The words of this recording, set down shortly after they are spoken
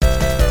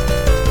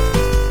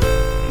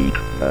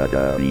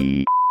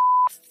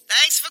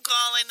Thanks for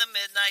calling the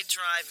Midnight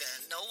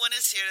Drive-In. No one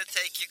is here to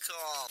take your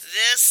call.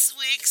 This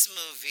week's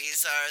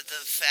movies are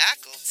The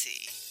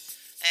Faculty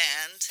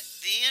and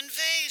The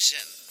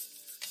Invasion.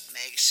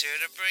 Make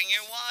sure to bring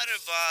your water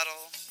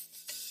bottle.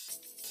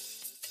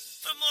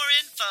 For more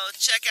info,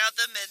 check out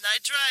the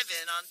Midnight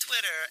Drive-In on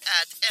Twitter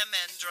at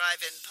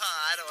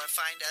MNDriveInPod or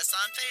find us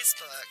on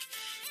Facebook.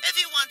 If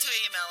you want to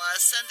email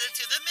us, send it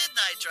to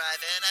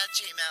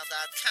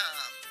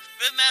themidnightdrivein@gmail.com.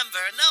 Remember,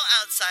 no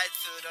outside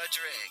food or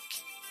drink.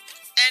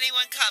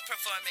 Anyone caught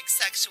performing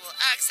sexual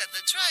acts at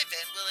the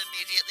drive-in will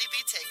immediately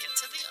be taken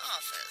to the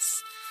office.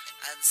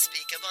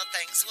 Unspeakable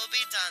things will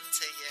be done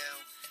to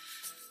you.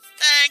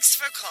 Thanks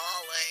for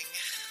calling.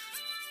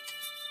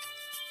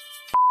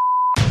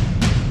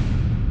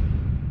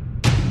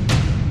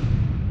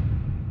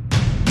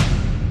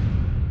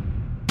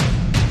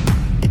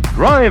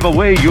 Drive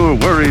away your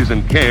worries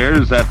and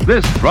cares at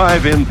this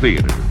drive-in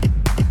theater.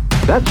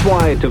 That's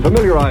why, to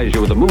familiarize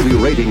you with the movie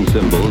rating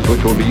symbols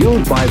which will be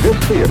used by this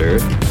theater,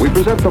 we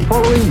present the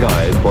following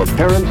guide for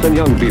parents and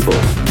young people.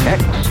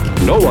 X,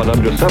 no one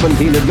under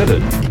 17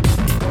 admitted.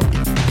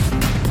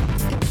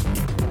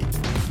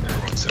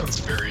 Everyone sounds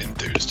very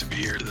enthused to be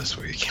here this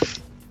week.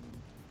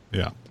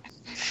 Yeah.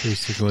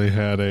 Basically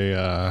had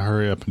a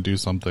hurry up and do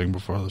something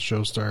before the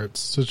show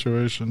starts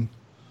situation.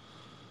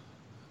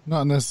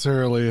 Not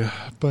necessarily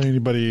by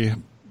anybody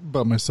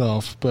but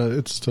myself, but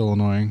it's still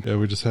annoying. Yeah,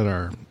 we just had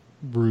our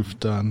roof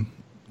done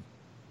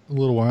a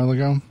little while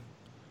ago,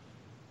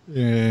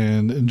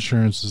 and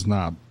insurance is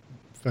not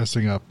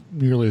fessing up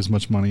nearly as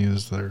much money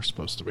as they're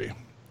supposed to be.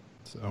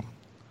 So,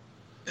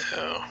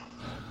 yeah.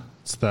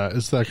 It's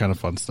that kind of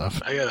fun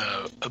stuff. I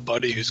got a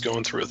buddy who's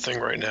going through a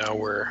thing right now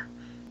where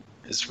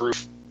his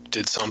roof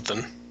did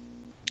something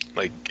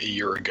like a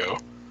year ago.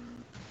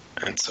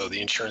 And so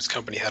the insurance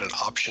company had an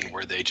option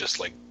where they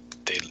just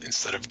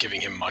instead of giving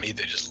him money,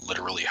 they just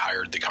literally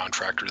hired the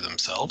contractor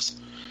themselves.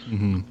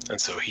 Mm-hmm. And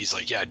so he's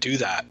like, yeah, do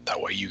that.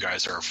 That way you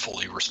guys are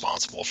fully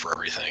responsible for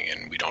everything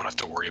and we don't have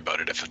to worry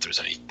about it if there's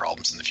any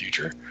problems in the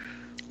future.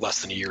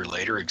 Less than a year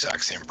later,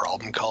 exact same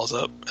problem calls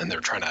up and they're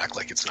trying to act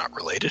like it's not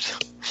related.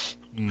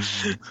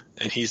 Mm-hmm.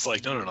 And he's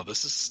like, no,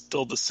 this is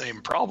still the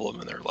same problem.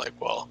 And they're like,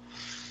 well,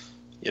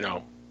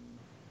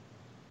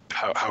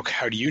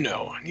 how do you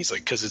know? And he's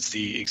like, because it's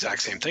the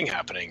exact same thing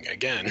happening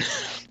again.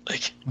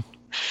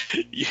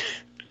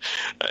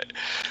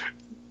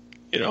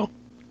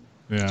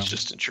 Yeah. It's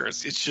just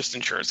insurance. It's just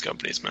insurance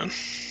companies, man.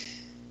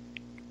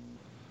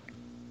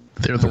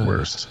 They're the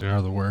worst. They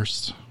are the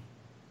worst.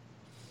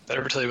 Did I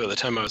ever tell you about the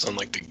time I was on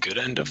the good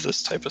end of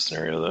this type of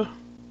scenario though?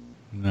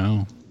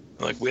 No.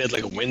 We had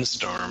a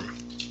windstorm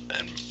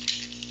and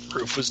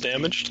roof was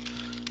damaged,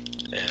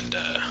 and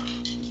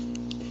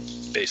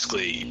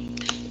basically,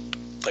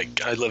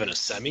 I live in a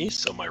semi,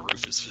 so my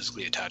roof is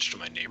physically attached to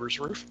my neighbor's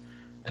roof,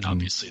 and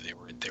obviously they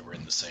were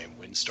in the same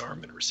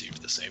windstorm and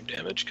received the same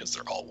damage because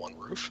they're all one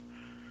roof.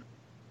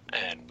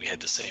 And we had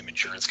the same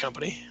insurance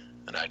company,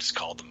 and I just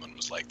called them and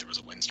was like, there was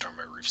a windstorm,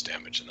 my roof's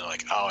damaged. And they're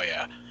like, oh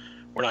yeah,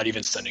 we're not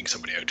even sending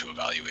somebody out to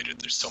evaluate it.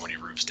 There's so many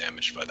roofs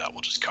damaged by that,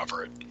 we'll just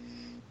cover it.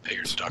 Pay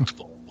your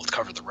deductible, we'll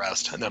cover the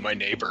rest. And then my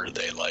neighbor,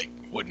 they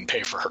wouldn't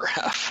pay for her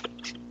half.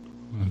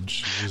 Oh,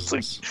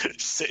 Jesus.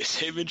 It's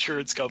same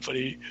insurance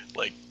company,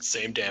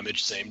 same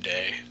damage, same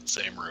day,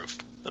 same roof.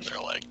 And they're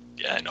like,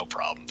 yeah, no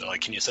problem. They're like,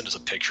 can you send us a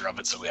picture of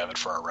it so we have it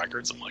for our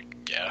records? I'm like,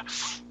 yeah.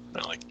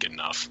 They're like, good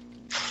enough.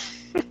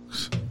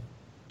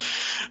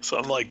 So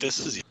I'm like, this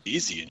is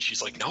easy. And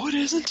she's like, no, it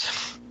isn't.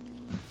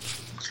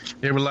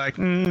 They were like,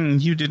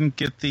 you didn't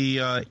get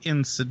the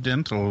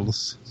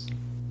incidentals.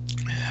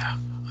 Yeah,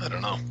 I don't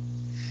know.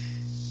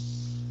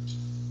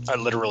 I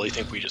literally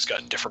think we just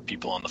got different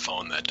people on the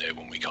phone that day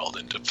when we called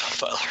in to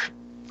file our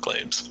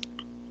claims.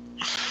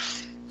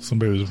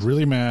 Somebody was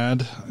really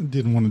mad,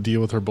 didn't want to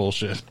deal with her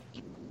bullshit.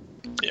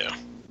 Yeah.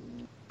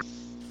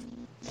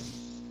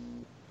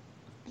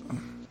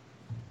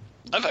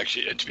 I've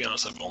actually, to be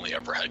honest, I've only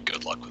ever had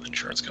good luck with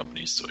insurance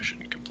companies, so I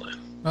shouldn't complain.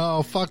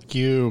 Oh, fuck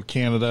you,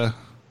 Canada.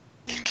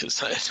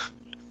 Because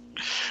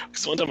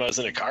one time I was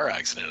in a car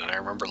accident, and I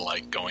remember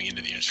going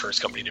into the insurance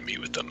company to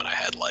meet with them, and I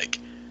had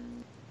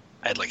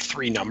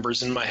three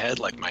numbers in my head,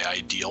 my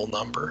ideal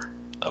number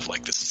of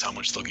this is how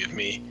much they'll give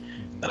me.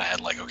 Then I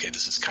had okay,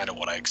 this is kind of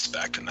what I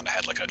expect, and then I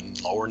had a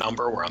lower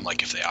number where I'm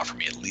if they offer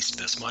me at least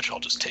this much, I'll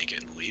just take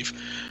it and leave.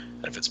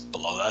 And if it's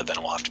below that, then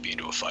we'll have to be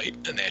into a fight.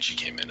 And they actually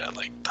came in at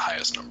the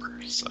highest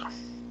number, so I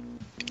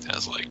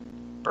was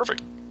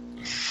perfect.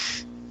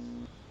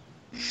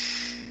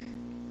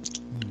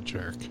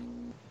 Jerk.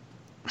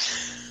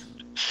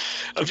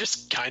 I'm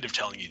just kind of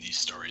telling you these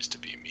stories to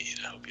be mean.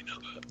 I hope you know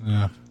that.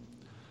 Yeah.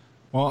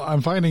 Well,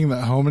 I'm finding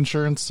that home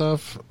insurance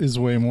stuff is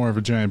way more of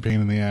a giant pain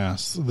in the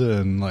ass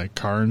than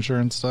car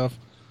insurance stuff.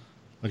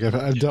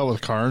 I've dealt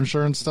with car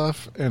insurance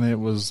stuff, and it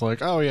was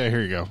oh yeah,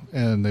 here you go,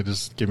 and they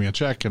just give me a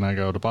check, and I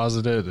go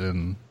deposit it,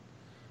 and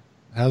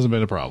it hasn't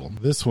been a problem.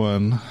 This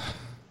one,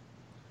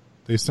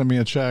 they sent me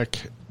a check,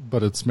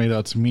 but it's made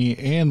out to me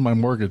and my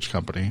mortgage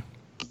company.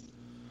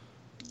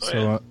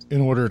 So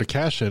in order to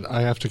cash it,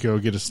 I have to go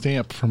get a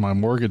stamp from my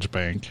mortgage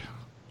bank.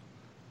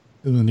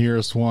 And the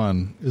nearest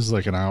one is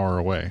like an hour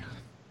away.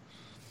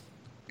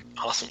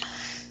 Awesome.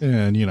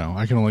 And,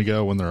 I can only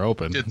go when they're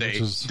open. Did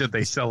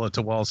they sell it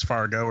to Wells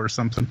Fargo or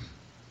something?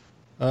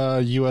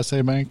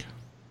 USA Bank.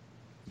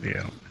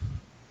 Yeah.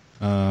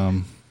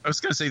 I was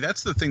going to say,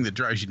 that's the thing that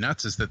drives you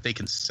nuts is that they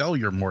can sell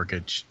your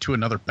mortgage to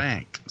another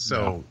bank.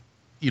 So,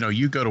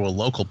 you go to a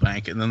local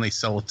bank and then they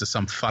sell it to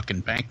some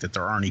fucking bank that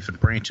there aren't even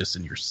branches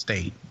in your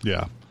state.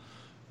 Yeah.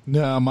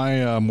 No,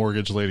 my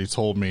mortgage lady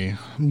told me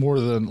more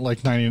than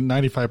like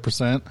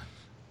 95%,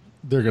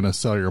 they're going to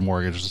sell your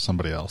mortgage to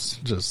somebody else.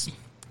 Just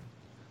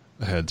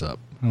a heads up.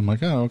 I'm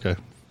like, oh, okay.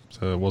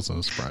 So it wasn't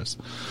a surprise.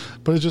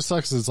 But it just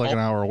sucks. It's like an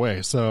hour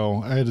away.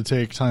 So I had to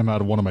take time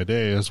out of one of my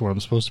days when I'm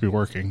supposed to be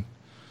working.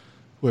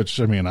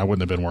 Which, I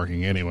wouldn't have been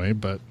working anyway,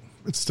 but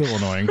it's still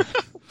annoying.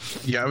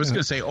 Yeah, I was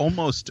going to say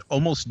almost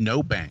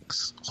no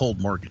banks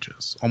hold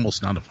mortgages.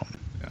 Almost none of them.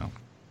 Yeah.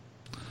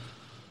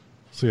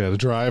 So yeah, to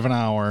drive an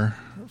hour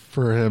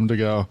for him to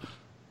go,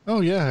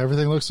 oh yeah,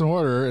 everything looks in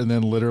order, and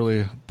then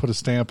literally put a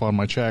stamp on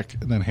my check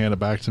and then hand it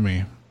back to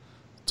me.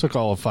 Took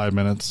all of 5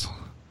 minutes,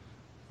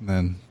 and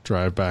then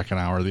drive back an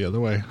hour the other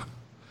way.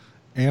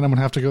 And I'm going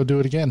to have to go do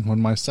it again when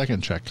my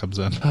second check comes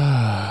in.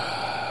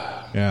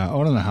 Yeah,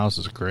 owning a house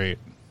is great.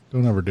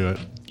 Don't ever do it.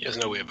 You guys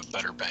know we have a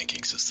better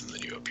banking system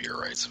than you up here,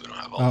 right? So we don't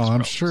have all Oh,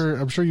 these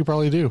problems. I'm sure you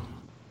probably do.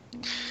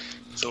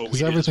 So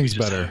Because everything's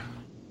better.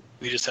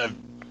 We just have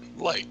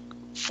like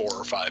 4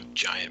 or 5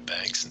 giant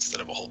banks instead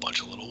of a whole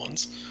bunch of little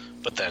ones.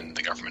 But then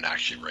the government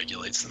actually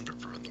regulates them to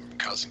prevent them from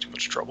causing too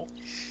much trouble.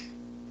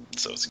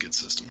 So it's a good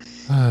system.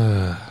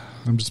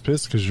 I'm just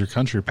pissed because your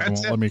country people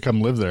won't let me come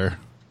live there.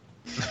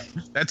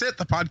 That's it.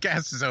 The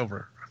podcast is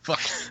over.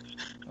 Fuck.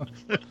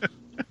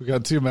 We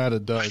got too mad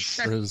at Doug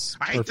for his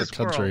perfect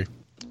country.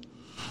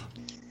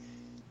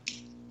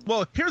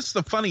 Well, here's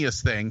the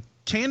funniest thing.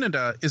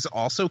 Canada is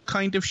also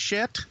kind of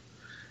shit,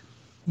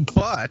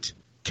 but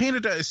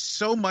Canada is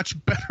so much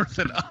better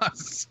than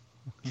us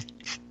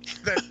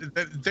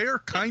that their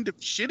kind of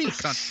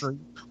shitty country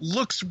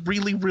looks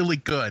really, really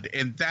good,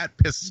 and that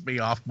pisses me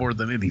off more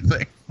than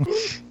anything.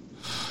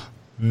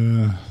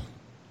 Yeah.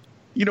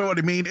 You know what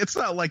I mean? It's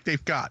not like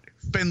they've got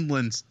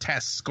Finland's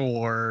test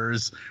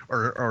scores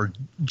or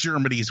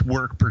Germany's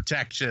work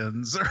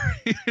protections, or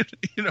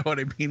you know what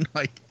I mean?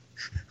 Like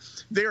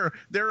they're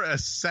a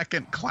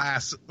second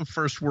class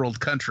first world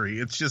country.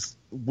 It's just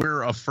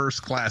we're a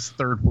first class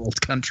third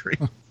world country.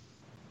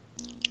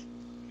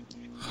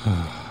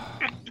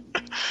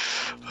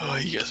 Oh,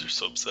 you guys are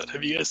so upset.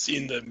 Have you guys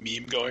seen the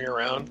meme going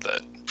around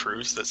that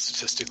proves that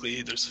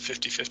statistically there's a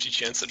 50-50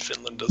 chance that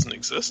Finland doesn't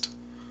exist?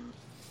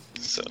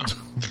 So,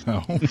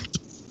 No.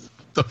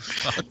 The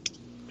fuck?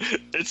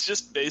 It's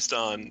just based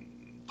on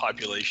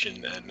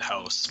population and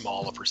how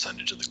small a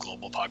percentage of the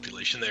global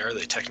population they are.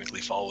 They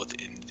technically fall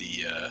within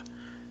the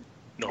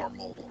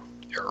normal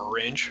error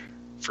range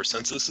for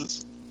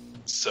censuses.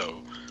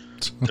 So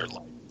they're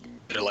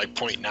like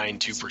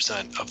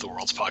 0.92% of the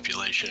world's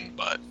population,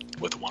 but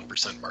with a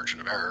 1%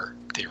 margin of error,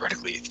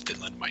 theoretically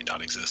Finland might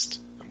not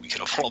exist. And we could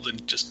have all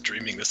been just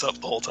dreaming this up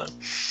the whole time.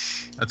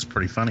 That's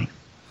pretty funny.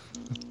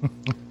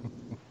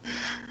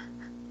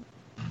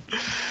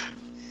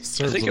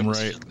 Serves them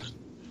right.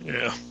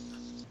 Yeah.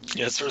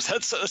 Yeah, so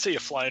that's how you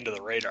fly into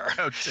the radar.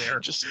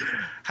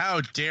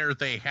 How dare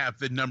they have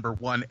the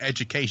 #1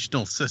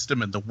 educational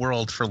system in the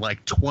world for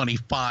like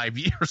 25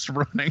 years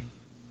running?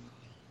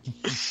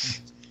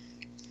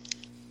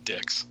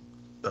 Dicks.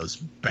 Those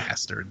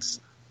bastards.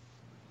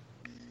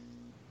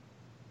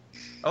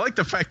 I like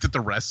the fact that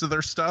the rest of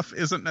their stuff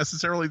isn't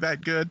necessarily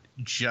that good,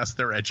 just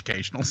their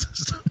educational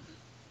system.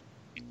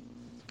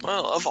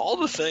 Well, of all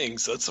the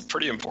things, that's a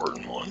pretty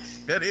important one.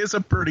 That is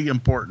a pretty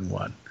important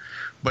one.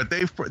 But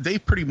they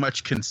pretty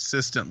much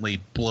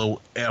consistently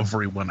blow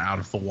everyone out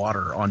of the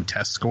water on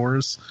test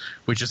scores,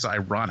 which is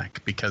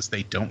ironic because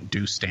they don't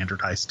do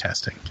standardized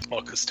testing.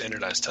 Well, because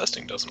standardized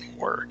testing doesn't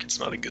work. It's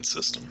not a good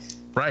system.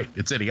 Right.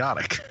 It's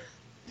idiotic.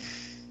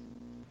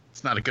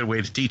 It's not a good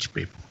way to teach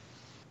people.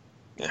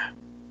 Yeah.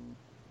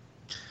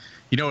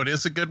 You know what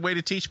is a good way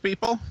to teach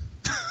people?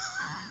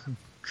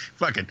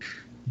 Fucking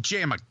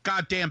jam a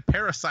goddamn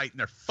parasite in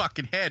their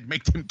fucking head.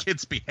 Make them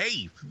kids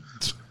behave.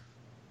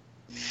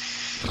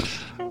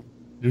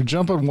 You're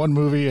jumping one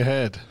movie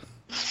ahead.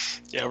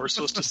 Yeah, we're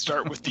supposed to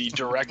start with the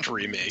direct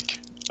remake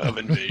of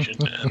Invasion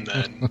and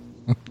then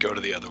go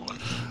to the other one.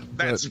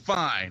 That's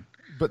fine.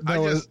 But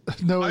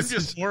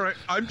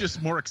I'm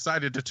just more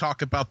excited to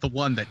talk about the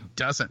one that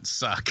doesn't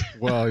suck.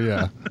 Well,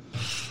 yeah.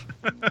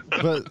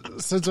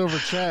 But since over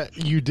chat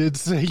you did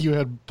say you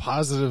had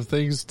positive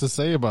things to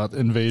say about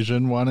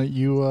Invasion, why don't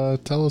you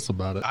tell us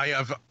about it?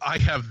 I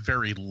have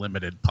very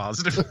limited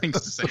positive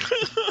things to say.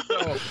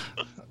 I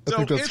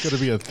think that's going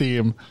to be a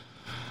theme.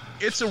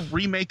 It's a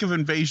remake of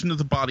Invasion of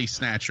the Body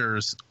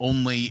Snatchers,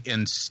 only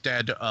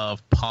instead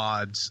of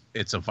pods,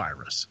 it's a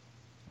virus.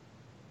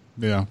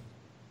 Yeah.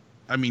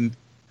 I mean,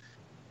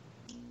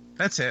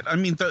 that's it. I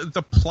mean,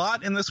 the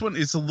plot in this one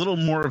is a little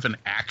more of an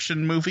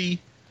action movie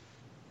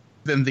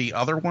than the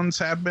other ones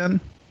have been.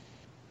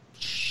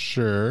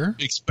 Sure.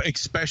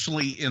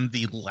 Especially in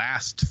the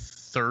last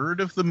third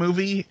of the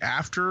movie,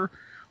 after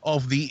all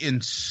of the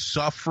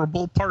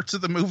insufferable parts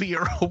of the movie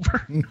are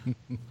over.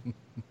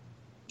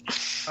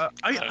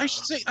 I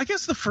should say, I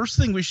guess the first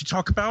thing we should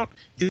talk about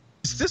is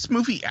this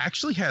movie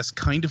actually has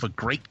kind of a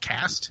great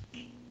cast.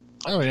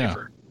 Oh, yeah.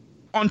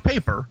 On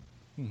paper,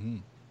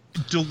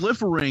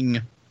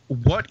 delivering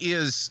what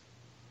is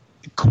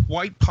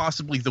quite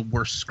possibly the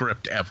worst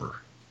script ever.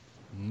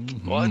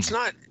 Well, it's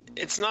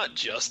not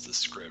just the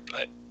script.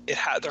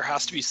 There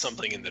has to be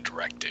something in the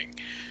directing,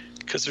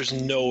 because there's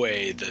no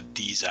way that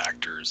these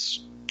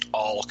actors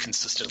all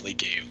consistently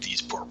gave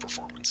these poor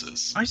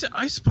performances.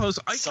 I suppose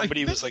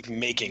somebody was like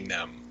making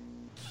them.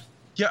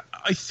 Yeah,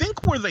 I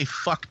think where they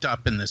fucked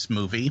up in this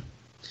movie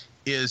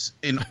is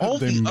in all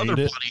the other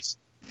bodies.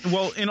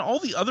 Well, in all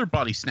the other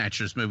Body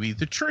Snatchers movie,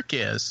 the trick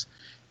is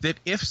that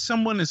if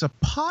someone is a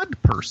pod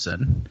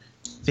person,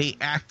 they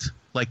act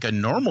like a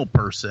normal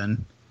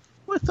person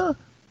with a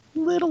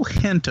little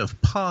hint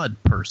of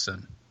pod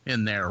person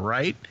in there,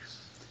 right?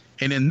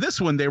 And in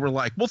this one, they were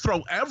like, we'll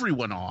throw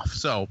everyone off.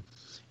 So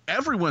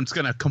everyone's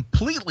going to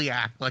completely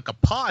act like a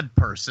pod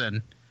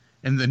person,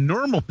 and the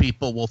normal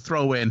people will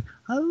throw in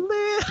a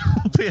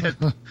little bit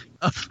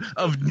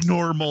of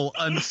normal,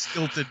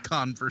 unstilted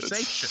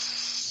conversation.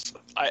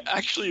 I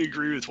actually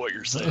agree with what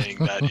you're saying.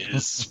 That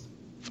is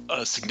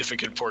a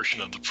significant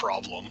portion of the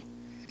problem.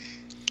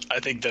 I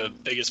think the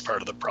biggest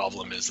part of the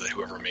problem is that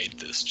whoever made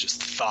this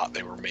just thought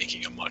they were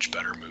making a much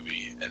better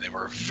movie, and they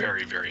were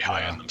very, very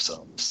high on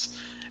themselves.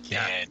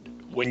 Yeah.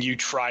 And when you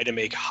try to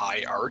make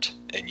high art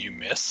and you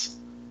miss,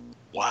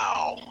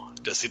 wow,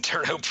 does it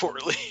turn out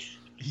poorly?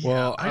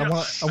 Well, I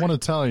want to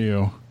tell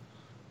you,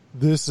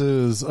 this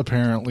is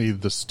apparently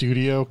the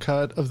studio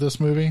cut of this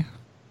movie.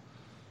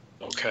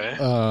 Okay.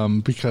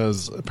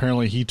 Because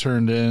apparently he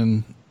turned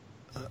in,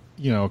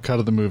 a cut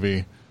of the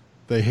movie.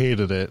 They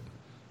hated it.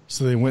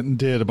 So they went and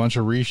did a bunch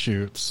of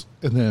reshoots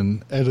and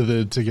then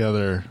edited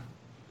together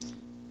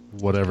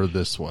whatever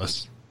this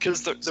was.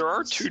 Because there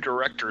are two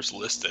directors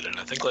listed, and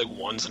I think like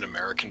one's an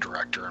American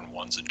director and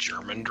one's a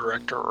German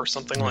director or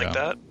something like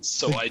that.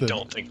 So I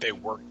don't think they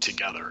worked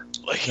together.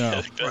 Like,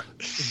 no.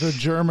 The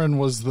German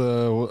was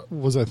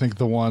I think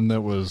the one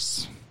that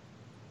was,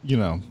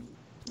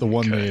 the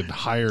one they had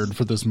hired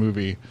for this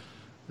movie,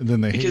 and then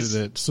they hated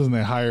it. So then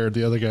they hired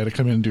the other guy to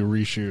come in and do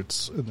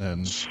reshoots, and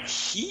then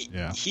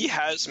he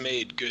has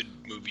made good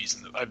movies.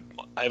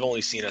 I've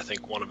only seen I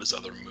think one of his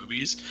other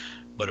movies,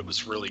 but it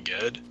was really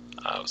good.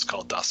 It was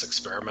called Das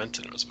Experiment,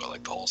 and it was about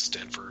like the whole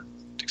Stanford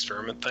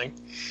experiment thing.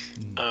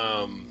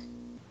 And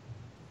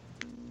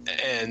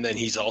then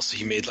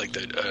he made like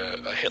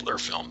a Hitler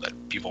film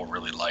that people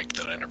really liked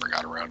that I never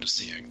got around to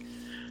seeing.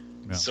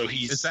 Yeah. So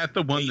is that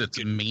the one that's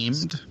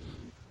memed?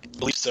 I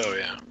believe so,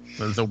 yeah.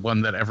 The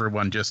one that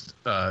everyone just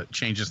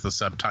changes the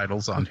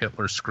subtitles on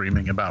Hitler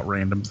screaming about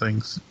random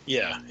things.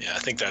 Yeah, I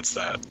think that's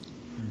that.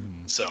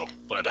 So,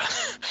 but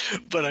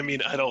I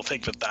mean, I don't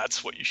think that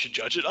that's what you should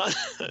judge it on.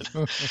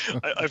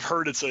 I've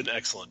heard it's an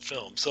excellent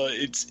film, so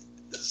it's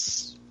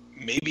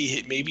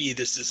maybe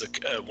this is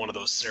one of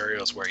those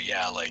scenarios where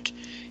like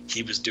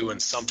he was doing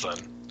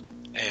something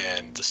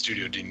and the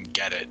studio didn't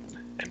get it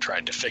and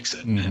tried to fix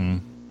it and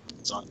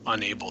was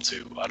unable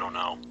to. I don't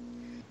know.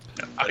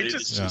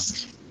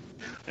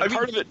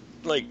 Part of it,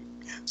 like,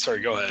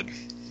 sorry, go ahead.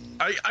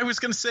 I was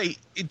going to say,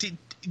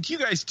 you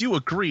guys do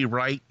agree,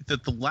 right,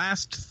 that the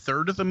last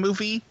third of the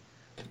movie,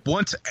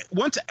 once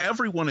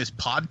everyone is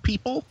pod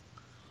people,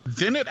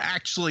 then it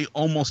actually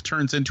almost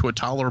turns into a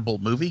tolerable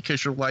movie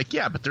because you're like,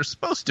 yeah, but they're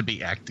supposed to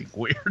be acting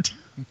weird.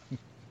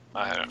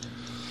 I don't know.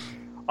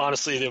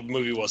 Honestly, the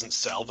movie wasn't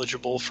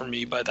salvageable for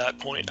me by that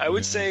point. I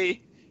would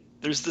say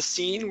there's the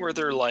scene where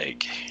they're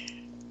like,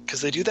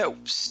 because they do that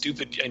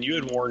stupid, and you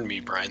had warned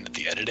me, Brian, that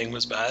the editing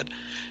was bad.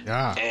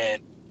 Yeah.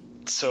 And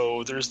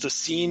so there's the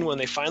scene when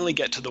they finally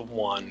get to the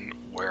one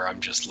where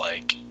I'm just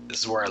like, this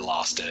is where I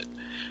lost it,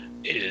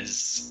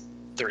 is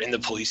they're in the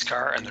police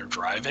car and they're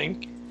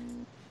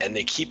driving, and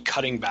they keep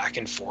cutting back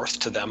and forth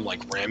to them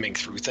like ramming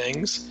through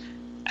things,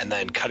 and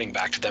then cutting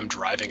back to them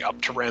driving up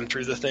to ram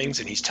through the things,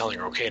 and he's telling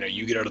her, okay, now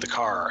you get out of the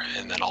car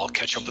and then I'll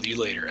catch up with you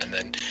later. And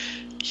then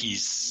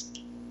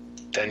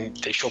then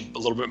they show a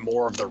little bit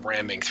more of the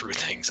ramming through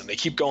things, and they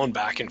keep going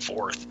back and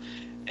forth.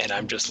 And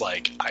I'm just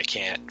like, I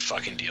can't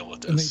fucking deal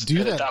with this. And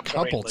they do that a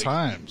couple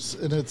times,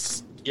 and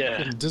it's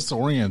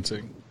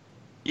disorienting.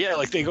 Yeah,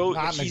 like they go...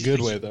 Not in a good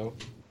way, though.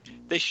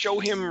 They show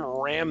him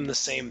ram the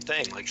same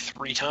thing like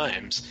 3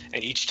 times,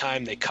 and each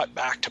time they cut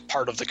back to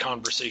part of the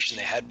conversation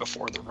they had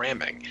before the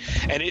ramming.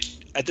 And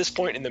at this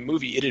point in the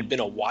movie, it had been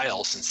a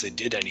while since they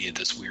did any of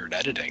this weird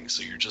editing,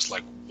 so you're just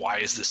like, why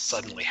is this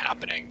suddenly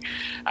happening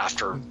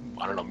after,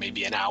 I don't know,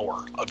 maybe an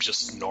hour of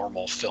just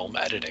normal film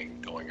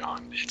editing going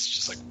on? It's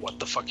just like, what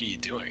the fuck are you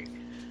doing?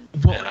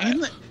 Well, I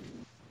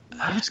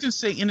was going to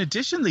say, in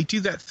addition, they do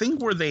that thing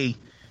where they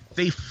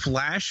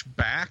flash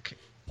back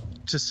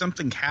to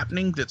something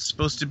happening that's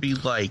supposed to be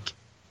like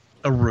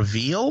a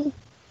reveal,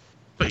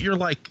 but you're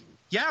like,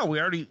 yeah, we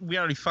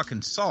already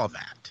fucking saw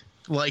that.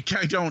 Like,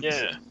 I don't.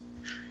 Yeah.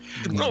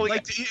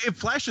 Like, it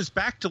flashes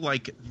back to,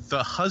 like,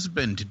 the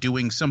husband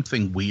doing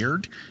something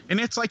weird, and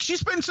it's like,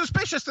 she's been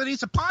suspicious that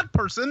he's a pod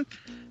person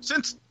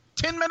since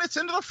 10 minutes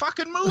into the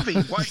fucking movie.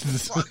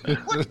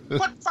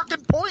 What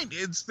fucking point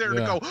is there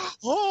to go,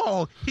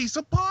 oh, he's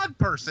a pod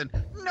person?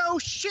 No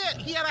shit,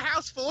 he had a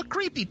house full of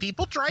creepy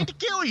people trying to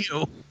kill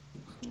you.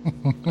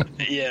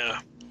 Yeah.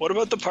 What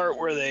about the part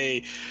where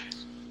they,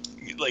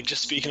 like,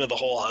 just speaking of the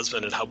whole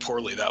husband and how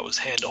poorly that was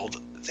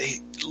handled,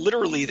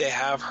 they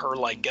have her,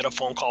 like, get a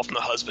phone call from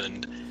the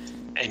husband,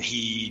 and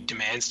he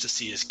demands to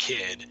see his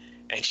kid,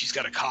 and she's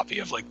got a copy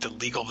of, like, the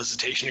legal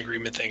visitation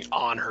agreement thing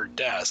on her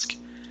desk,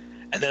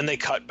 and then they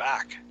cut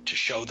back to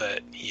show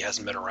that he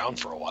hasn't been around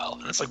for a while.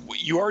 And it's like,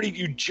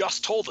 you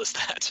just told us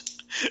that,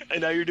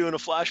 and now you're doing a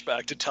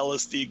flashback to tell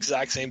us the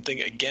exact same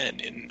thing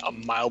again in a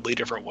mildly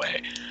different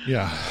way.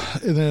 Yeah.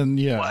 And then,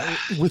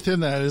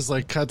 within that is,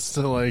 like, cuts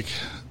to, like,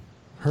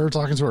 her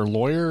talking to her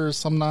lawyer or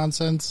some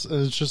nonsense.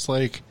 It's just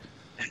like,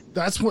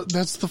 that's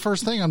the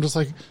first thing. I'm just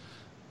like,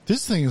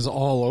 this thing is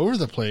all over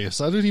the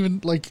place. I don't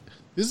even, like,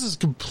 this is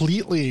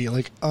completely,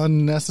 like,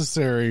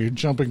 unnecessary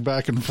jumping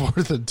back and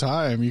forth in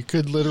time. You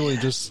could literally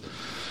just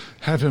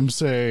have him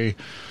say,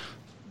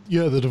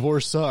 yeah, the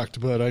divorce sucked,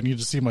 but I need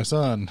to see my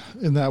son.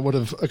 And that would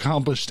have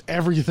accomplished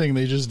everything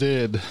they just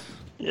did.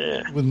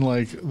 Yeah. With,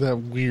 like, that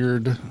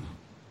weird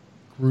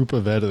group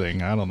of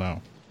editing. I don't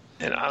know.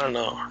 And I don't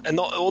know.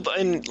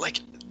 And like,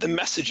 the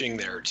messaging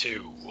there,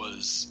 too,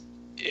 was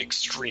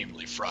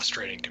extremely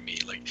frustrating to me.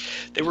 Like,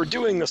 they were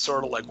doing the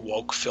sort of, like,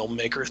 woke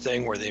filmmaker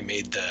thing where they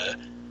made the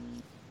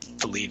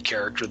lead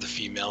character the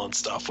female and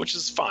stuff, which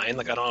is fine.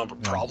 Like, I don't have a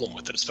problem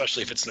with it,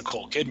 especially if it's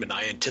Nicole Kidman.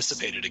 I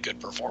anticipated a good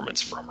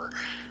performance from her.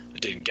 I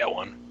didn't get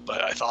one,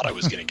 but I thought I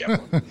was going to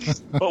get one.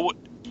 But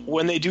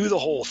when they do the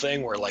whole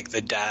thing where, like, the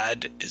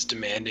dad is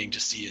demanding to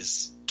see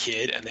his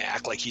kid and they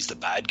act like he's the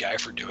bad guy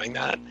for doing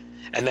that,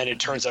 and then it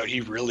turns out he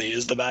really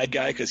is the bad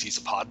guy because he's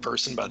a pod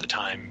person by the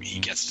time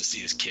he gets to see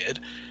his kid,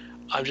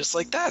 I'm just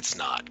like, that's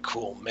not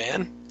cool,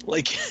 man.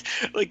 Like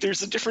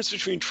there's a difference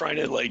between trying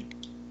to, like,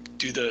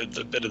 do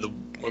the bit of the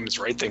women's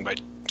right thing by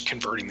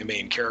converting the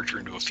main character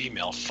into a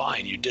female.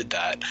 Fine, you did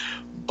that,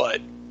 but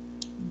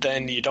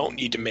then you don't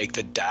need to make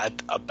the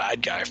dad a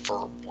bad guy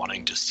for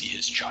wanting to see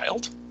his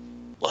child.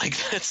 Like,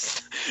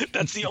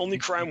 that's the only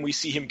crime we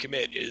see him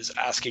commit, is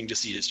asking to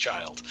see his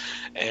child,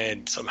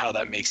 and somehow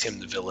that makes him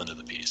the villain of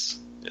the piece.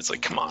 It's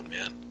like, come on,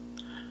 man.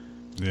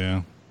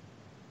 Yeah.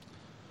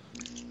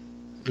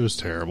 It was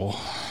terrible.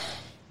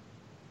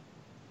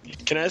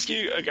 Can I ask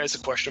you guys a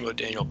question about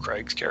Daniel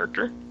Craig's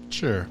character?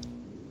 Sure.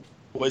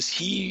 Was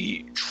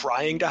he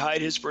trying to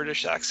hide his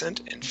British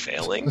accent and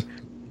failing,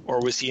 or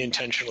was he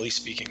intentionally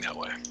speaking that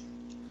way?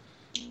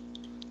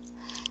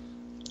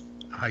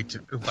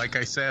 Like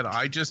I said,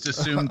 I just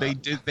assumed they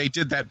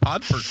did that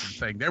pod person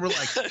thing. They were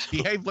like,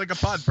 behave like a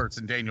pod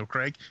person, Daniel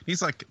Craig.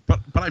 He's like, but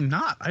I'm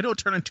not. I don't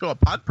turn into a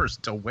pod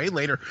person till way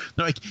later.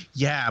 They're like,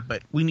 yeah,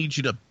 but we need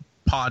you to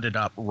pod it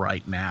up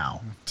right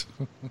now.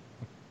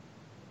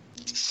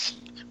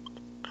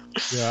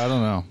 Yeah, I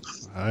don't know.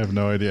 I have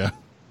no idea.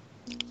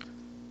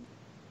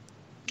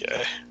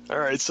 Okay. All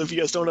right. So if you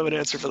guys don't have an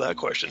answer for that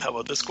question, how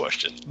about this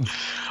question?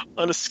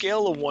 On a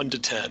scale of 1 to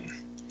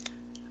 10,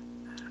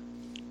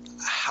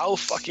 how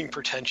fucking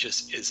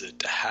pretentious is it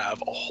to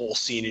have a whole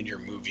scene in your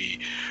movie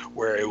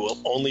where it will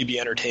only be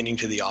entertaining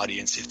to the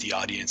audience if the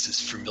audience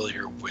is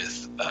familiar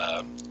with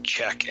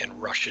Czech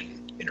and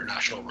Russian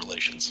international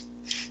relations?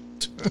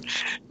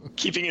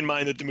 Keeping in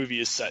mind that the movie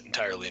is set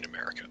entirely in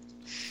America.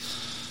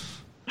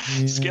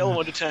 Yeah. Scale of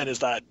 1 to 10,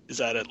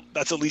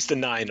 that's at least a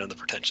 9 on the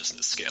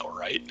pretentiousness scale,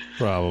 right?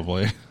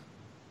 Probably.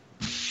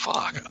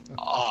 Fuck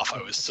off.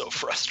 I was so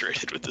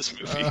frustrated with this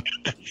movie.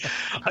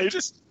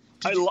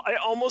 I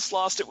almost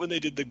lost it when they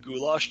did the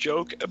goulash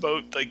joke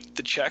about, like,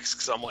 the Czechs,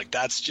 because I'm like,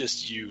 that's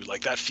just you.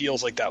 Like, that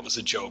feels like that was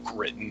a joke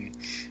written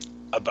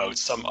about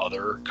some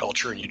other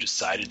culture, and you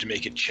decided to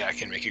make it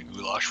Czech and make a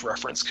goulash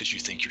reference because you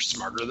think you're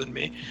smarter than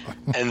me.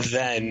 And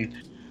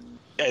then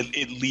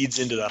it leads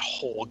into that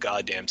whole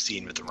goddamn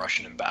scene with the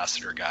Russian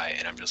ambassador guy,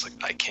 and I'm just like,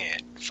 I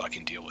can't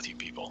fucking deal with you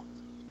people.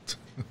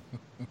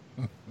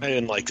 I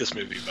didn't like this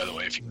movie, by the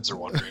way, if you guys are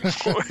wondering.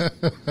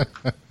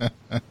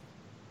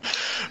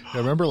 Yeah,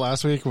 remember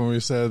last week when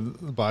we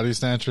said Body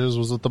Snatchers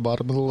was at the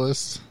bottom of the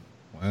list?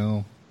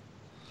 Well.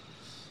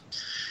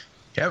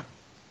 Yep.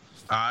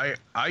 I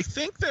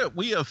think that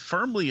we have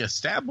firmly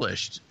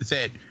established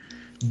that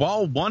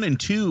while 1 and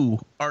 2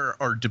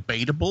 are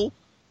debatable,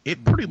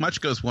 it pretty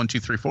much goes 1, 2,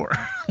 3, 4.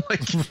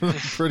 Like,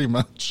 pretty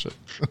much.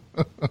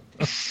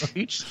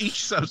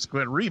 each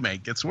subsequent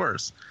remake gets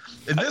worse.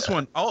 And this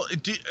one,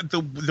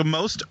 the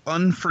most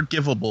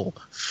unforgivable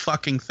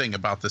fucking thing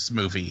about this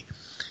movie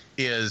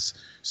is,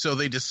 so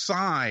they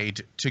decide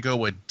to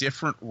go a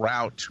different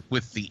route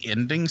with the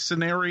ending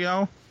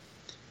scenario,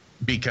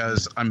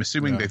 because I'm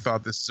assuming they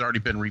thought this has already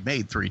been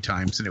remade 3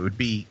 times, and it would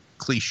be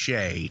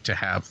cliche to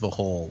have the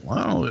whole,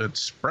 well,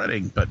 it's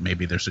spreading, but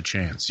maybe there's a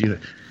chance.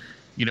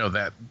 you know,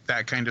 that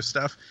kind of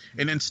stuff.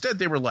 And instead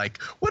they were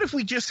like, what if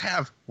we just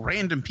have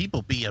random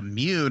people be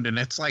immune? And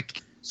it's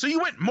like, so you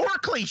went more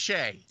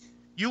cliche.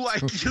 You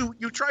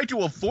you tried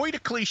to avoid a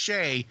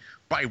cliche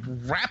by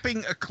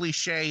wrapping a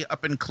cliche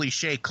up in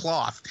cliche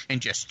cloth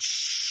and just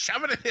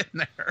shoving it in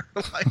there.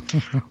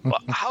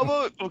 Well, how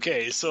about,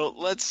 okay, so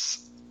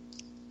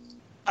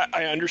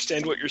I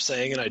understand what you're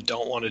saying, and I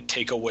don't want to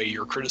take away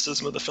your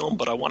criticism of the film,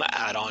 but I want to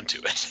add on to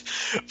it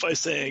by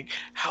saying,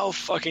 how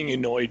fucking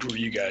annoyed were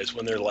you guys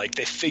when they're like,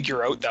 they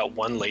figure out that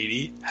one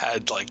lady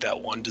had like that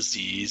one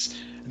disease,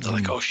 and they're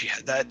like, oh, she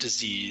had that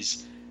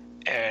disease,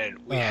 and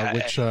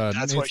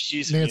that's why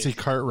she's Nancy immune.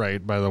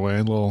 Cartwright, by the way,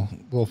 a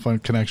little fun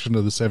connection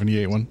to the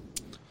 78 one.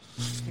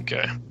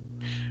 Okay.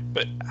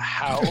 But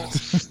how?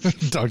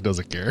 Doug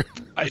doesn't care.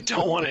 I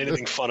don't want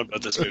anything fun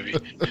about this movie.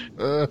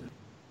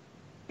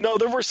 No,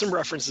 there were some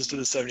references to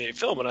the 78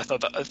 film, and I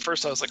thought that at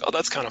first I was like, oh,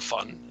 that's kind of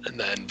fun.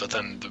 But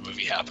then the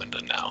movie happened,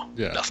 and now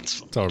nothing's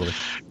fun. Totally.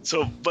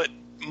 So, but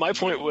my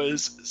point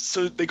was,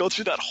 so they go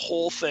through that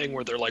whole thing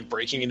where they're like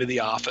breaking into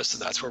the office,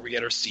 so that's where we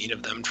get our scene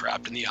of them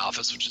trapped in the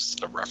office, which is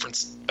a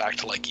reference back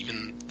to like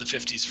even the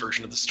 50s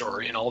version of the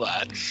story and all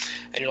that.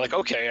 And you're like,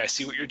 okay, I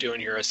see what you're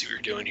doing here,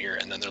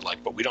 and then they're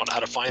like, but we don't know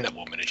how to find that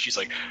woman. And she's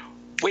like,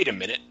 wait a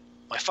minute,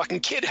 my fucking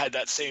kid had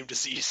that same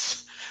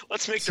disease.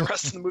 Let's make the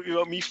rest of the movie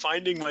about me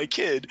finding my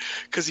kid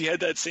because he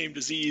had that same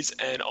disease,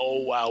 and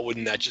oh wow,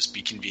 wouldn't that just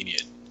be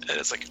convenient? And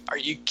it's like, are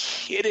you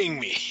kidding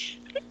me?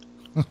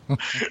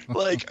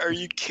 Like, are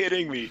you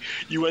kidding me?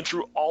 You went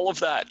through all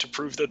of that to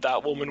prove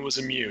that woman was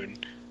immune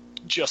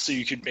just so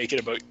you could make it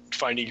about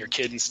finding your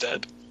kid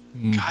instead?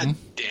 Mm-hmm. God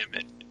damn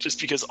it.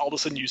 Just because all of a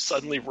sudden you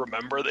suddenly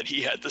remember that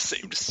he had the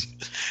same disease.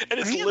 And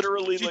it's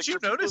literally like...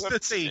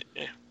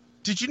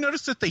 Did you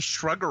notice that they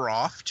shrug her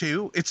off,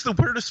 too? It's the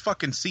weirdest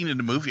fucking scene in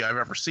a movie I've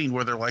ever seen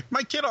where they're like,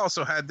 my kid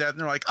also had that. And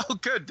they're like, oh,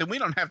 good. Then we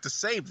don't have to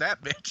save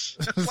that bitch.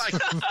 It's like,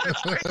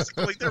 that's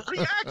basically their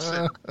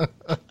reaction.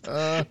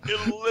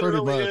 It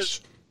literally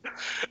is.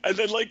 And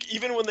then, like,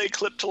 even when they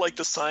clip to, like,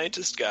 the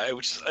scientist guy,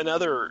 which is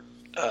another...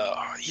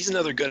 he's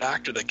another good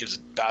actor that gives a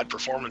bad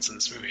performance in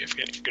this movie. I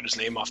forget his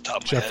name off the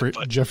top of my head.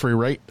 But, Jeffrey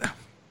Wright.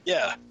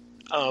 Yeah.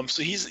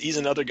 So he's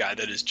another guy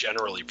that is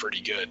generally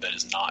pretty good, that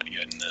is not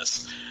good in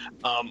this.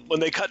 When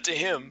they cut to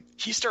him,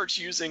 he starts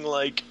using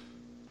like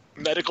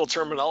medical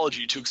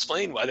terminology to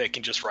explain why they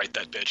can just write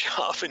that bitch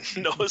off in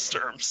Noah's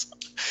terms.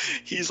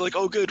 He's like,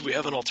 oh good, we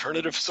have an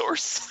alternative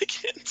source.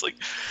 It's like,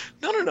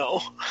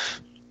 no.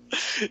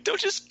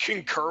 Don't just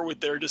concur with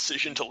their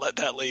decision to let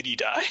that lady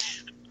die.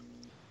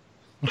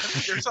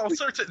 There's all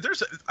sorts of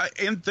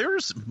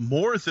there's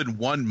more than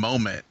one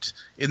moment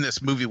in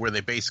this movie where they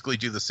basically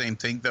do the same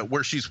thing, that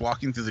where she's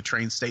walking through the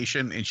train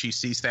station and she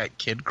sees that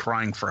kid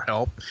crying for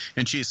help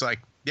and she's like,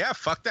 yeah,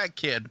 fuck that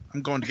kid,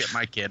 I'm going to get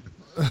my kid.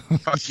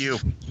 Fuck you.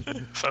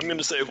 If I'm going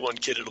to save one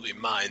kid, it'll be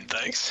mine,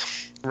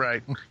 thanks.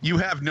 Right. You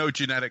have no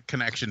genetic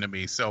connection to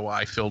me, so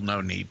I feel no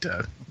need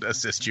to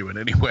assist you in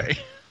any way.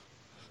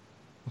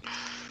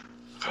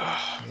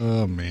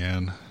 Oh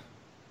man.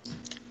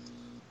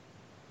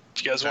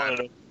 Do you guys want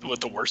to know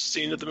what the worst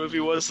scene of the movie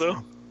was,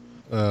 though?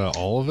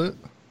 All of it?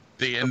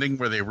 The ending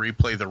where they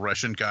replay the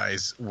Russian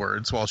guy's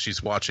words while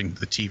she's watching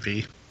the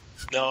TV.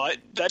 No,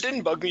 that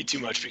didn't bug me too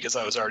much because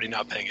I was already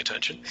not paying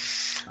attention.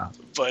 Oh.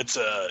 But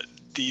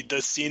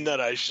the scene that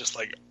I was just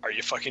like, are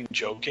you fucking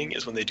joking,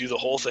 is when they do the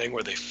whole thing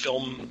where they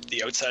film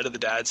the outside of the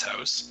dad's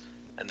house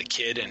and the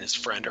kid and his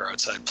friend are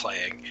outside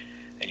playing,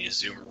 and you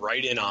zoom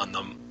right in on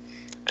them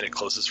and it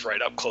closes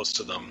right up close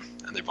to them,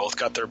 and they both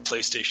got their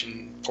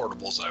PlayStation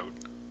portables out.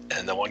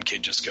 And the one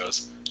kid just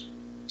goes,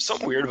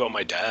 something weird about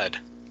my dad.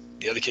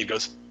 The other kid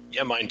goes,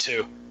 yeah, mine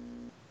too.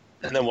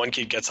 And then one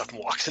kid gets up and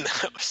walks in the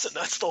house, and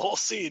that's the whole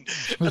scene.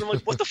 And I'm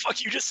like, what the fuck?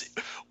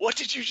 What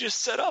did you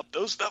just set up?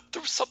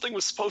 Something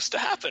was supposed to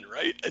happen,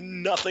 right?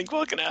 And nothing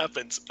fucking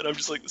happens. And I'm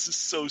just like, this is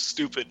so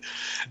stupid.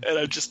 And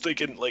I'm just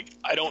thinking, like,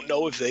 I don't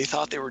know if they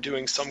thought they were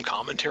doing some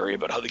commentary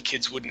about how the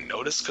kids wouldn't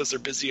notice because they're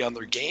busy on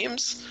their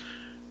games,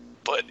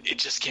 but it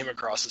just came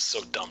across as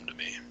so dumb to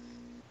me.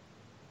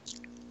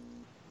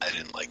 I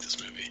didn't like this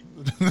movie.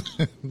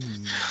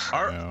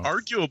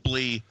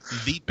 Arguably,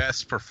 the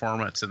best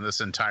performance in this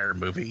entire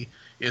movie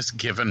is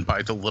given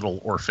by the little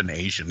orphan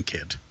Asian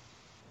kid.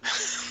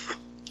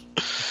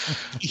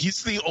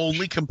 He's the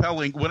only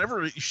compelling.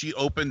 Whenever she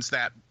opens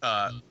that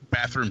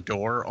bathroom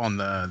door on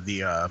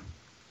the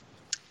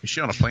is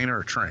she on a plane or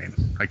a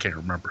train? I can't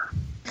remember.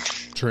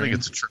 Train. I think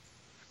it's a train.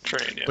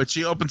 Train, yeah. But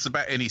she opens the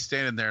back, and he's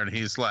standing there, and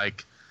he's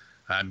like,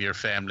 "I'm your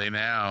family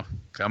now.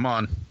 Come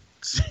on,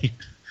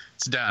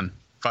 it's done.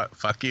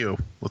 Fuck you.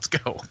 Let's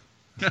go."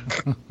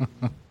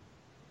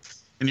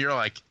 And you're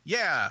like,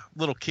 yeah,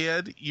 little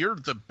kid, you're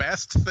the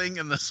best thing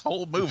in this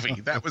whole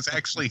movie. That was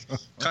actually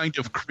kind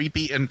of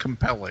creepy and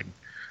compelling.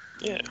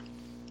 Yeah.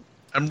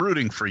 I'm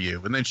rooting for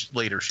you. And then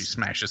later she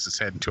smashes his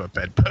head into a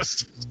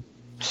bedpost.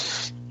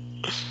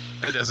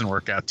 It doesn't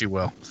work out too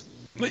well.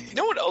 But you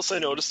know what else I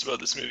noticed about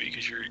this movie?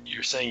 Because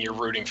you're saying you're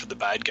rooting for the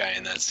bad guy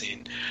in that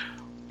scene.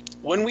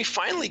 when we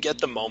finally get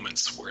the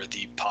moments where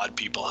the pod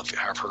people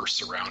have her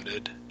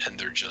surrounded, and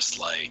they're just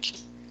like,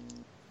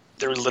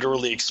 they're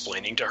literally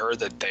explaining to her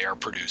that they are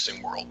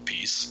producing world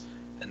peace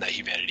and that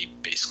humanity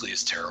basically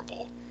is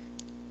terrible.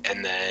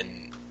 And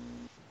then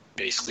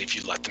basically if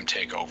you let them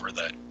take over,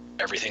 that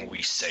everything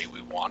we say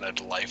we want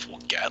out of life will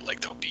get, like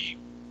there'll be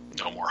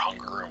no more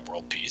hunger and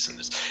world peace.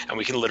 And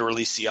we can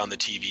literally see on the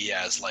TV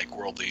as like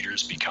world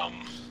leaders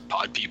become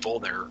pod people,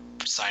 they're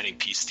signing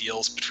peace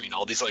deals between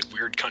all these like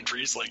weird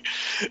countries, like,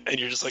 and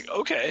you're just like,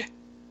 okay.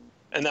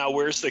 And now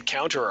where's the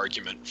counter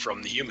argument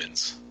from the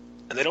humans?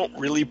 And they don't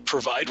really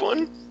provide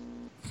one.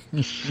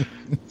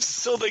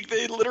 So like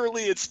they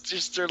literally, it's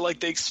just, they're like,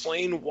 they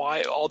explain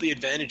why all the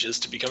advantages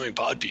to becoming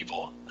pod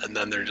people, and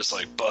then they're just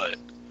like, but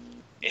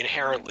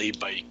inherently,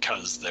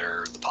 because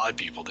they're the pod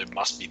people, they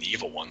must be the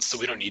evil ones, so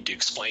we don't need to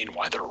explain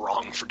why they're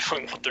wrong for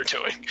doing what they're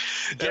doing.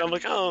 And I'm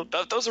like, oh,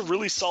 that was a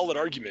really solid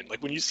argument.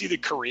 Like when you see the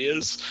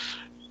Koreas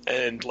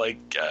and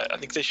like I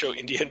think they show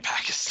India and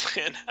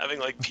Pakistan having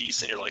like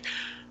peace, and you're like,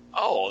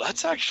 oh,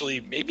 that's actually,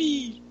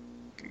 maybe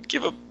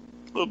give a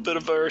little bit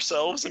of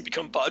ourselves and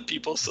become pod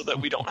people so that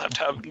we don't have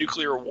to have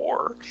nuclear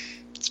war.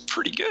 It's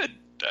pretty good,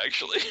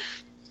 actually.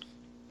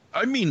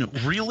 I mean,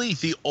 really,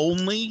 the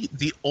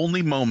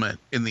only moment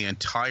in the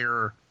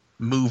entire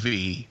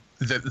movie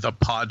that the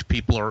pod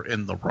people are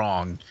in the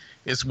wrong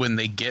is when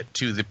they get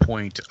to the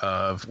point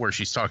of where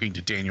she's talking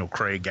to Daniel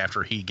Craig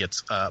after he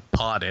gets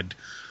podded,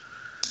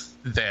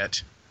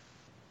 that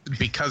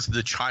because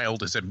the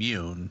child is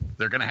immune,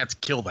 they're going to have to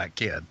kill that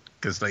kid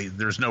because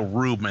there's no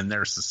room in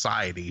their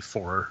society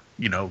for,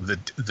 you know,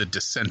 the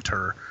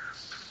dissenter.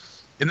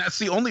 And that's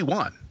the only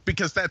one,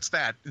 because that's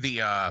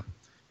the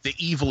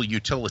evil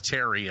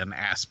utilitarian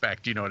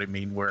aspect, you know what I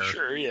mean? Where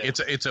sure, yeah.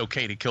 It's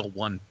okay to kill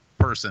one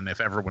person if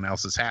everyone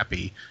else is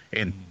happy,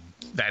 and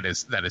that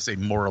is a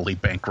morally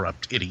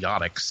bankrupt,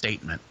 idiotic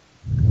statement.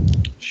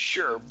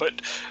 Sure, but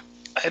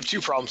I have two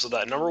problems with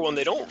that. Number one,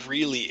 they don't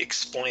really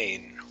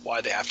explain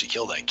why they have to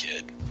kill that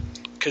kid,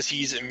 because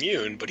he's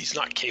immune, but he's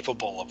not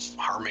capable of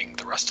harming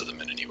the rest of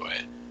them in any way.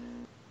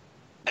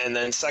 And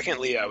then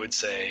secondly, I would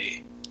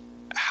say,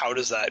 how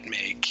does that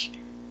make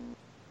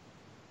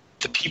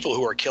the people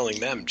who are killing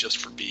them just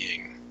for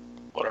being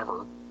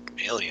whatever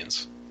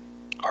aliens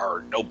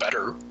are no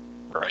better,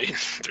 right?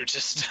 They're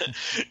just,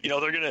 you know,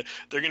 they're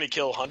gonna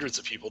kill hundreds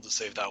of people to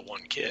save that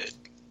one kid.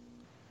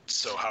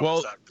 So how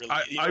is that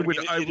really?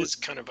 It is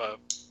kind of a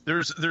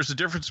there's a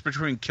difference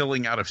between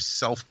killing out of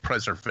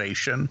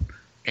self-preservation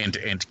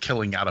and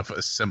killing out of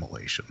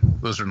assimilation.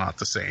 Those are not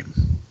the same.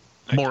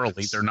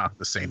 Morally, they're not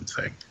the same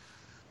thing.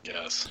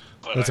 Yes,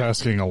 that's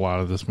asking a lot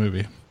of this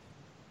movie.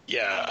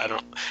 Yeah,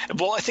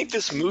 I think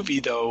this movie,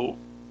 though,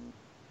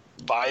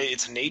 by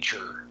its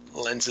nature,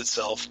 lends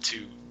itself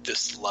to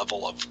this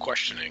level of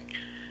questioning.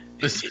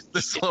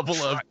 This level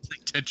of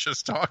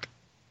pretentious talk?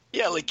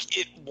 Yeah, like,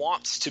 it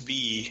wants to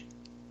be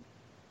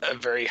a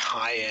very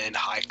high-end,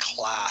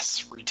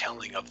 high-class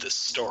retelling of this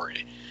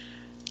story.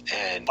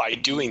 And by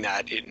doing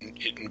that, it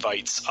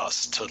invites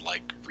us to,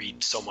 like,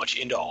 read so much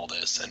into all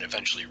this and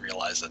eventually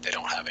realize that they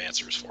don't have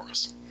answers for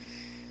us.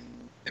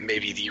 And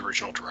maybe the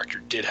original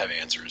director did have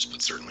answers,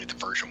 but certainly the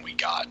version we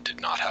got did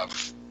not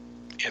have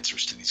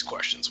answers to these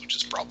questions, which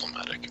is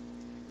problematic.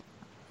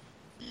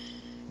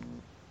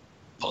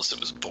 Plus, it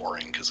was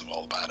boring because of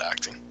all the bad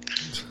acting.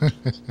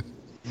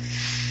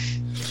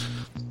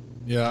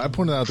 Yeah, I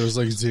pointed out there's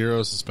like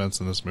zero suspense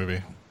in this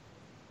movie.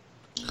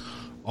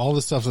 All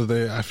the stuff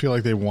that I feel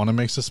like they want to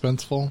make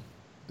suspenseful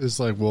is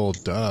like, well,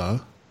 duh,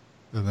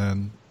 and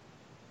then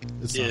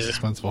it's not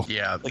suspenseful.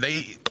 Yeah,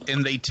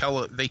 they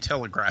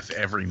telegraph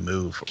every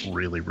move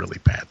really, really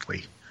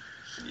badly.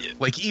 Yeah.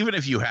 Like, even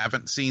if you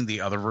haven't seen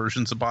the other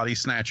versions of Body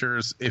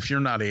Snatchers, if you're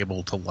not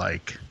able to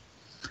like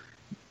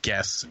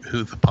guess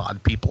who the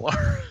pod people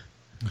are,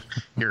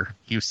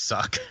 you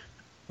suck.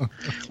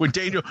 When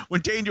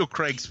Daniel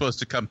Craig's supposed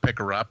to come pick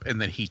her up,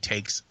 and then he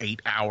takes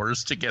 8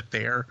 hours to get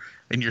there,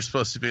 and you're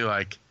supposed to be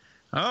like,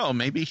 oh,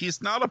 maybe he's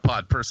not a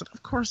pod person.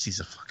 Of course he's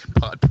a fucking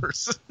pod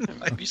person.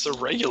 Maybe he's a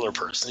regular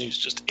person who's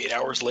just 8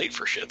 hours late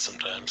for shit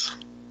sometimes.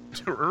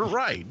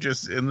 Right,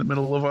 just in the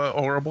middle of a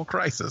horrible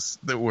crisis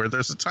where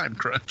there's a time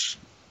crunch.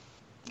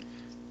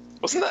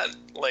 Wasn't that,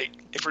 like,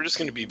 if we're just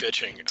going to be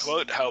bitching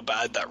about how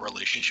bad that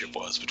relationship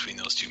was between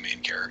those two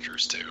main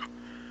characters, too?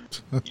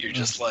 You're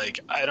just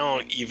like, I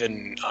don't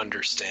even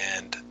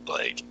understand.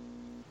 Like,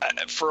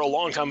 for a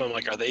long time, I'm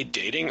like, are they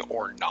dating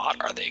or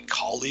not? Are they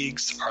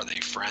colleagues? Are they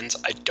friends?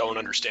 I don't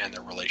understand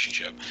their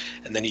relationship.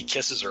 And then he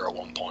kisses her at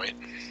one point,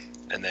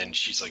 and then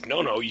she's like,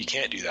 no, you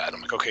can't do that.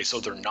 I'm like, okay, so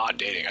they're not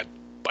dating.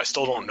 I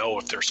still don't know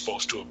if they're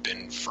supposed to have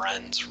been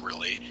friends,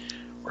 really,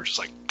 or just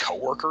like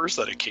coworkers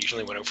that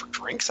occasionally went out for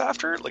drinks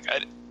after. Like,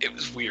 it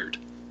was weird.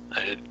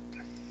 It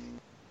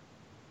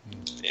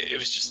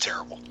was just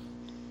terrible.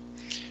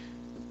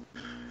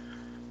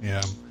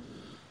 Yeah.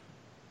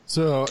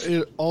 So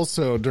it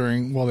also,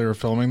 while they were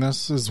filming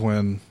this, is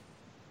when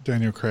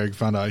Daniel Craig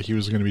found out he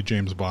was going to be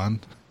James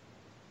Bond.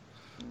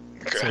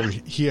 Okay. So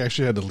he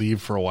actually had to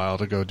leave for a while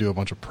to go do a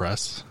bunch of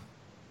press.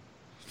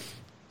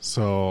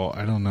 So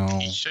I don't know.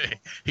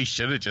 He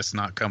should have just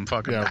not come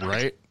fucking back.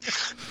 Right?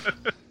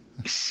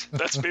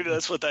 Maybe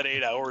that's what that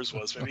 8 hours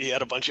was. Maybe he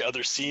had a bunch of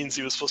other scenes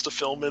he was supposed to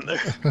film in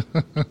there.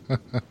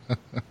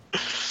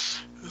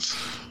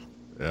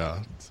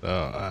 Yeah. So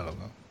I don't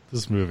know.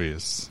 This movie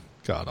is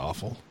god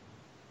awful.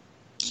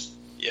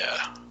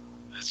 Yeah.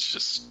 It's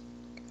just...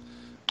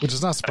 Which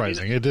is not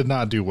surprising. It did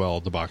not do well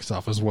at the box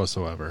office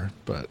whatsoever.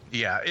 But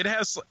yeah, it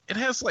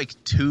has like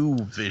two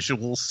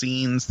visual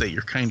scenes that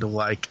you're kind of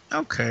like,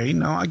 okay,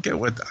 no, I get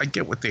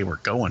what they were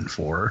going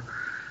for,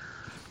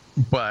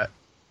 but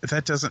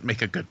that doesn't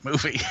make a good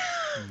movie.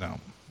 No.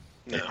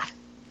 It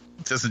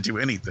doesn't do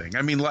anything.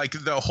 I mean, like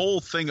the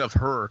whole thing of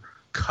her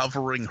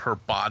covering her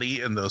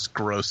body in those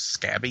gross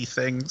scabby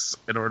things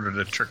in order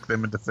to trick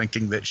them into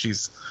thinking that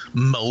she's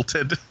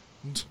molted.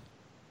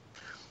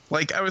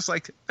 Like, I was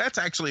like, that's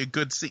actually a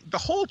good scene. The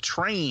whole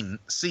train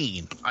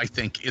scene, I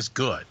think, is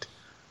good.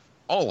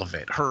 All of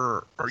it.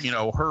 Her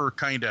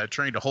kind of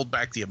trying to hold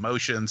back the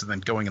emotions and then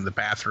going in the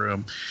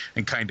bathroom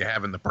and kind of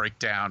having the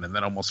breakdown and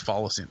then almost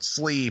falls in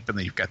sleep. And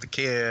then you've got the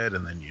kid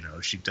and then,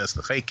 she does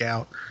the fake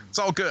out. It's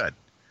all good.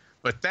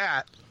 But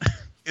that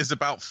is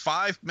about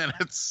 5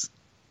 minutes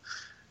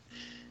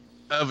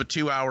of a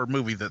 2-hour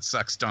movie that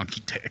sucks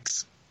donkey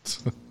dicks.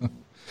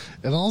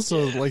 And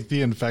also, like,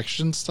 the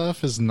infection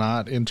stuff is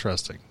not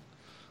interesting.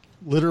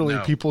 Literally,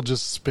 people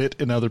just spit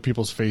in other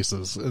people's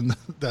faces, and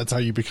that's how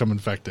you become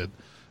infected.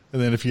 And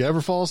then if you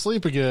ever fall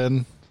asleep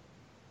again,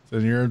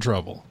 then you're in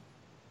trouble.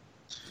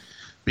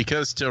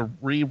 Because to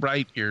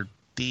rewrite your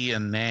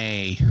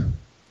DNA,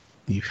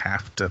 you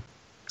have to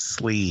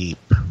sleep.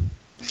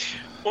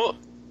 Well,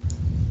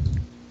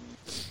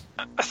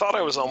 I thought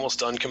I was almost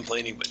done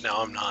complaining, but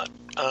now I'm not.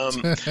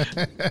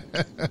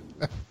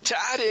 To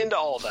add into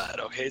all that,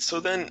 okay,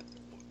 so then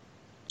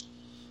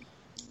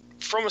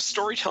from a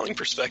storytelling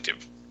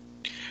perspective,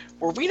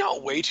 were we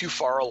not way too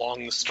far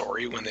along the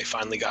story when they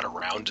finally got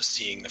around to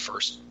seeing the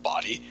first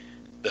body,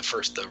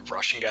 the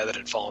Russian guy that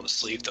had fallen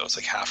asleep that was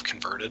like half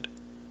converted?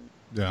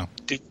 Yeah.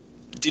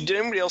 Did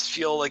anybody else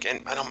feel like,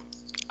 and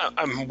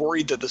I'm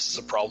worried that this is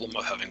a problem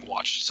of having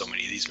watched so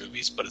many of these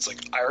movies, but it's like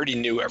I already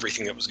knew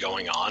everything that was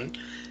going on,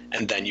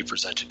 and then you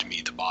presented to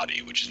me the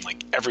body, which is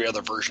like every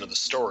other version of the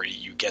story,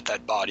 you get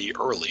that body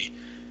early,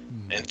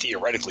 and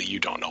theoretically you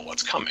don't know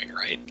what's coming,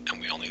 right? And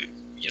we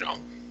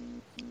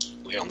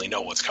only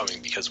know what's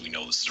coming because we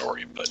know the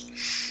story. But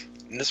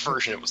in this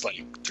version, it was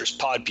like there's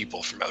pod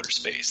people from outer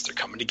space. They're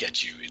coming to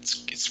get you. It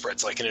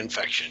spreads like an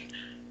infection.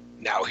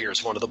 Now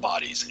here's one of the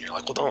bodies, and you're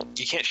like, well,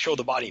 you can't show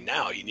the body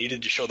now. You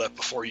needed to show that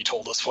before you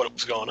told us what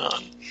was going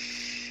on.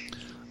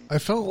 I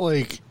felt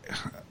like,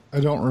 I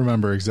don't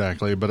remember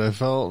exactly, but I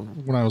felt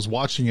when I was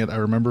watching it, I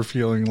remember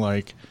feeling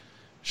like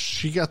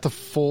she got the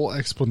full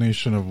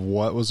explanation of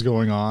what was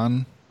going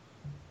on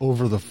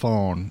over the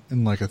phone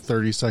in like a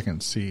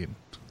 30-second scene.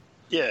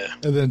 Yeah.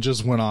 And then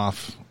just went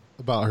off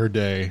about her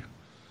day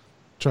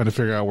trying to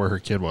figure out where her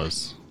kid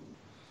was.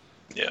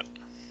 Yeah.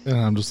 And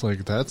I'm just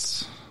like,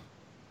 that's,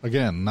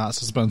 again, not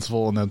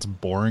suspenseful, and that's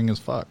boring as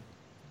fuck.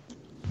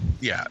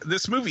 Yeah,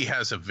 this movie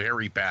has a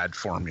very bad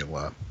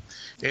formula.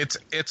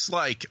 It's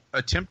like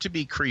attempt to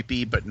be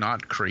creepy but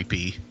not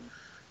creepy.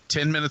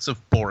 10 minutes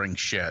of boring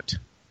shit.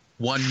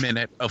 1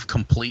 minute of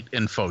complete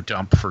info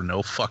dump for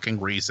no fucking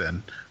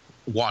reason.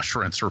 Wash,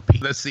 rinse,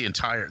 repeat. That's the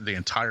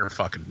entire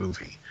fucking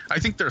movie. I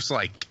think there's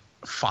like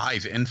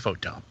 5 info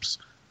dumps,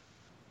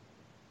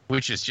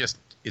 which is just,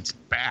 it's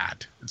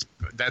bad.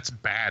 That's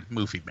bad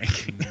movie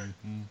making.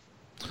 Mm-hmm.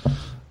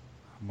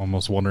 I'm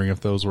almost wondering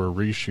if those were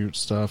reshoot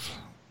stuff.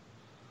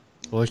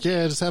 Like,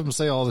 yeah, just have them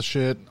say all the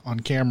shit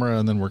on camera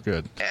and then we're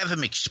good. Have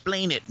them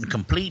explain it in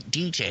complete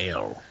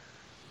detail.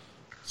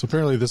 So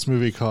apparently this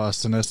movie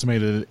cost an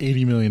estimated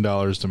 $80 million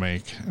to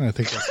make. And I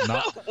think that's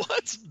not...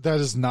 What?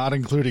 That is not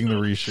including the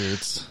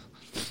reshoots.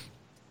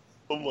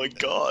 Oh my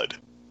god.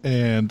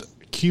 And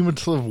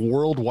cumulative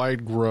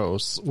worldwide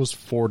gross was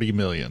 $40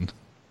 million.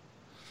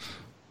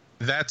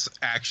 That's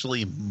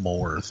actually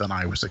more than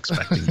I was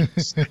expecting.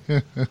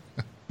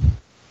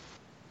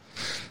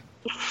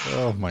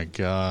 Oh my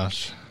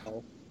gosh.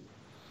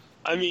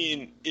 I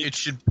mean, it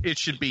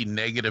should be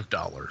negative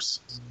dollars.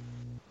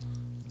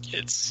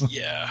 It's,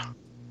 yeah.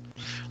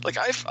 Like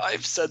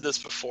I've said this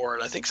before,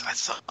 and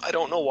I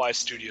don't know why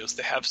studios,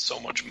 they have so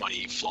much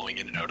money flowing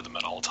in and out of them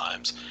at all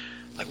times.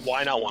 Like,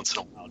 why not once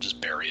in a while just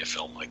bury a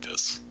film like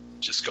this?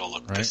 Just go,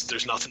 look, right.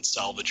 There's nothing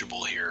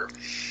salvageable here.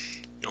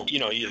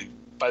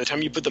 By the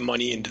time you put the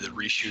money into the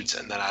reshoots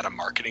and then add a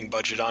marketing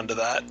budget onto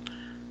that,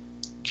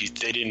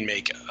 they didn't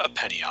make a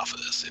penny off of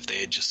this. If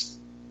they had just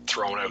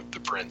thrown out the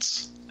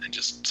prints and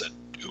just said,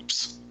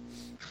 oops,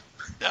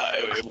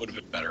 it would have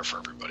been better for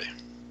everybody.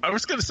 I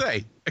was going to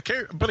say,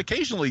 but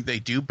occasionally they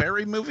do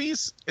bury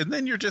movies, and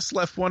then you're just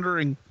left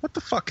wondering, what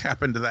the fuck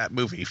happened to that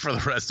movie for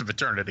the rest of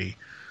eternity?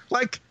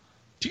 Like,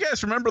 do you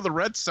guys remember the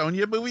Red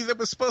Sonja movie that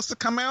was supposed to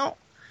come out?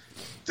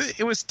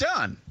 It was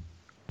done.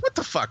 What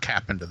the fuck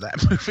happened to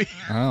that movie?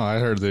 Oh, I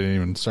heard they didn't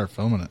even start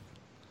filming it.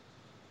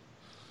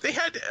 They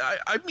had,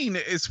 I mean,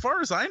 as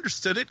far as I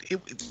understood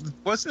it,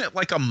 wasn't it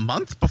like a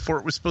month before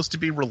it was supposed to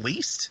be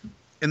released,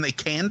 and they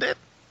canned it?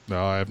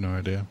 No, I have no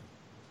idea.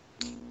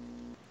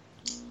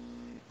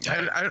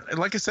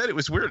 Like I said, it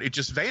was weird. It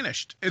just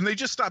vanished, and they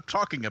just stopped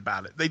talking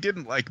about it. They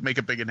didn't like make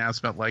a big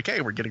announcement like, "Hey,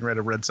 we're getting rid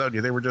of Red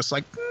Sonja." They were just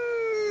like,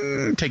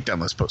 "Take down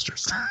those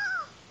posters."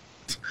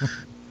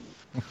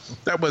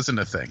 That wasn't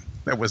a thing.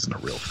 That wasn't a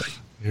real thing.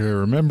 You're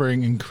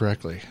remembering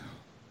incorrectly.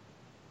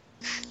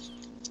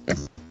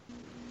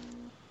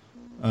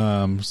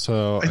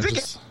 So I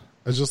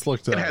just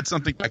looked up. It had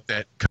something like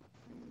that.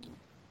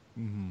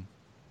 Mm-hmm.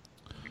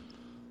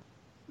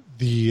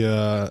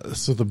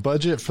 So the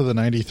budget for the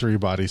 93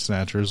 Body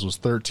Snatchers was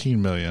 $13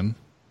 million.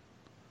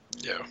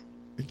 Yeah.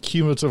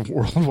 Cumulative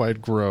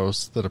worldwide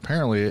gross that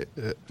apparently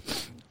it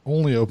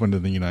only opened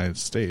in the United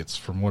States,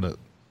 from what it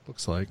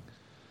looks like,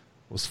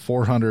 was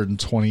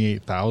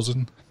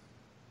 $428,000.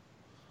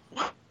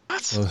 What?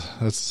 So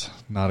that's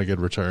not a good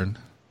return.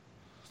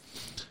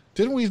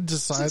 Didn't we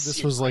decide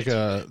this was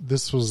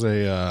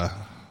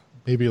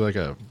maybe like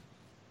a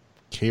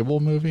cable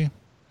movie,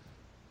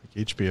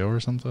 like HBO or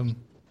something?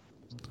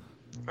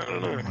 I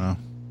don't know.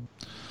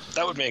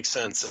 That would make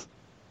sense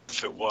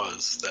if it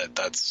was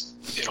that's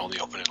it only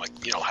opened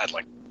in had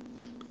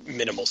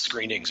minimal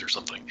screenings or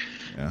something.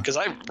 Because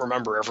I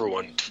remember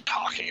everyone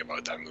talking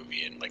about that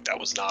movie, and that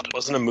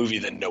wasn't a movie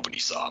that nobody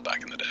saw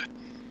back in the day.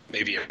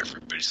 Maybe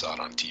everybody saw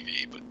it on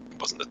TV, but it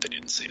wasn't that they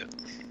didn't see it.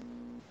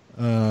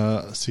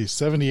 Let's see,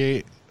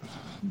 78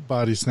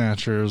 Body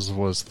Snatchers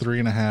was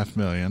 $3.5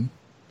 million,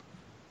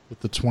 with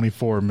the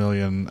 $24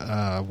 million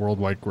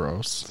worldwide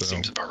gross. So.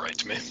 Seems about right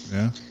to me.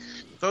 Yeah.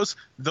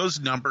 Those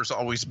numbers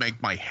always make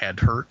my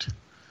head hurt.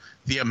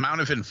 The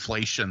amount of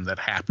inflation that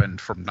happened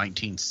from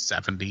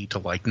 1970 to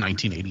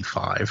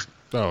 1985.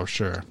 Oh,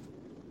 sure.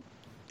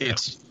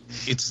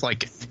 It's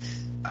like,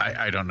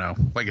 I don't know.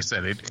 Like I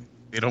said,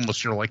 it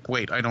almost, you're like,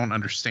 wait, I don't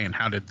understand.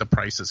 How did the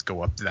prices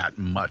go up that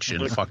much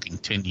in fucking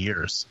 10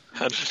 years?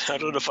 How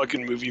did a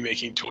fucking movie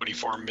making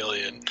 $24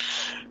 million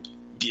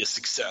be a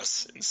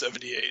success in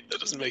 78? That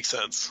doesn't make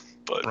sense.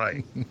 But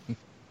right. Then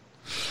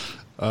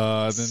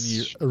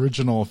the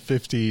original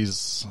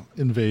 50s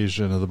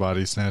invasion of the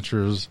Body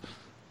Snatchers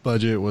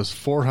budget was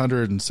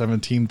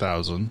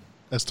 $417,000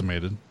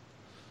 estimated,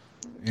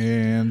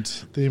 and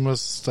they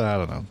must, I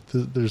don't know,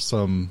 there's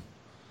some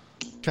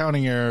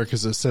counting error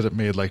because it said it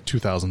made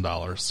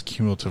 $2,000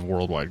 cumulative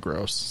worldwide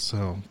gross,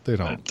 so they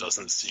don't. That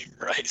doesn't seem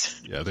right.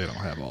 Yeah, they don't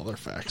have all their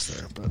facts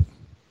there, but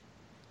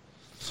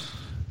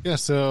yeah.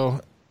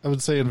 So I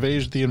would say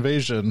the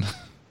invasion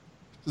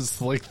is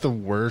the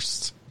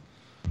worst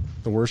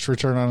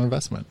return on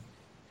investment.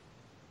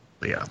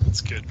 Yeah,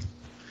 that's good.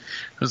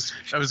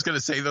 I was going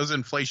to say those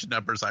inflation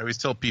numbers. I always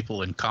tell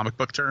people in comic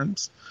book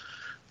terms.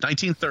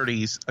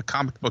 1930s, a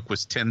comic book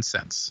was 10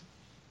 cents.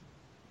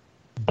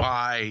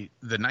 By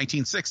the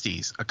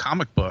 1960s, a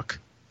comic book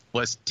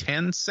was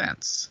 10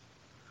 cents.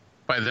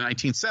 By the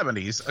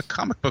 1970s, a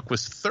comic book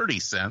was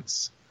 30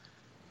 cents.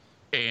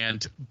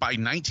 And by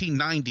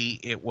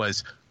 1990, it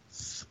was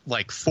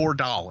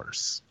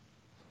 $4.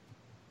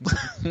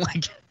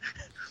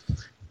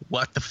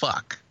 What the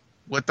fuck?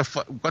 What the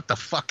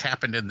fuck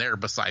happened in there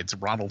besides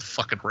Ronald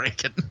fucking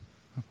Reagan?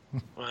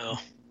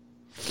 Well,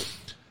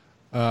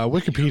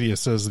 Wikipedia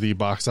says the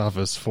box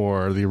office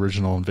for the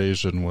original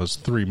invasion was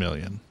 $3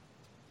 million.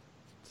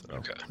 So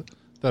okay,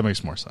 that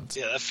makes more sense.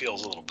 Yeah, that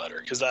feels a little better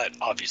because that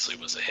obviously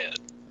was a hit.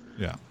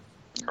 Yeah,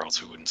 or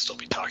else we wouldn't still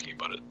be talking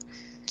about it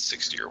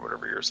 60 or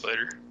whatever years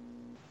later.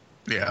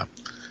 Yeah.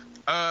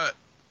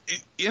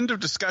 End of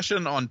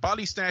discussion on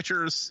Body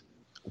Snatchers.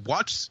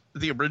 Watch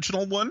the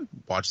original one.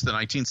 Watch the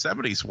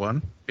 1970s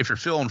one. If you're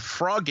feeling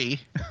froggy,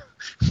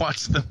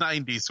 watch the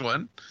 90s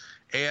one.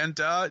 And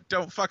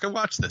don't fucking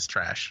watch this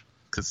trash,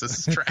 because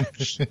this is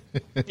trash.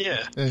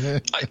 Yeah.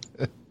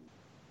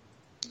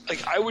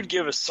 I would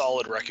give a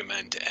solid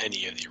recommend to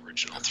any of the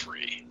original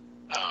three.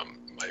 I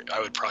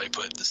would probably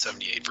put the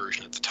 78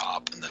 version at the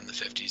top, and then the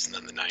 50s, and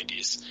then the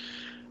 90s.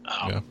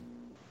 Yeah.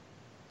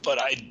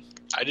 But I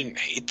didn't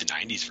hate the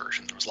 90s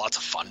version. There was lots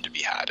of fun to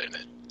be had in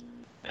it.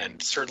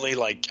 And certainly,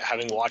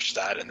 having watched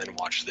that and then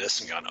watched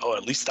this and gone, oh,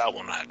 at least that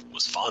one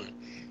was fun.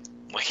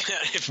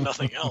 If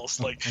nothing else,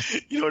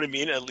 you know what I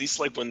mean? At least,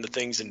 when the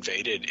things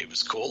invaded, it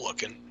was cool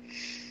looking.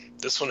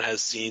 This one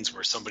has scenes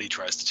where somebody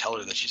tries to tell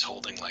her that she's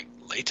holding,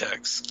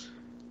 latex.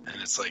 And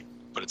it's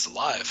but it's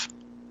alive.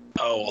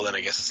 Oh, well, then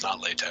I guess it's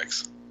not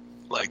latex.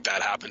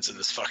 That happens in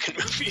this fucking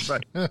movie.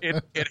 Right.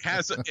 It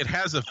has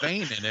a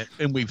vein in it,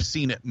 and we've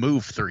seen it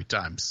move 3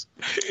 times.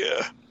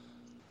 Yeah.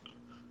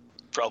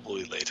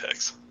 Probably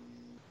latex.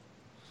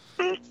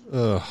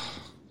 Ugh.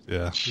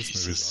 Yeah,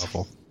 this movie's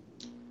awful.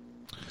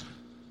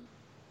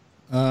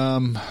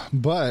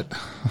 But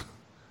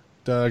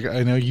Doug,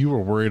 I know you were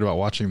worried about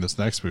watching this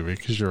next movie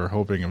because you were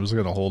hoping it was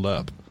going to hold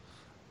up.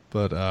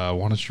 But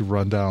why don't you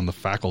run down The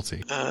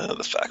Faculty?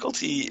 The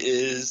Faculty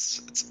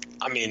is,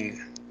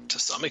 to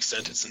some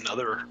extent, it's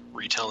another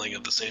retelling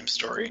of the same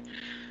story.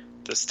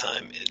 This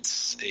time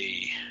it's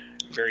a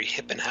very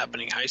hip and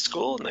happening high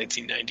school in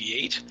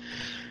 1998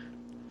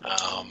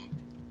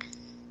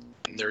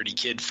 Nerdy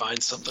kid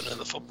finds something in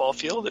the football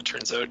field. It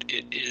turns out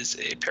it is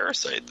a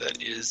parasite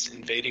that is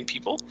invading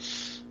people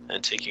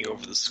and taking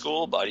over the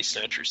school, body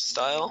snatcher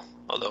style.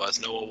 Although, as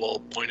Noah will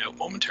point out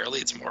momentarily,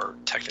 it's more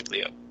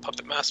technically a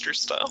puppet master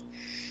style.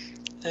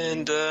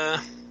 And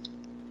the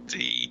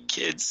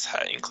kids,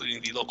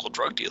 including the local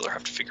drug dealer,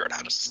 have to figure out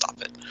how to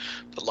stop it.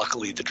 But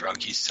luckily, the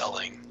drug he's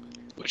selling,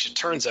 which it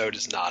turns out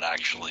is not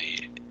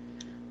actually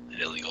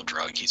an illegal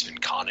drug, he's been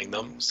conning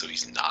them, so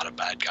he's not a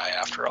bad guy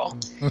after all.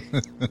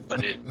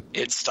 But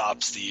it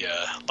stops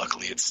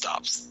luckily it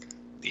stops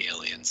the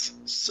aliens,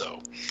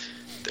 so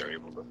they're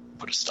able to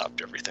put a stop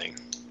to everything.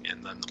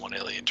 And then the one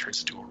alien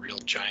turns into a real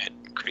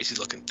giant, crazy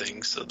looking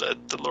thing so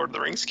that the Lord of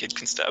the Rings kid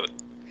can stab it.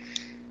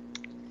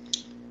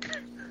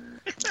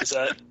 Is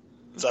that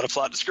a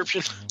plot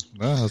description?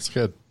 No, that's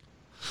good.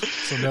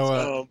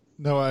 So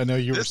Noah, I know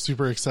you were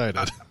super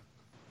excited.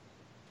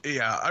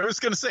 Yeah, I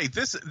was going to say,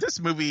 this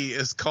movie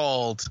is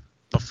called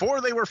Before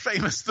They Were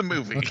Famous, the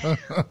movie.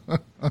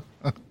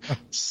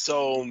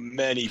 So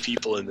many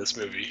people in this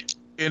movie.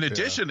 In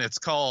addition, it's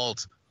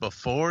called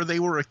Before They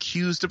Were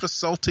Accused of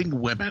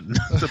Assaulting Women,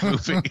 the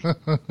movie.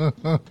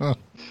 All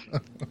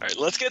right,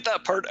 let's get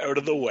that part out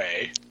of the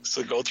way.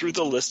 So go through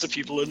the list of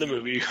people in the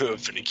movie who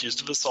have been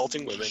accused of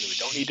assaulting women. We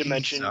don't need to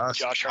mention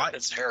Josh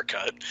Hartnett's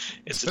haircut.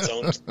 It's its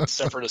own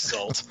separate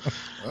assault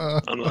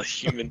on the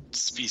human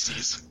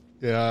species.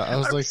 Yeah, I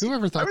was like,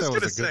 whoever thought that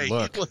was a good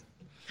look?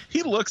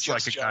 He looks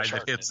Just like a guy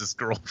that hits his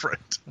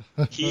girlfriend.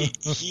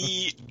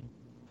 He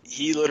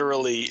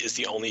literally is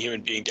the only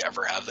human being to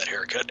ever have that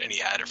haircut, and he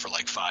had it for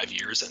like 5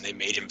 years, and they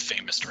made him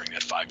famous during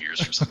that 5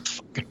 years for some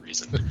fucking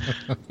reason.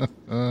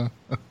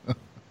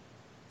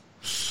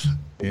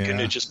 Couldn't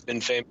have just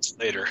been famous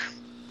later.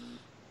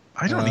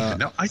 I don't even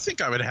know. I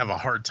think I would have a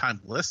hard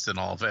time listing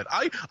all of it.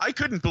 I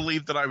couldn't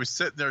believe that I was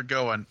sitting there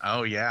going,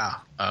 oh, yeah.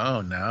 Oh,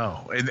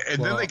 no. And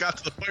then they got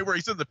to the point where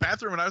he's in the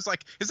bathroom, and I was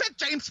like, is that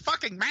James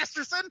fucking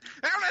Masterson?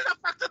 How the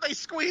fuck did they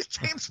squeeze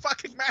James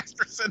fucking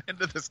Masterson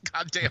into this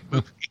goddamn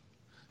movie?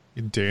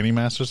 Danny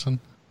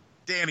Masterson?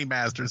 Danny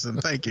Masterson.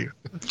 Thank you.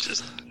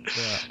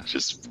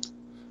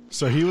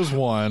 So he was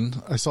one.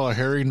 I saw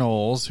Harry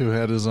Knowles, who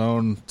had his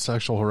own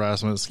sexual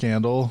harassment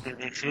scandal.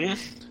 Mm-hmm.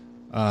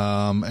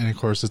 And of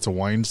course, it's a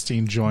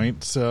Weinstein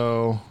joint,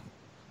 so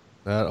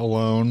that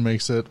alone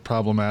makes it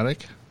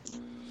problematic.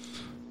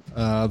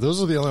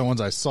 Those are the only ones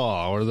I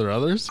saw. Are there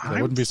others?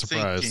 I wouldn't be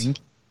surprised.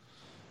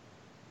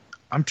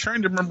 I'm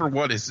trying to remember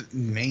what his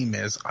name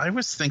is. I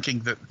was thinking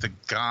that the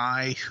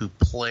guy who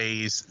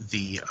plays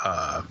the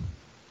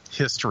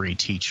history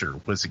teacher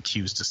was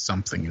accused of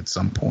something at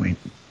some point.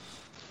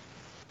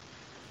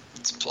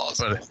 It's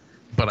plausible.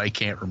 But I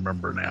can't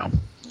remember now.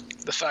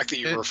 The fact that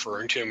you're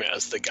referring to him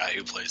as the guy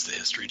who plays the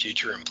history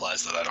teacher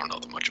implies that I don't know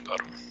that much about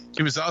him.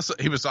 He was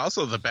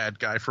also the bad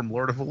guy from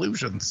Lord of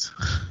Illusions,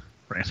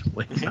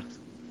 randomly.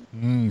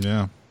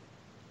 Yeah.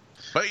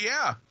 But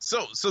yeah,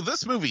 so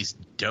this movie's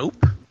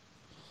dope.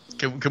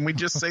 Can we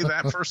just say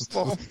that first of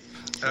all?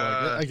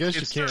 I guess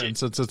you can,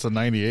 since it's a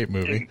 98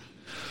 movie.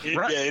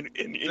 Right. Yeah,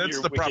 in that's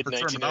your the wicked proper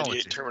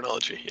 1998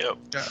 terminology. Yep.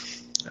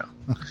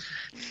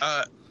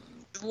 Yeah.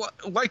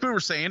 Like we were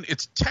saying,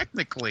 it's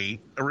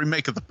technically a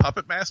remake of The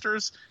Puppet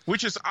Masters,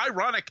 which is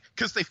ironic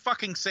because they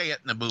fucking say it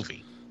in the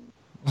movie.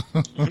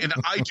 And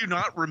I do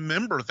not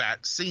remember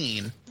that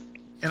scene.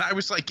 And I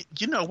was like,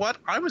 you know what?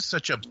 I was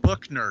such a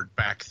book nerd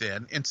back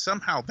then, and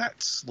somehow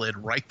that slid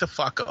right the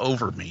fuck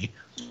over me.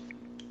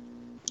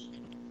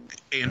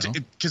 And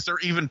because they're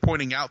even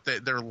pointing out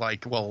that they're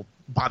like, well,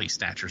 Body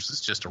Snatchers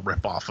is just a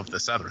ripoff of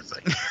this other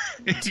thing.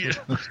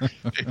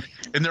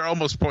 And they're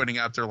almost pointing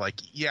out, they're like,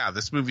 yeah,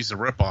 this movie's a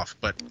ripoff,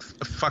 but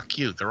fuck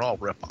you, they're all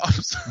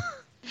ripoffs.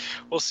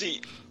 Well,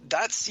 see,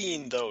 that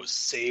scene, though,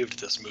 saved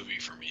this movie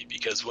for me,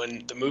 because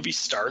when the movie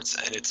starts,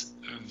 and it's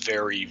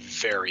very,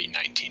 very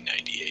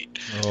 1998.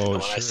 Oh,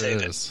 and it I say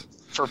is. That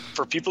for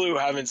people who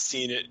haven't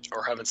seen it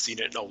or haven't seen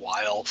it in a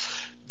while,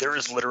 there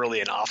is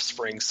literally an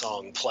Offspring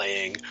song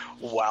playing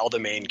while the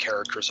main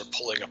characters are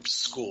pulling up to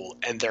school,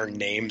 and their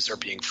names are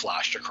being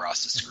flashed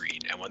across the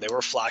screen. And when they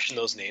were flashing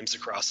those names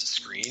across the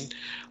screen,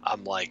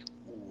 I'm like,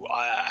 ooh,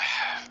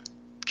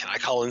 can I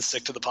call in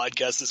sick to the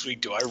podcast this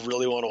week? Do I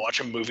really want to watch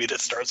a movie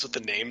that starts with the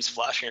names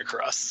flashing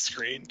across the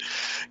screen?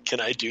 Can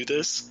I do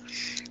this?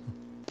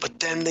 But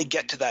then they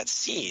get to that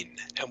scene,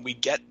 and we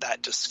get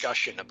that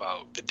discussion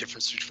about the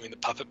difference between the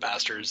Puppet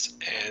Masters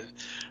and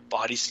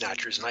Body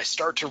Snatchers, and I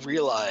start to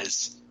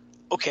realize,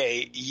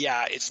 okay,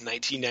 yeah, it's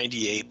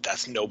 1998,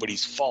 that's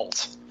nobody's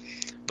fault.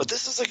 But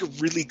this is like a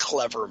really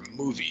clever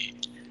movie,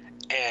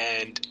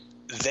 and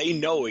they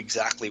know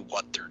exactly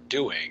what they're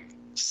doing.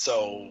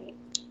 So,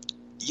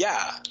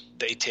 yeah,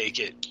 they take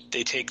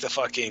the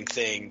fucking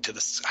thing to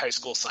the high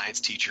school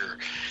science teacher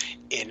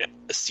in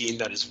a scene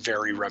that is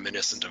very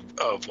reminiscent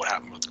of what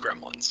happened with the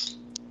Gremlins.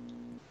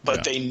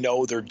 But they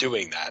know they're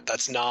doing that.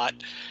 That's not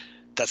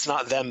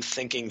them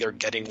thinking they're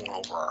getting one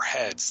over our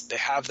heads. They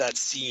have that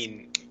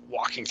scene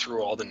walking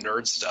through all the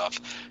nerd stuff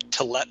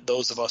to let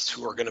those of us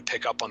who are going to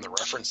pick up on the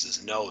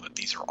references know that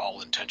these are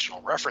all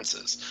intentional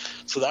references.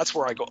 So that's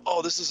where I go,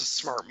 oh, this is a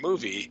smart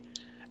movie.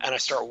 And I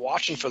start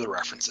watching for the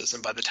references.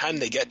 And by the time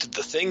they get to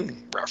the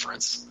Thing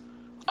reference,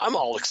 I'm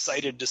all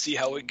excited to see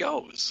how it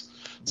goes.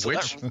 So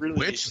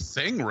which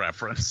Thing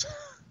reference?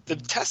 The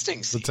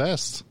testing scene. The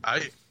test.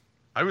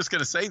 I was going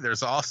to say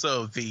there's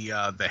also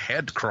the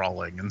head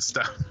crawling and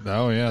stuff.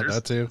 Oh yeah,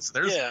 that too.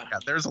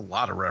 There's a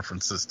lot of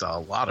references to a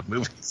lot of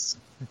movies.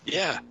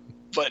 Yeah,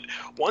 but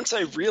once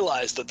I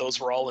realized that those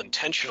were all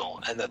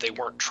intentional and that they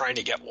weren't trying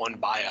to get one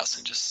by us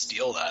and just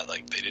steal that,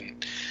 like they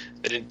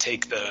didn't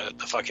take the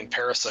fucking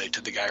Parasite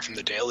to the guy from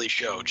The Daily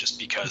Show just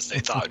because they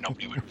thought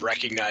nobody would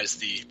recognize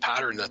the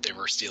pattern that they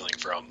were stealing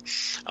from.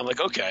 I'm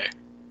like, okay,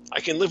 I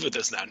can live with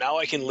this now. Now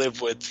I can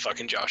live with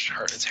fucking Josh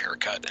Hartnett's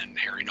haircut and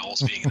Harry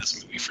Knowles being in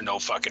this movie for no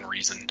fucking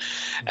reason,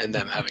 and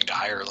them having to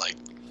hire like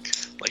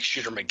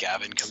Shooter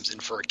McGavin comes in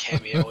for a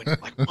cameo, and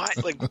like why?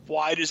 Like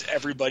why does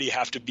everybody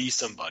have to be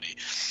somebody?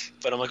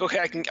 But I'm like, okay,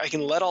 I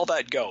can let all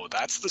that go.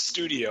 That's the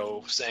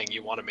studio saying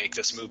you want to make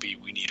this movie.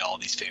 We need all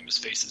these famous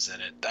faces in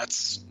it.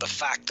 That's the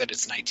fact that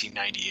it's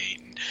 1998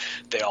 and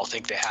they all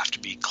think they have to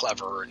be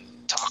clever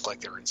and talk like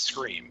they're in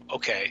Scream.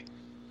 Okay,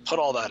 put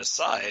all that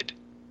aside.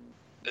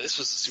 This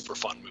was a super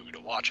fun movie to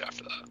watch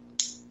after that.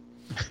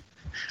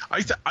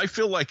 I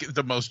feel like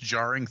the most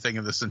jarring thing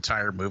in this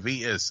entire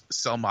movie is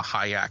Selma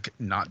Hayek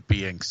not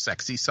being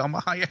sexy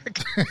Selma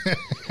Hayek.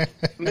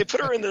 And they put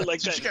her in that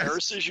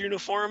nurse's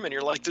uniform, and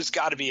you're like, there's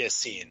got to be a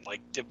scene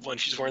like when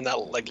she's wearing that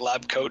like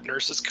lab coat,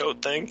 nurse's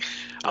coat thing.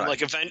 I'm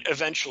like,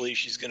 eventually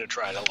she's gonna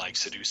try to like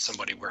seduce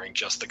somebody wearing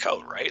just the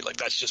coat, right? Like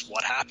that's just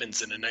what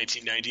happens in a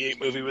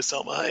 1998 movie with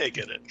Selma Hayek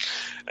in it,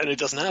 and it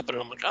doesn't happen.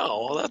 And I'm like,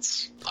 oh, well,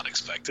 that's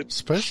unexpected.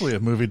 Especially a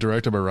movie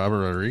directed by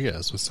Robert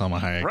Rodriguez with Selma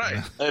Hayek.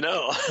 Right. I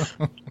know.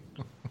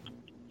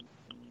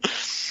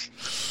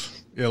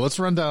 Yeah, let's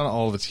run down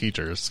all the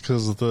teachers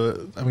because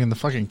the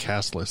fucking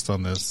cast list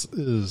on this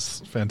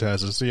is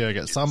fantastic. So yeah, I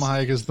got Salma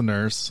Hayek as the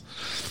nurse,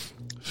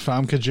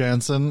 Famke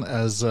Janssen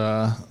as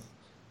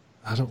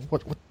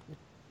what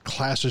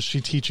class is she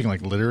teaching?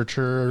 Like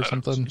literature or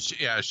something?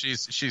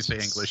 She's the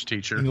English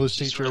teacher.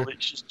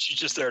 She's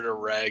just there to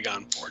rag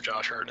on poor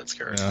Josh Hartnett's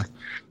character. Yeah.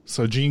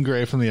 So Jean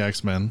Grey from the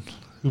X-Men,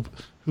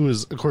 who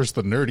is of course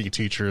the nerdy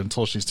teacher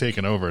until she's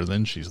taken over.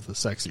 Then she's the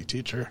sexy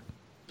teacher.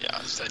 Yeah,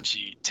 then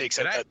she takes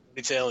out that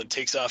ponytail and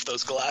takes off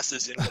those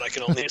glasses in what I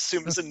can only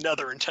assume is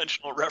another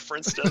intentional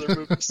reference to other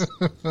movies.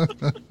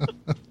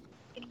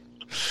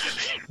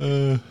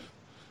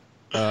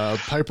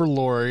 Piper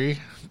Laurie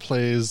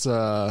plays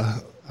I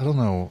don't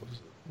know,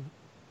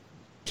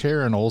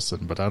 Karen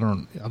Olsen, but I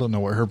don't know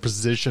what her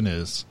position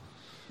is.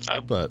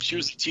 But she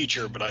was a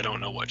teacher, but I don't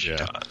know what she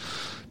taught.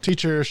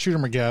 Teacher Shooter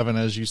McGavin,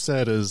 as you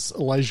said, is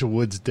Elijah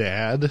Wood's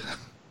dad.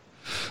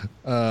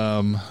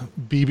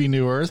 BB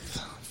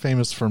Newirth,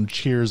 famous from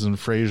Cheers and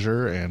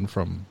Frasier and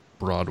from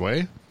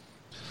Broadway.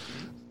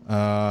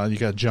 You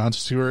got Jon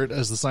Stewart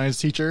as the science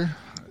teacher,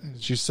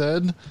 as you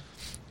said.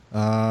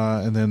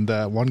 And then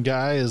that one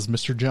guy is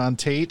Mr. John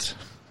Tate,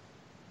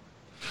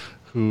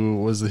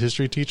 who was the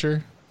history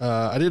teacher.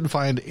 I didn't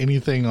find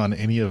anything on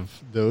any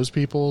of those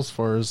people as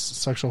far as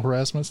sexual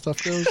harassment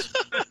stuff goes.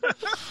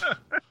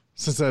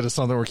 Since that is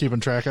something we're keeping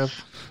track of.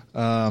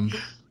 And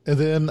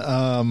then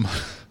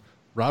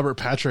Robert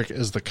Patrick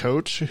is the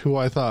coach, who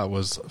I thought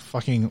was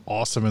fucking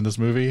awesome in this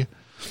movie.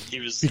 He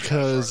was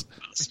because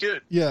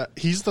good. Yeah,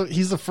 he's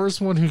the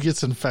first one who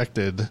gets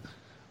infected,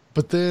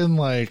 but then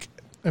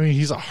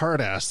he's a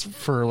hard ass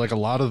for like a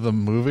lot of the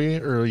movie,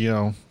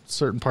 or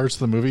certain parts of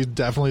the movie,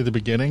 definitely the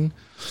beginning.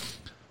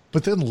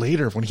 But then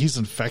later when he's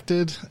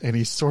infected and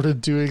he's sort of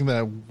doing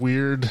that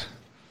weird,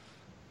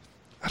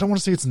 I don't want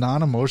to say it's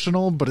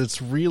non-emotional, but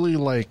it's really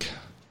like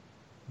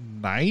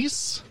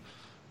nice.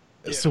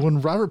 Yeah. So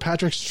when Robert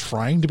Patrick's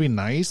trying to be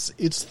nice,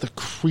 it's the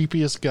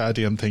creepiest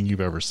goddamn thing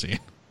you've ever seen.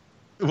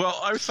 Well,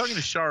 I was talking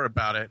to Shar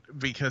about it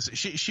because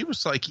she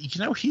was like,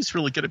 he's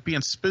really good at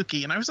being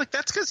spooky. And I was like,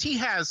 that's because he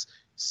has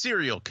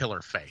serial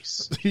killer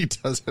face. He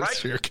does have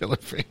serial killer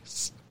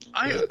face.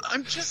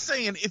 I'm just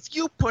saying, if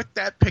you put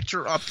that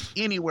picture up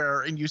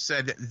anywhere and you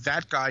said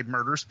that guy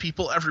murders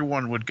people,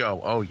 everyone would go,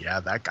 oh,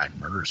 yeah, that guy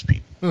murders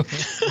people.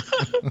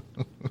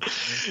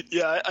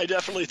 Yeah, I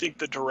definitely think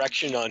the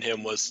direction on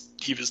him was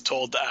he was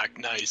told to act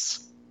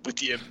nice with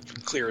the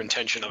clear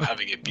intention of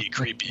having it be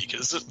creepy,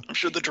 because I'm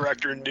sure the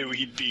director knew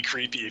he'd be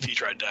creepy if he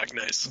tried to act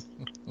nice.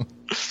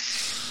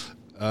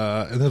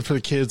 And then for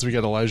the kids, we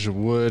got Elijah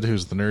Wood,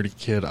 who's the nerdy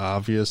kid,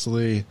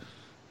 obviously.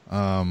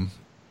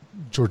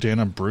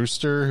 Jordana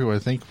Brewster, who I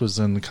think was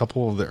in a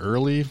couple of the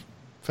early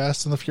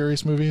Fast and the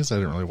Furious movies. I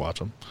didn't really watch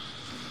them.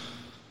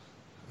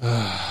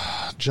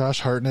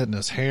 Josh Hartnett and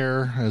his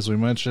hair, as we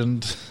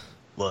mentioned.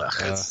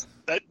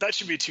 That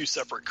should be two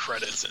separate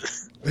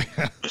credits.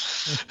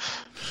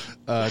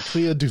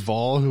 Clea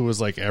Duvall, who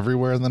was like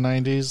everywhere in the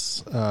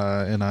 90s,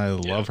 and I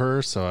love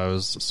her, so I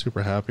was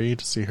super happy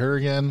to see her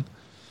again.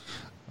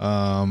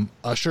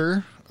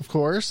 Usher, of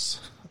course.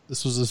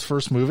 This was his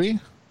first movie.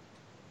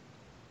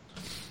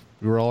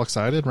 We were all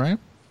excited, right?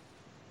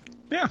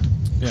 Yeah.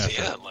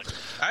 Yeah, like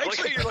I like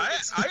how actually, you're like,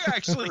 I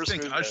actually first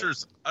think movie.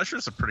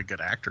 Usher's a pretty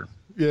good actor.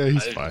 Yeah,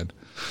 he's I- fine.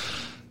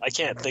 I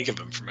can't think of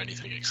him from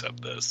anything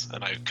except this,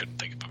 and I couldn't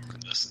think of him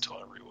from this until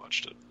I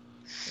rewatched it.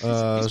 He's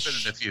been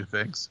in a few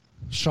things.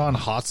 Sean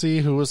Hotsey,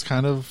 who was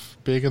kind of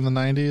big in the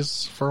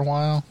 90s for a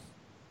while.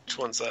 Which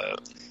one's that?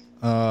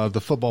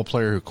 The football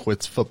player who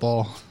quits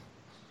football.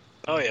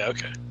 Oh yeah,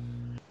 okay.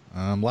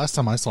 Last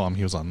time I saw him,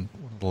 he was on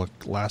one of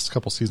the last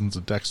couple seasons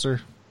of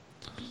Dexter.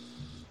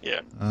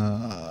 Yeah.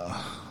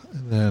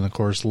 And then, of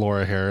course,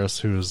 Laura Harris,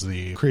 who's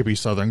the creepy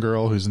Southern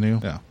girl who's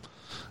new. Yeah.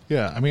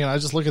 Yeah, I mean, I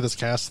just look at this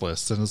cast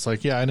list, and it's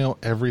like, yeah, I know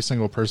every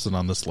single person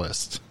on this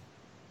list.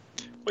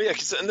 Well, yeah,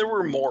 and there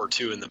were more,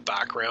 too, in the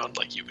background.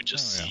 Like, you would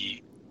just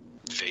see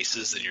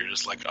faces, and you're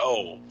just like,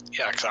 oh,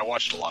 yeah, because I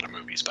watched a lot of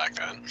movies back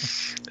then,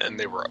 and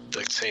they were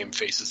the same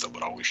faces that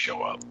would always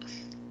show up.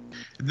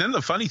 And then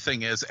the funny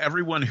thing is,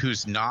 everyone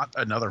who's not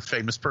another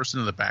famous person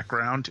in the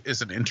background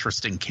is an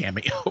interesting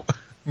cameo.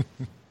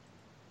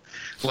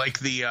 Like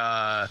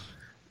the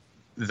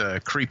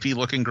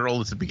creepy-looking girl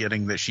at the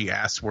beginning that she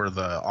asked where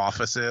the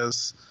office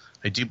is.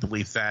 I do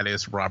believe that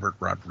is Robert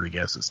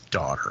Rodriguez's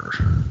daughter.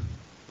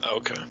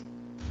 Okay.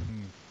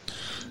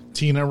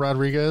 Tina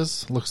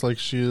Rodriguez looks like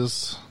she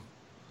is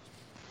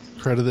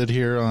credited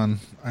here on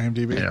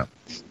IMDb. Yeah.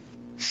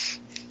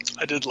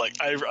 I did like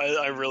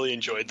I really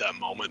enjoyed that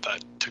moment.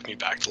 That took me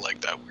back to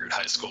like that weird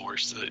high school where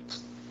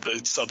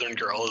the Southern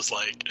girl is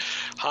like,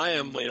 "Hi,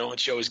 I'm," and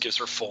she always gives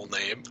her full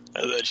name,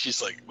 and then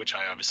she's like, which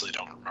I obviously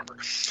don't remember.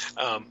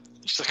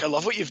 She's like, "I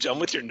love what you've done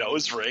with your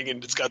nose ring,"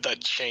 and it's got that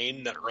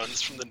chain that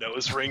runs from the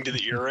nose ring to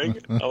the earring.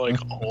 I'm like,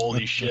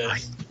 holy shit!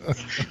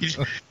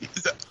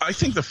 I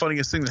think the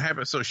funniest thing that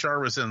happened. So Shar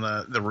was in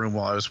the room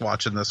while I was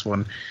watching this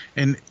one,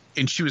 and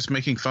she was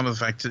making fun of the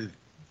fact that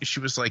she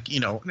was like,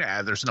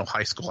 there's no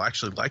high school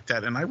actually like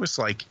that, and I was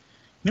like,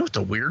 you know what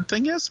the weird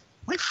thing is?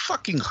 My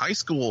fucking high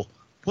school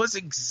was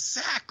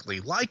exactly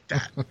like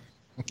that.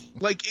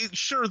 Like,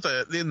 sure,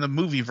 in the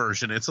movie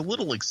version, it's a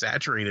little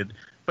exaggerated,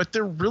 but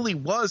there really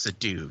was a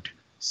dude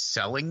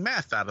selling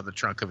meth out of the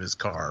trunk of his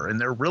car, and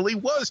there really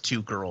was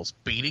two girls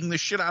beating the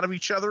shit out of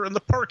each other in the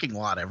parking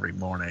lot every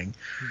morning,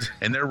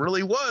 and there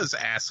really was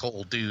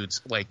asshole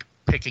dudes, like,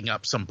 picking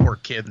up some poor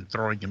kid and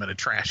throwing him in a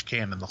trash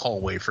can in the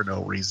hallway for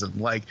no reason.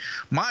 Like,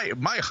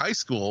 my high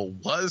school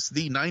was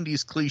the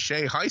 90s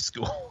cliche high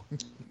school.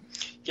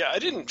 Yeah, I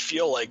didn't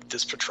feel like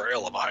this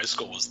portrayal of a high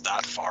school was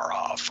that far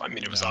off. I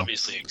mean, it was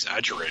obviously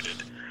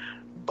exaggerated,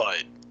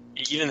 but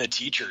even the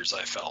teachers,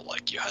 I felt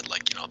like you had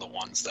the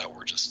ones that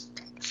were just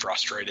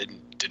frustrated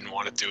and didn't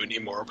want to do it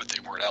anymore, but they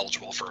weren't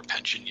eligible for a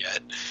pension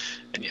yet.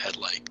 And you had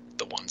like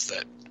the ones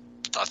that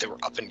thought they were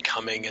up and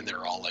coming, and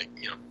they're all like,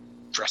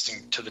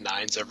 dressing to the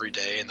nines every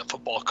day, and the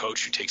football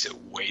coach who takes it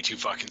way too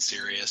fucking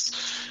serious.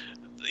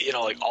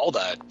 Like all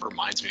that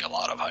reminds me a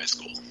lot of high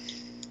school.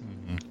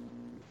 Mm-hmm.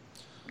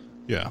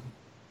 Yeah.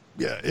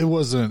 Yeah, it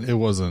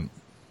wasn't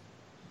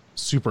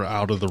super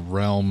out of the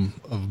realm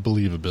of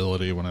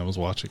believability when I was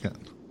watching it.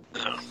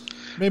 No.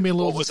 Made me a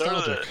little What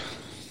nostalgic.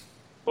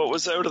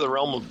 was out of the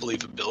realm of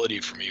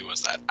believability for me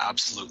was that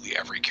absolutely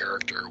every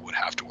character would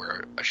have to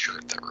wear a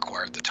shirt that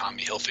required the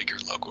Tommy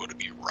Hilfiger logo to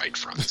be right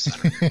front and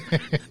center.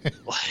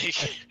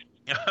 Like,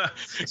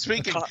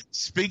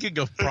 Speaking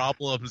of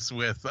problems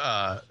with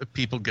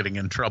people getting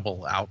in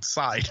trouble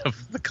outside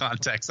of the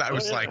context, I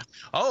was like,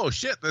 oh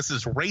shit, this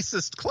is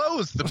racist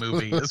clothes, the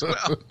movie as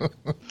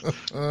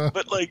well.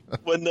 but like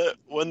when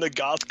the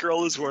goth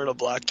girl is wearing a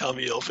black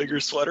Tommy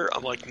Hilfiger sweater,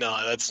 I'm like,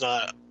 no, that's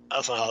not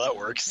how that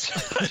works.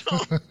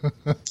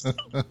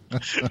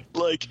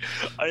 Like,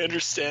 I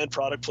understand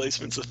product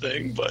placement's a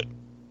thing, but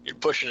you're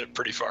pushing it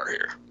pretty far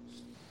here.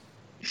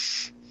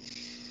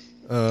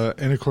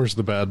 And of course,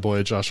 the bad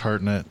boy, Josh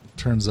Hartnett,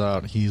 turns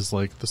out he's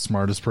like the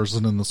smartest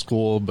person in the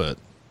school, but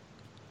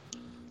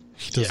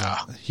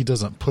he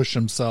doesn't push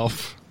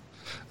himself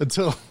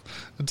until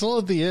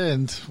at the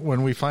end,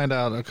 when we find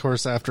out, of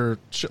course, after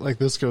shit like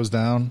this goes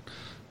down,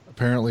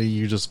 apparently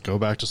you just go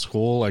back to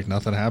school like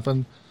nothing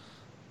happened.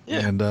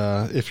 Yeah. And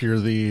if you're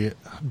the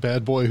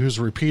bad boy who's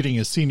repeating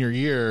his senior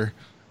year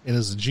and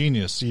is a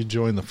genius, you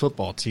join the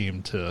football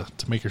team to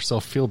make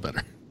yourself feel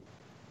better.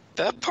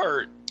 That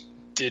part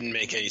didn't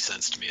make any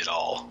sense to me at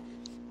all.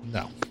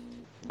 No.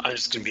 I'm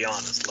just gonna be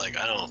honest. Like,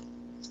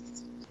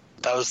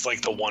 that was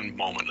like the one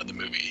moment of the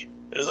movie.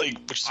 It was like,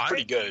 which is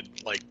pretty good.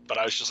 Like, but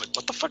I was just like,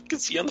 what the fuck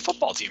is he on the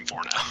football team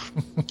for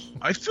now?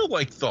 I feel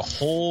like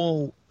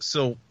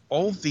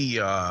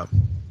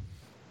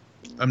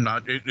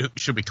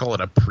should we call it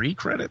a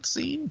pre-credit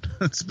scene?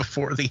 It's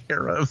before the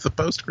era of the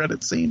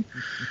post-credit scene.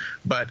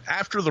 But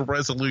after the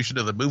resolution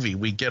of the movie,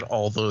 we get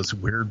all those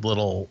weird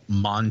little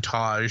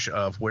montage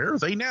of where are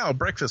they now?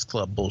 Breakfast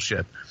Club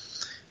bullshit.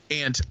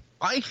 And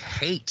I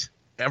hate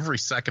every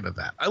second of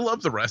that. I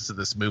love the rest of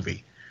this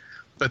movie.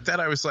 But then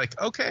I was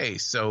like, okay,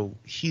 so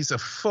he's a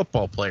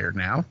football player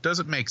now.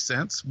 Doesn't make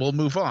sense. We'll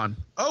move on.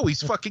 Oh,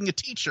 he's fucking a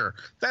teacher.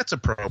 That's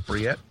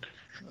appropriate.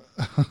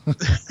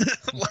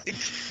 Like,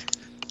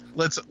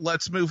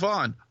 let's move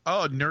on.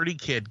 Oh, nerdy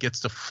kid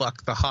gets to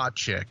fuck the hot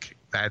chick.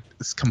 that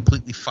is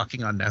completely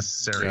fucking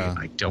unnecessary, Yeah. and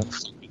I don't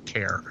fucking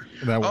care.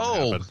 That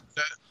wouldn't happen.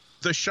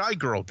 The shy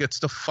girl gets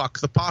to fuck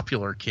the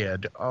popular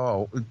kid.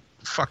 Oh,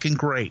 fucking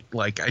great.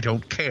 Like, I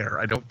don't care.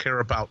 I don't care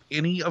about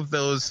any of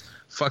those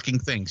fucking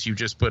things you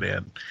just put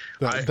in.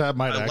 That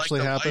might I actually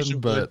like happen,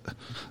 but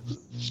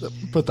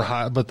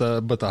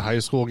the high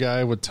school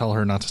guy would tell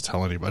her not to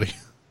tell anybody.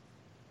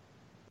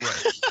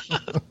 Right.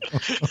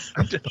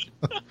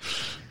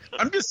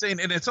 I'm just saying,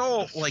 and it's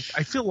all like,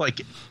 I feel like,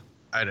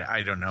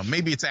 I don't know,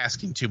 maybe it's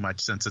asking too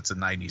much since it's a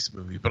 90s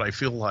movie, but I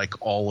feel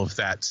like all of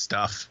that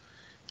stuff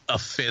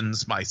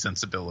offends my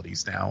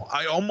sensibilities now.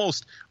 I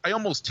almost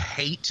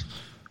hate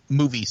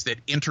movies that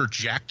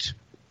interject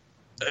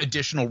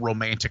additional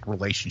romantic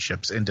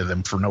relationships into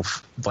them for no,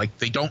 like,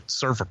 they don't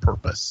serve a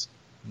purpose.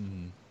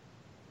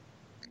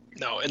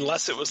 No,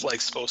 unless it was like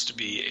supposed to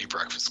be a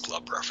Breakfast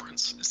Club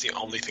reference. It's the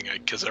only thing,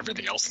 because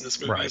everything else in this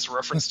movie is a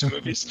reference to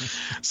movies.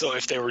 So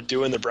if they were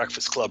doing the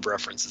Breakfast Club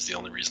reference, is the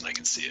only reason I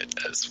can see it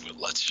as,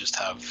 let's just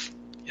have,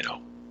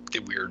 the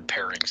weird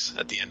pairings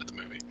at the end of the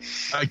movie.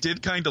 I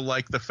did kind of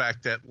like the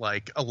fact that,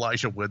 like,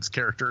 Elijah Wood's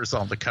character is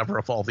on the cover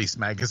of all these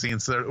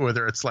magazines,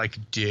 whether it's like,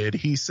 did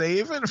he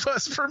save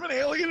us from an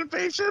alien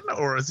invasion,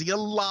 or is he a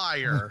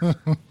liar?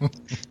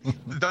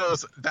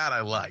 That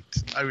I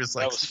liked. I was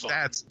like,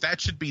 that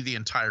should be the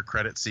entire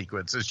credit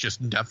sequence. It's just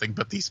nothing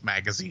but these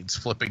magazines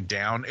flipping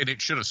down, and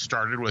it should have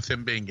started with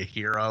him being a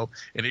hero,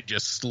 and it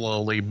just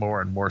slowly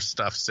more and more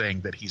stuff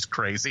saying that he's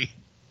crazy.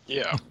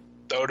 Yeah,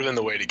 that would have been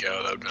the way to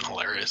go. That would have been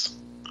hilarious.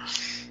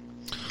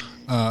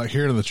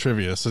 Here in the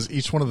trivia, it says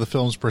each one of the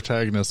film's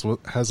protagonists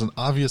has an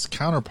obvious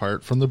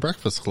counterpart from the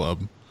Breakfast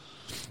Club.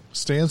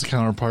 Stan's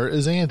counterpart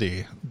is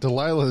Andy.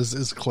 Delilah's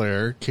is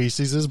Claire.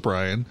 Casey's is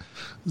Brian.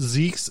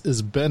 Zeke's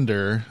is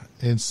Bender.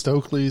 And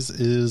Stokely's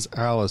is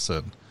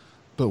Allison.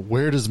 But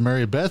where does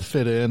Mary Beth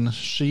fit in?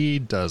 She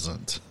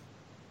doesn't.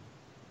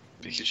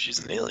 Because she's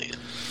an alien.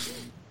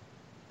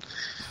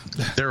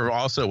 There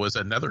also was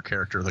another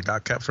character that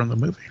got cut from the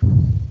movie.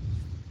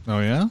 Oh,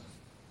 yeah?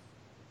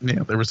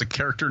 Yeah, there was a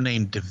character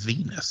named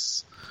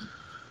Venus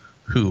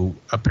who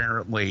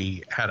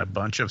apparently had a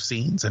bunch of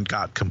scenes and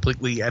got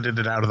completely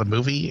edited out of the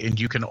movie, and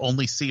you can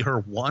only see her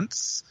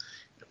once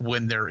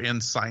when they're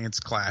in science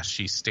class.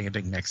 She's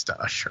standing next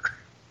to Usher.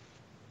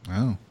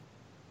 Oh.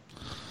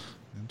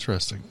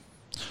 Interesting.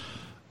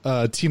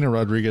 Tina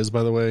Rodriguez,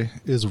 by the way,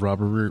 is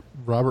Robert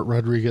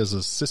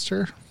Rodriguez's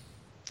sister.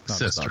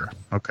 Sister.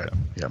 Okay.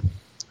 Yeah.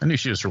 I knew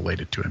she was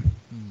related to him.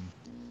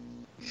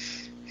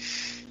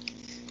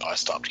 I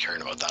stopped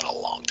caring about that a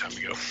long time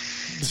ago.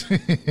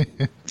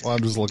 Well,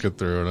 I'm just looking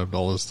through and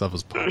all this stuff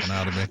is popping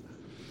out of me.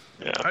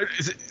 Yeah.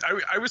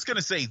 I was going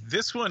to say,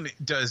 this one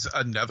does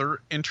another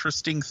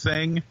interesting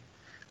thing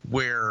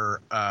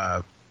where, they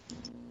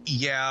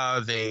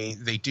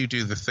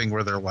do the thing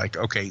where they're like,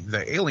 okay,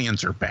 the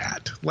aliens are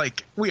bad.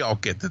 Like, we all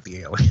get that the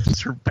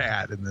aliens are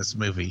bad in this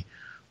movie.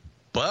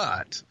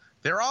 But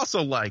they're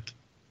also like,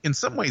 in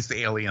some ways,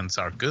 the aliens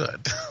are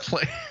good.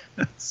 Like,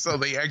 so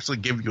they actually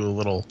give you a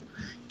little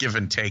give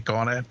and take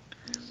on it.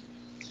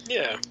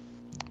 Yeah.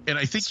 And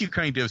I think you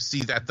kind of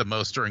see that the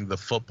most during the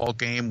football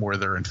game where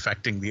they're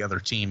infecting the other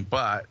team.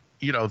 But,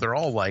 they're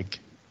all like,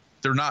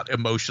 they're not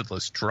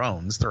emotionless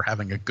drones. They're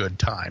having a good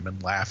time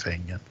and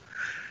laughing. And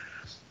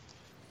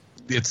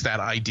it's that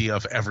idea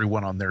of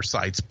everyone on their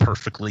side's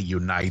perfectly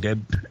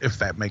united, if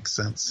that makes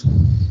sense.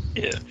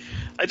 Yeah.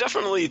 I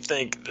definitely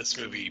think this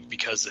movie,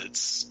 because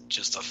it's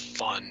just a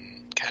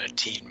fun kind of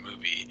teen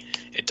movie,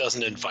 it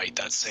doesn't invite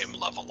that same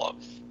level of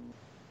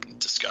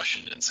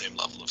discussion and same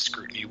level of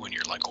scrutiny when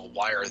you're like, well,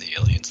 why are the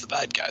aliens the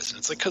bad guys? And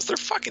it's like, because they're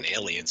fucking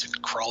aliens who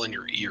could crawl in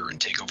your ear and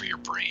take over your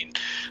brain.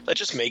 That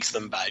just makes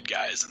them bad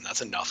guys, and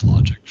that's enough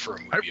logic for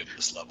a movie of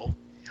this level.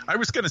 I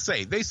was going to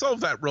say, they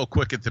solved that real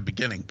quick at the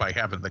beginning by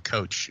having the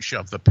coach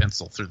shove the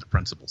pencil through the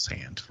principal's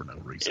hand for no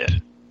reason. Yeah.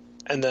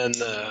 And then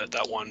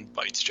that one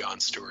bites Jon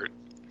Stewart,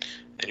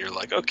 and you're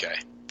like, okay,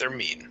 they're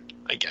mean.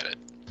 I get it.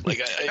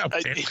 Like,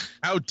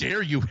 how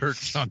dare you hurt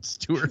Jon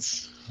Stewart?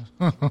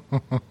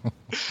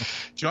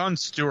 Jon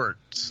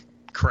Stewart's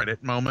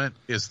credit moment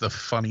is the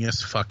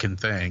funniest fucking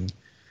thing.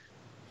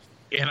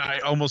 And I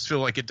almost feel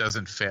like it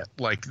doesn't fit.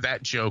 Like,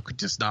 that joke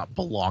does not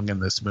belong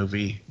in this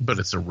movie, but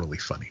it's a really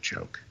funny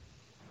joke.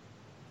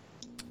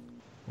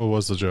 What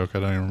was the joke? I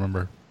don't even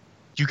remember.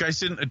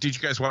 Did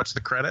you guys watch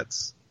the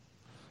credits?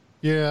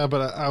 Yeah,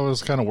 but I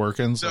was kind of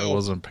working, so I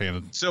wasn't paying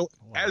attention. So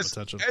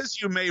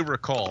as you may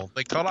recall,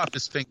 they cut off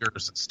his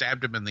fingers,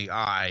 stabbed him in the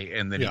eye,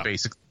 and then he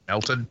basically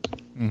melted.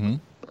 Mm-hmm.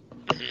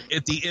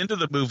 At the end of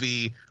the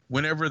movie,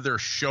 whenever they're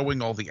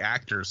showing all the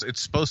actors,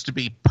 it's supposed to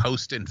be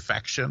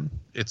post-infection.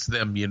 It's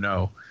them,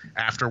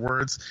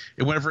 afterwards.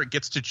 And whenever it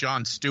gets to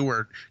Jon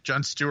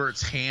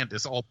Stewart's hand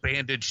is all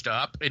bandaged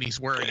up, and he's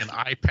wearing an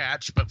eye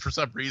patch, but for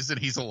some reason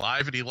he's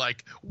alive, and he,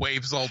 like,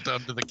 waves all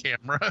dumb to the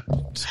camera.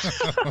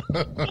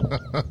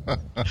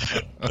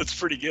 That's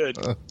pretty good.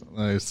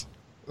 Nice.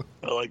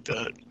 I like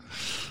that.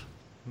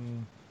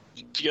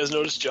 Do you guys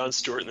notice Jon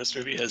Stewart in this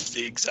movie has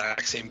the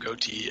exact same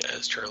goatee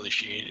as Charlie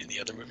Sheen in the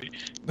other movie?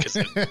 Because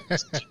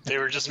they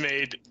were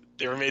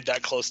made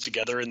that close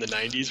together in the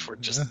 90s where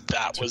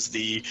that was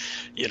the,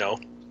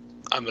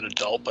 I'm an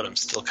adult, but I'm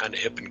still kind of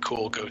hip and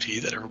cool goatee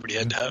that everybody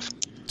had to have.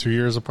 2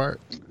 years apart.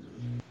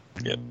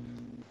 Yep.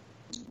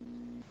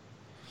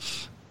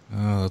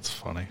 Oh, that's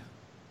funny.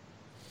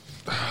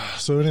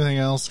 So anything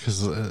else?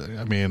 Because,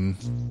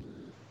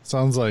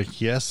 sounds like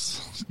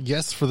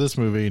yes for this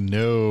movie,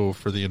 no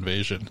for the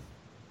invasion.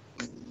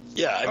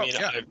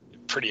 Yeah,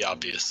 pretty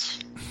obvious.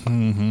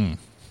 Mm-hmm.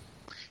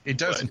 It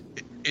does.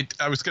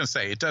 I was going to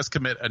say, it does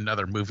commit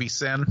another movie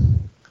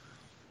sin.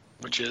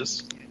 Which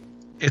is?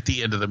 At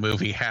the end of the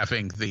movie,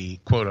 having the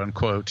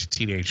quote-unquote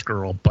teenage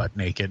girl butt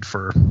naked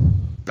for, I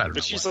don't know.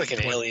 But she's like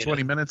an alien.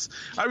 20 minutes.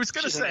 I was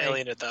going to say. She's an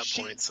alien at that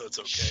point, so it's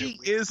okay. She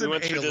is an alien. We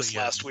went through this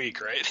last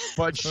week, right?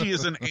 But she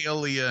is an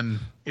alien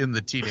in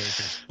the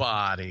teenager's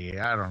body.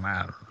 I don't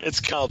know. It's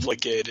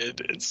complicated.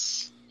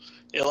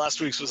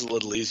 Last week's was a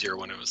little easier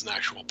when it was an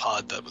actual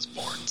pod that was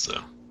born, so.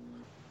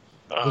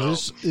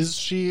 But is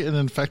she an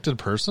infected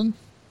person?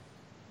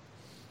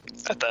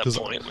 At that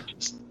point, when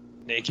she's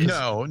naked?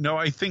 No,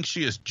 I think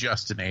she is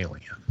just an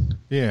alien.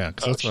 Yeah,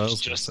 because that's what I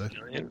was going to say.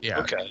 Yeah.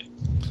 Okay.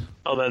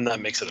 Oh, then that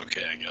makes it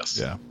okay, I guess.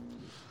 Yeah.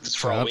 Because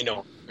for all we know,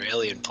 on an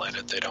alien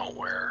planet, they don't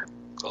wear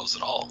clothes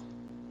at all.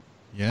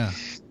 Yeah.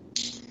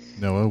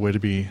 No, a way to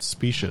be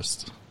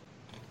specious.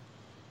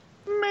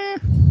 Meh.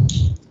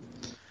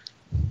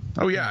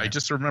 Oh, yeah, I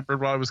just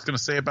remembered what I was going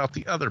to say about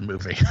the other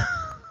movie.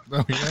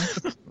 Oh, yeah?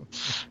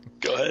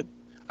 Go ahead.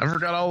 I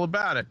forgot all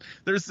about it.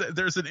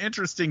 There's an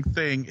interesting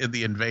thing in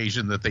the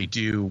invasion that they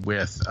do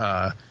with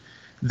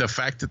the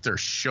fact that they're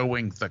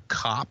showing the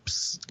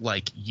cops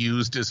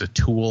used as a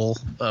tool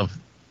of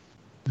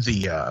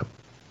the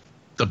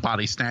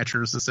body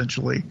snatchers,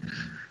 essentially,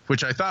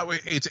 which I thought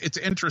it's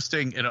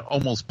interesting and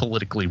almost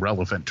politically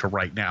relevant to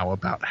right now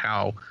about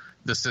how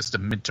the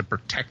system meant to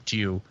protect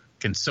you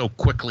can so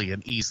quickly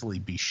and easily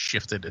be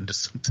shifted into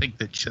something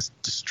that just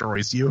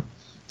destroys you.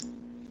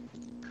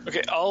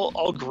 Okay,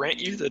 I'll grant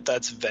you that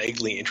that's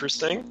vaguely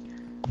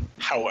interesting.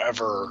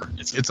 However,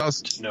 it's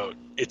also to note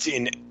it's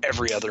in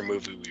every other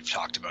movie we've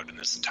talked about in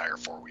this entire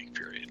 4-week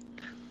period.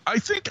 I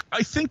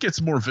think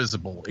it's more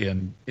visible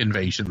in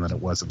Invasion than it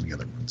was in the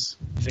other ones.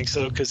 I think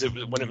so, because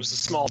when it was a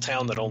small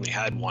town that only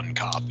had one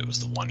cop, it was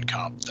the one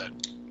cop that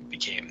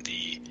became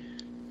the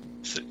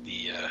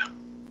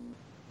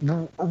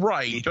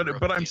right.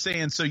 But I'm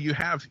saying, so you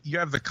have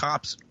the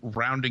cops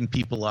rounding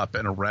people up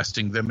and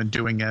arresting them and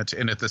doing it,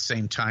 and at the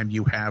same time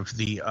you have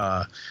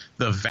the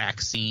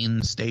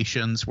vaccine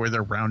stations where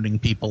they're rounding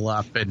people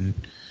up and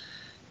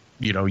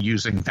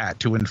using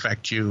that to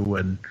infect you.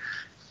 And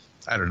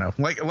I don't know.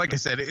 Like I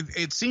said,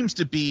 it seems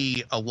to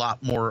be a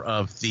lot more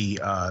of the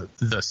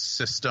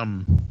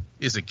system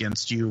is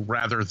against you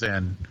rather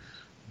than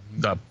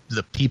the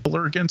people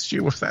are against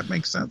you, if that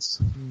makes sense.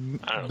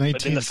 I don't know,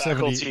 but in the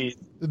faculty,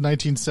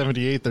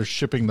 1978, they're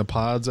shipping the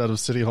pods out of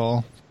City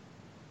Hall.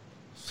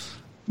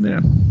 Yeah.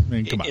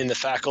 Come on. In the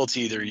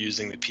faculty, they're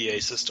using the PA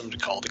system to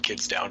call the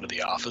kids down to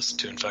the office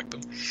to infect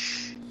them.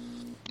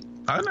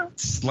 I know.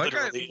 It's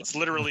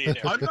literally in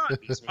every one of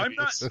these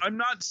movies. I'm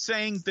not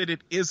saying that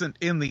it isn't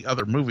in the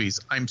other movies.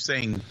 I'm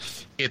saying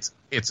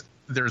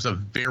there's a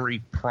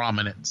very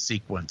prominent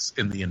sequence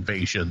in the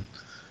invasion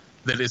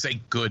that is a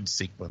good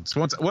sequence.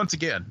 Once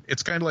again,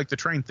 it's kind of like the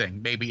train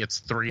thing. Maybe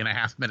it's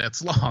 3.5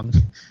 minutes long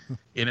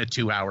in a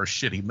 2-hour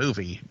shitty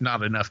movie.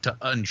 Not enough to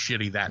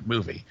unshitty that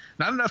movie.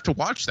 Not enough to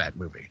watch that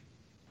movie.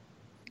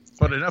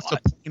 But enough to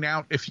point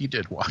out if you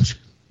did watch it.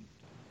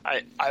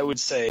 I would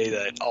say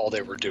that all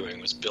they were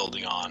doing was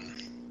building on.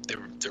 They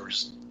were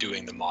just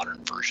doing the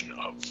modern version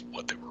of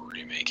what they were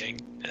remaking,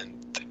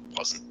 and it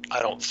wasn't.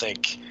 I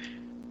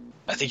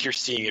think you're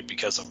seeing it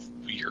because of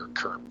your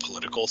current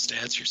political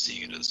stance. You're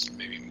seeing it as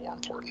maybe more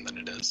important than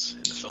it is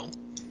in the film.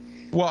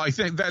 Well, I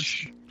think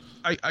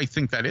I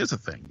think that is a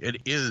thing.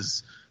 It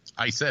is.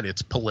 I said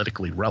it's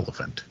politically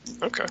relevant.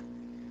 Okay.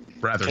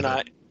 Rather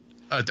than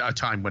a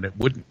time when it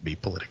wouldn't be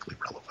politically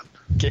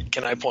relevant.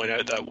 Can I point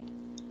out that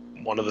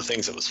one of the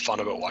things that was fun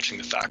about watching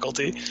The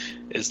Faculty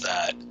is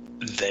that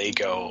they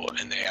go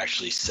and they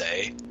actually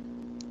say,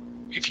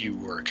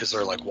 because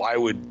they're like, why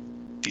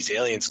would these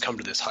aliens come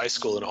to this high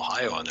school in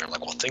Ohio? And they're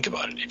like, well, think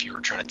about it. If you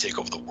were trying to take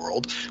over the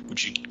world,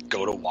 would you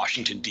go to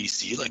Washington,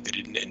 D.C. like they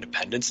did in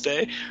Independence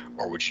Day?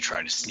 Or would you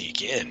try to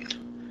sneak in?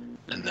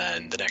 And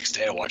then the next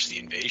day I watched The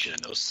Invasion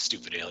and those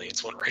stupid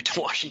aliens went right to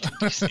Washington,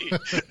 D.C.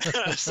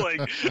 I was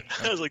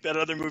like, that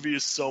other movie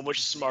is so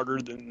much smarter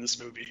than this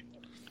movie.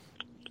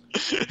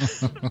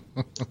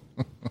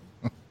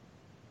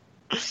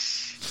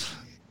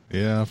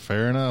 Yeah,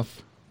 fair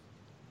enough.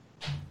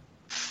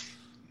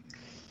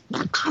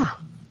 I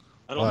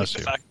don't think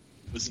the fact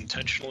it was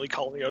intentionally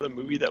calling out a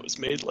movie that was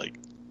made 8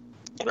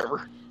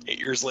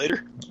 years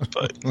later,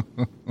 but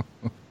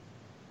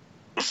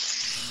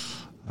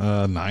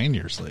 9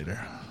 years later.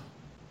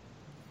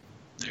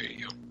 There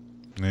you go.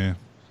 Yeah,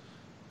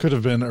 could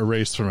have been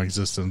erased from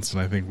existence,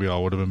 and I think we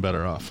all would have been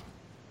better off.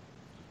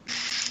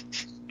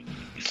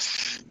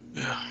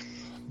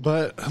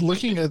 But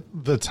looking at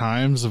the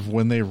times of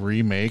when they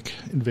remake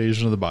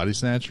Invasion of the Body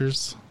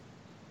Snatchers,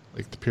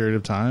 like the period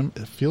of time,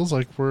 it feels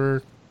like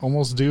we're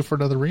almost due for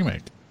another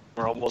remake.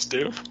 We're almost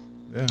due?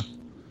 Yeah.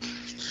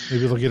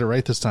 Maybe they'll get it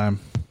right this time.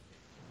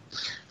 I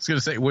was going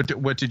to say,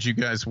 what did you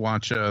guys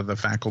watch The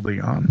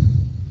Faculty on?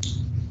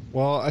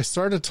 Well, I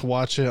started to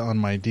watch it on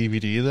my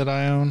DVD that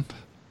I owned,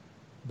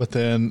 but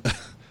then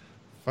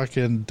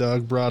fucking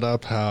Doug brought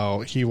up how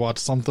he watched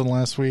something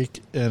last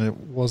week and it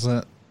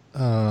wasn't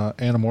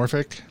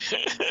anamorphic,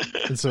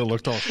 and so it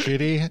looked all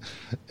shitty,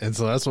 and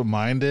so that's what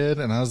mine did,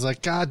 and I was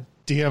like, God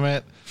damn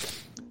it.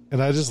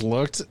 And I just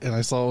looked and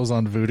I saw it was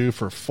on Vudu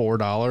for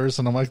 $4,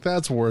 and I'm like,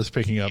 that's worth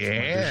picking up for my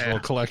digital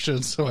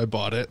collection, so I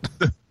bought it.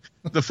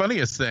 The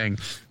funniest thing,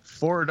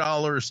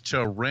 $4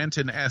 to rent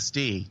an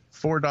SD,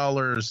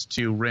 $4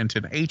 to rent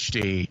an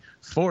HD,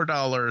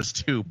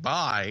 $4 to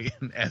buy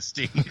an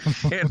SD,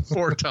 and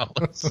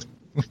 $4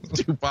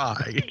 to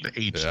buy an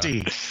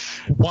HD. Yeah.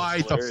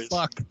 Why the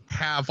fuck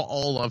have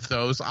all of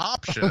those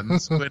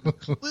options when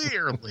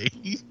clearly...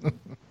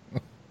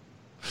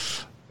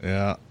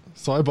 Yeah.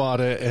 So I bought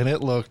it, and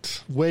it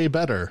looked way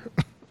better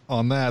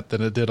on that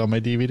than it did on my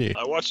DVD.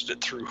 I watched it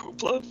through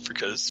Hoopla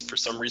because for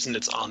some reason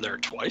it's on there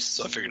twice,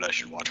 so I figured I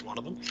should watch one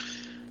of them.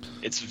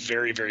 It's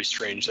very, very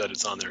strange that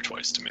it's on there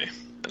twice to me,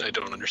 and I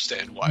don't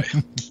understand why.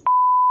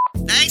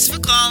 Thanks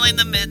for calling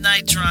the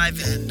Midnight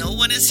Drive-In. No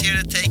one is here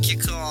to take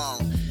your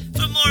call.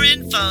 For more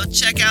info,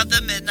 check out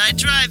the Midnight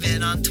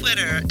Drive-In on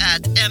Twitter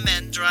at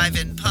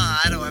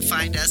MNDriveInPod or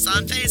find us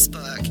on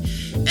Facebook.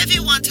 If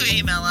you want to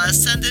email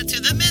us, send it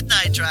to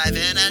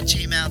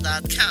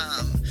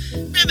themidnightdrivein@gmail.com.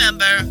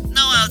 Remember,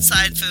 no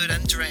outside food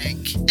and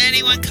drink.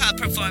 Anyone caught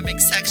performing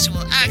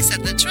sexual acts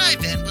at the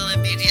drive-in will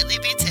immediately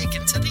be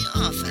taken to the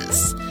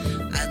office.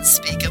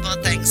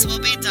 Unspeakable things will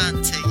be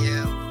done to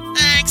you.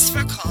 Thanks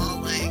for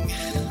calling.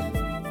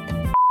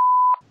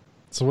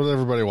 So what did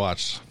everybody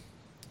watch?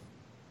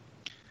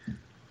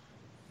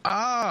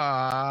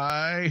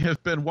 I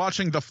have been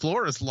watching The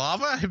Floor is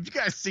Lava. Have you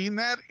guys seen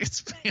that?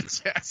 It's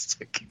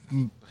fantastic.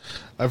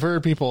 I've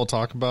heard people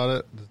talk about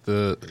it,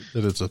 that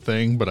it's a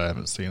thing, but I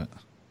haven't seen it.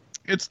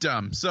 It's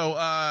dumb. So,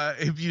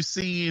 have you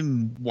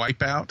seen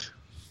Wipeout?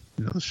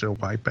 You know the show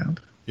Wipeout?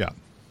 Yeah.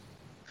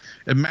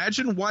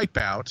 Imagine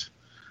Wipeout,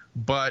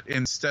 but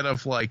instead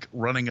of like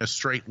running a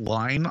straight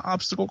line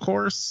obstacle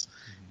course,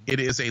 it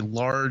is a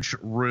large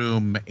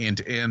room, and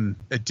in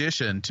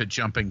addition to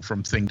jumping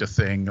from thing to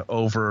thing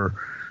over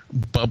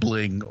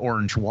bubbling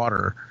orange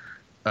water,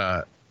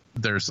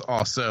 there's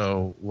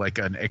also like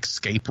an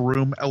escape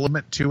room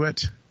element to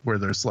it where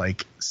there's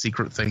like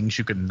secret things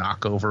you can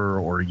knock over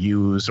or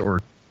use or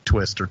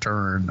twist or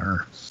turn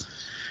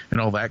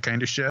and all that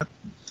kind of shit.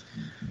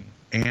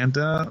 And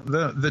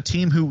the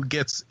team who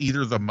gets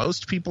either the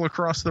most people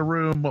across the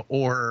room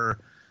or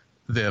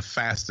the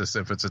fastest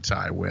if it's a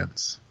tie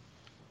wins.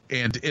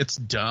 And it's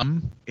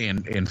dumb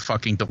and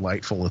fucking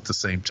delightful at the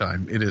same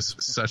time. It is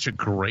such a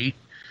great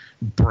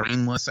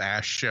brainless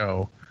ass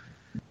show,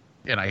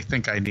 and I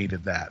think I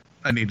needed that.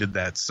 I needed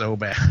that so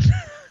bad.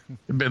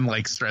 I've been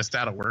like stressed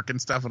out at work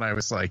and stuff, and I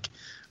was like,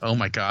 oh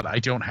my God, I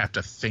don't have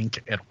to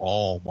think at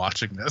all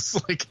watching this.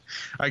 Like,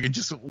 I could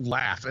just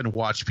laugh and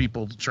watch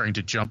people trying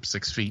to jump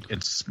 6 feet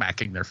and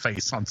smacking their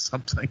face on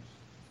something.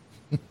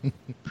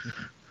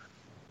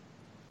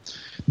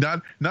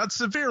 Not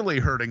severely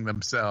hurting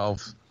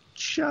themselves,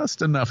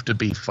 just enough to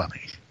be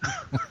funny.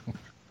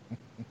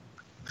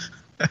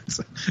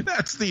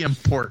 That's the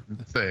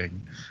important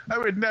thing. I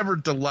would never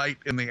delight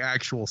in the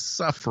actual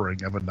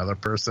suffering of another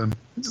person.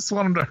 I just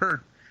want them to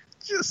hurt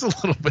just a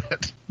little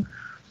bit.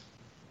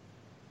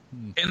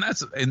 And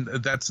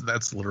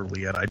that's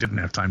literally it. I didn't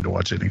have time to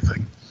watch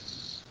anything.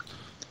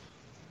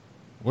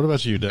 What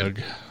about you, Doug?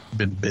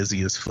 Been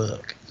busy as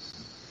fuck.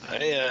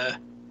 I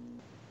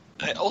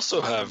also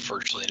have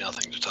virtually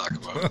nothing to talk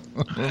about.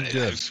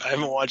 I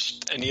haven't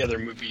watched any other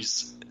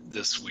movies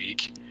this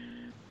week.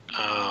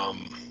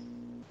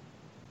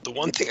 The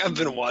one thing I've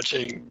been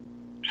watching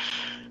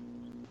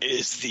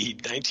is the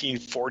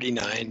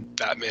 1949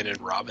 Batman and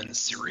Robin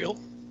serial.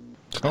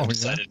 Oh, I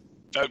decided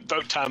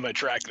about time I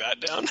tracked that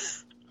down.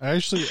 I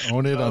actually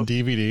own it on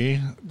DVD.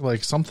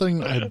 Like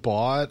something I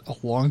bought a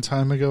long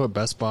time ago at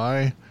Best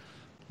Buy.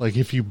 Like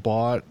if you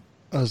bought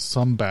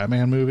some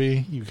Batman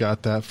movie, you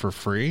got that for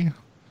free.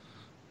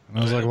 And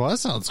I was like, well, that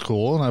sounds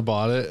cool. And I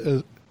bought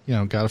it,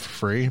 got it for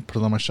free,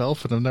 put it on my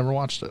shelf, and I've never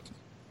watched it.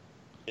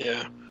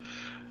 Yeah.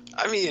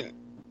 I mean,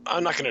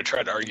 I'm not going to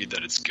try to argue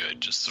that it's good,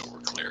 just so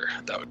we're clear.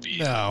 That would be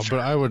but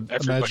I would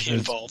imagine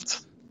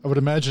involved. I would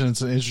imagine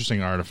it's an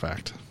interesting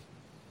artifact.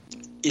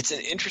 It's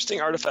an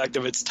interesting artifact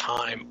of its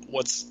time.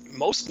 What's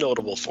most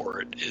notable for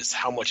it is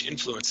how much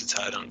influence it's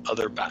had on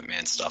other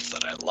Batman stuff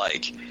that I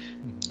like,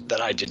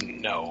 that I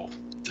didn't know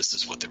this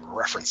is what they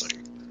were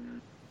referencing.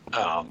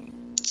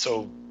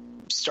 So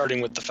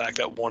starting with the fact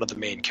that one of the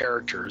main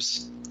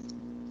characters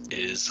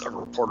is a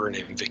reporter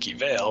named Vicky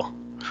Vale,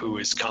 who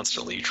is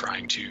constantly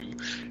trying to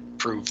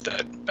prove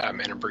that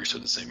Batman and Bruce are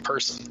the same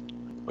person,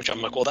 which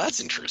I'm like, well,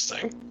 that's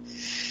interesting.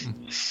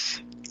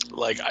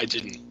 Like, I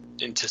didn't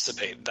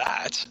anticipate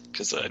that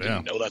because I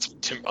didn't know that's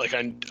what Tim. Like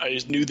I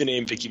just knew the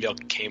name Vicky Vale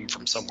came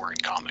from somewhere in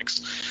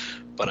comics,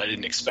 but I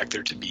didn't expect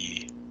there to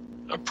be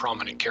a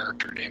prominent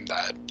character named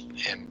that,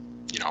 and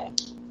you know,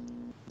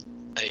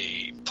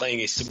 playing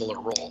a similar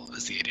role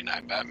as the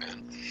 '89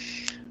 Batman.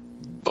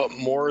 But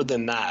more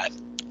than that,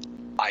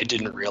 I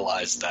didn't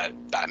realize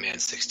that Batman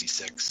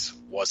 '66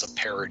 was a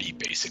parody,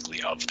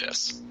 basically, of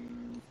this.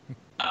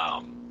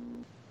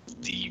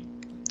 The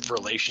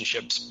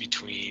relationships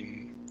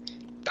between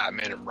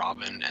Batman and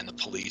Robin and the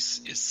police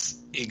is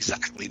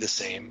exactly the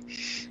same,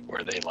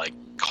 where they like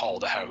call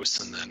the house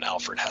and then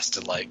Alfred has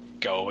to like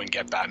go and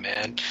get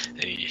Batman,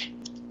 and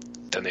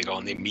then they go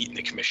and they meet in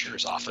the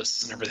commissioner's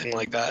office and everything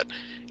like that.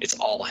 It's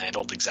all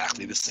handled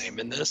exactly the same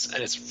in this,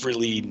 and it's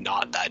really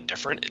not that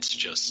different. It's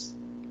just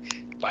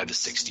by the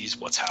 60s,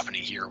 what's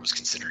happening here was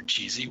considered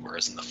cheesy,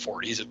 whereas in the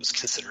 40s it was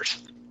considered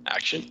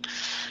action.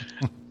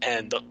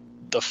 And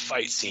the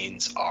fight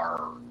scenes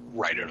are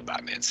right out of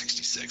Batman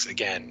 '66.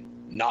 Again,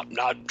 not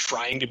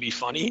trying to be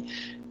funny,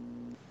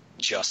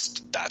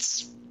 just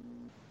that's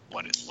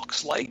what it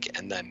looks like.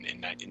 And then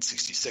in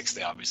 '66,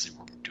 they obviously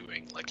were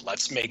doing like,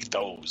 let's make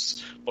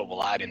those, but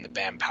we'll add in the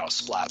bam pow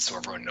splat so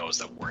everyone knows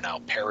that we're now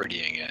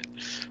parodying it.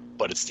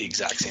 But it's the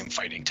exact same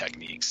fighting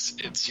techniques.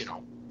 It's, you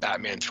know,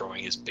 Batman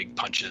throwing his big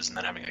punches and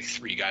then having like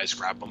three guys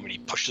grab him and he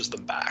pushes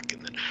them back,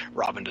 and then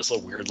Robin does a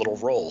weird little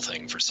roll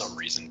thing for some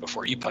reason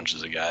before he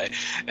punches a guy,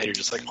 and you're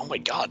just like, oh my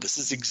god, this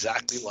is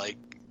exactly like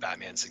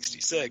Batman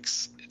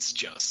 '66. It's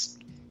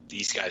just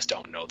these guys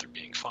don't know they're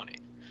being funny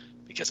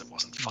because it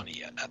wasn't funny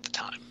yet at the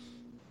time.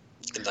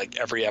 And like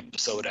every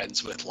episode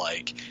ends with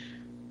like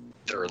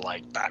they're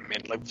like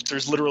Batman, like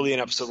there's literally an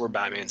episode where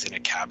Batman's in a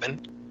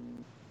cabin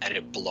and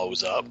it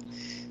blows up.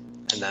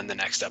 And then the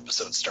next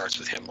episode starts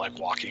with him like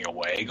walking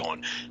away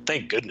going,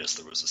 thank goodness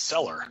there was a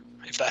cellar.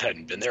 If that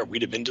hadn't been there,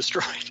 we'd have been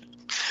destroyed.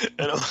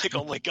 And I'm like,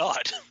 oh my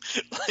God.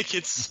 Like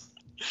it's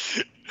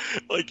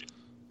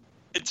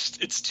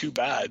too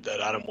bad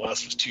that Adam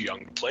West was too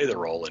young to play the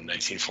role in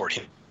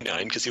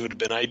 1949 because he would have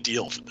been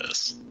ideal for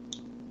this.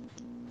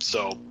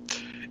 So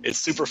it's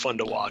super fun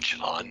to watch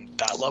on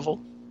that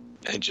level.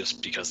 And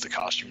just because the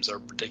costumes are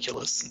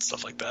ridiculous and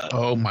stuff like that.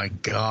 Oh my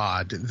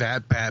God.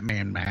 That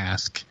Batman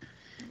mask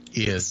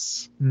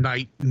is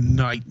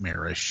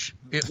nightmarish.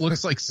 It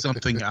looks like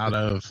something out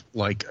of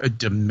like a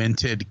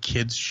demented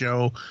kids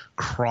show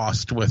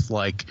crossed with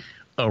like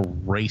a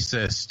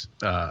racist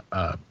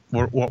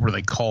what were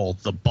they called,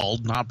 the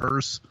bald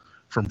knobbers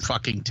from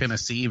fucking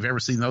Tennessee. Have you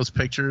ever seen those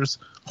pictures?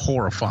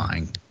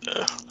 Horrifying.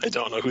 I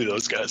don't know who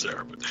those guys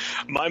are, but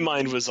my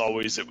mind was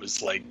always, it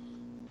was like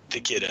the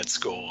kid at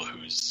school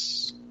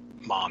whose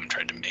mom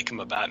tried to make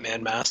him a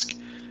Batman mask,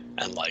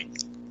 and like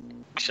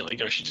she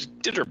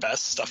just did her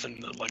best,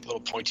 stuffing the like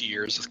little pointy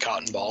ears with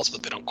cotton balls,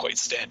 but they don't quite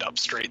stand up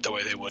straight the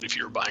way they would if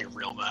you were buying a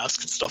real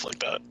mask and stuff like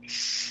that.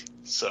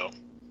 So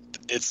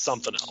it's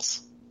something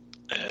else.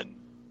 And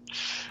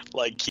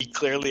like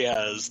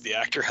the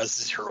actor has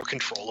zero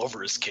control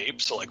over his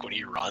cape. So like when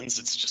he runs,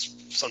 it's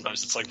just,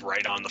 sometimes it's like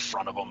right on the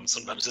front of him.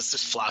 Sometimes it's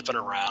just flapping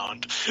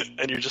around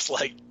and you're just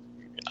like,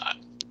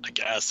 I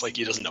guess like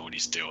he doesn't know what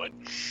he's doing.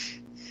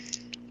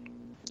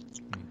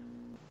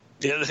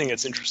 The other thing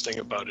that's interesting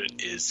about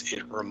it is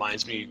it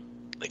reminds me,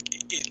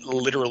 like, it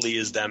literally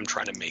is them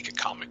trying to make a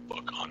comic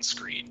book on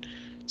screen.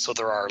 So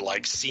there are,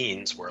 like,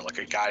 scenes where, like,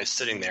 a guy's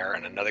sitting there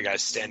and another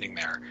guy's standing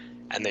there,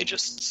 and they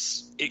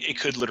just – it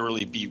could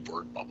literally be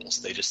word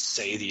bubbles. They just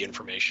say the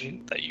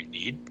information that you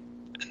need,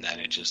 and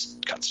then it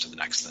just cuts to the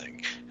next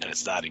thing. And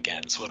it's that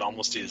again. So it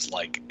almost is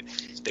like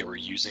they were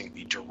using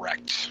the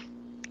direct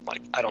 –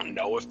 like, I don't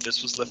know if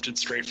this was lifted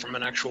straight from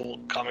an actual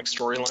comic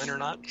storyline or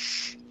not,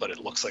 but it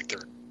looks like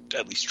they're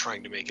at least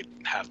trying to make it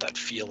have that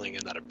feeling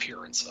and that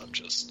appearance of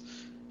just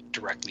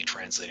directly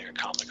translating a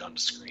comic onto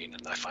screen.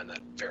 And I find that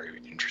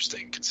very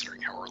interesting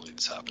considering how early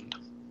this happened.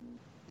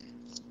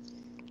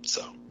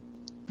 So,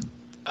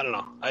 I don't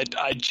know.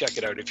 I'd check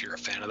it out if you're a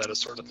fan of that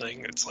sort of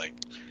thing. It's like,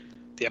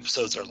 the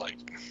episodes are like,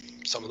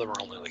 some of them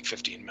are only like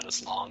 15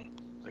 minutes long.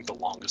 I think the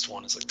longest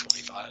one is like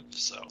 25,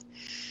 so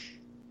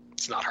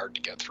it's not hard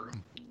to get through.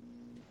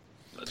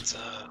 But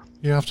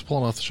you have to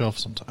pull it off the shelf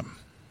sometime.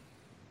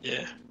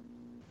 Yeah.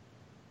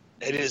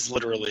 It is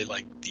literally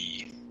like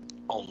the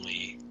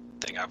only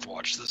thing I've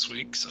watched this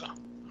week, so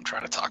I'm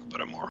trying to talk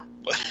about it more.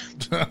 But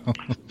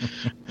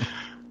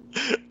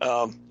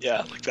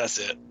yeah, like that's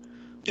it.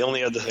 The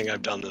only other thing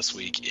I've done this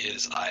week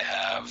is I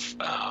have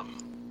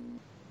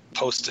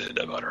posted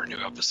about our new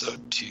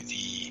episode to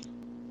the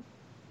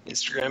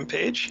Instagram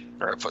page.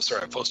 Or I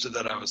posted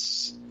that I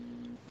was...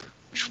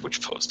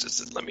 Which post is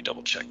it? Let me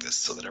double check this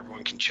so that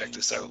everyone can check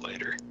this out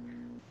later.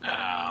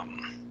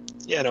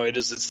 Yeah, no, it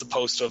is. It's the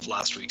post of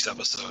last week's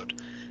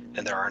episode,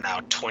 and there are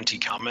now 20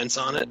 comments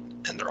on it,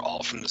 and they're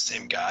all from the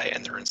same guy,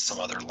 and they're in some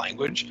other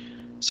language.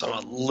 So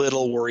I'm a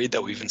little worried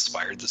that we've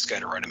inspired this guy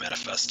to write a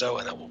manifesto,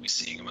 and that we'll be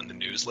seeing him in the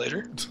news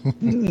later.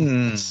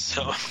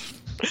 So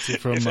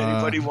if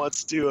anybody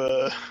wants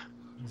to...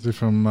 Is he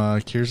from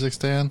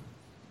Kyrgyzstan?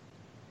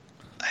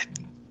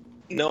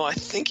 No, I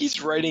think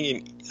he's writing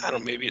in, I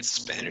don't know, maybe it's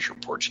Spanish or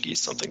Portuguese,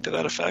 something to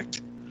that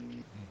effect.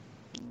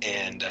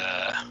 And,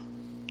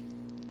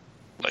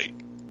 like,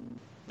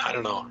 I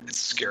don't know, it's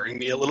scaring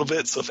me a little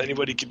bit. So if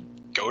anybody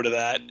could go to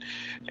that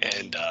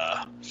and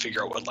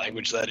figure out what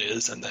language that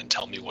is and then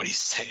tell me what he's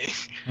saying.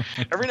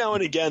 Every now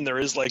and again, there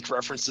is, like,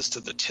 references to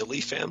the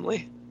Tilly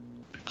family.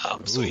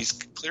 So he's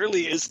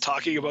clearly is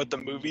talking about the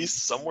movies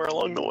somewhere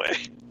along the way.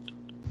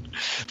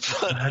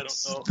 But I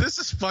don't know. This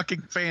is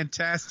fucking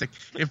fantastic.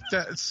 If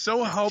that,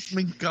 so help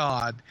me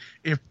God,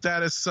 if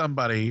that is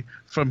somebody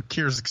from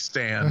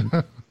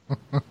Kyrgyzstan,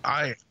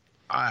 I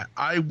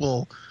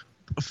will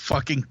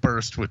fucking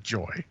burst with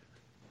joy.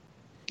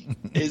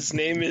 His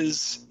name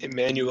is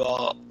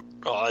Emmanuel.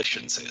 Oh, I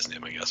shouldn't say his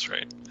name, I guess,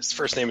 right? His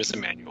first name is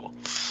Emmanuel.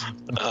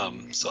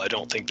 So I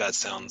don't think that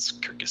sounds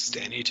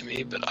Kyrgyzstani to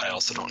me, but I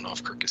also don't know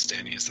if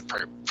Kyrgyzstani is the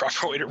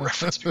proper way to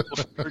reference people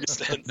from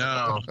Kyrgyzstan.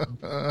 No,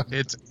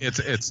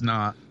 it's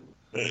not.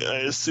 I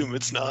assume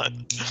it's not.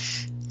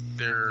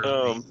 They're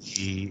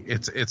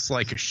it's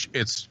like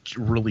it's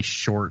really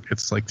short.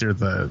 It's like they're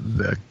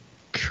the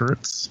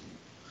Kurds,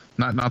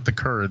 not the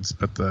Kurds,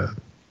 but the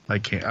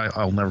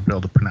I'll never be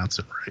able to pronounce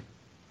it right.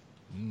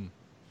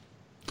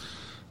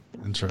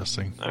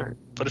 Interesting. All right.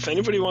 But if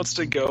anybody wants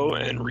to go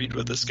and read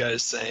what this guy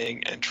is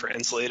saying and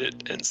translate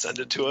it and send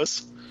it to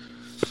us.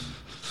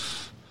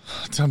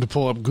 Time to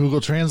pull up Google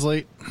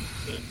Translate.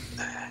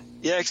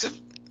 Yeah, except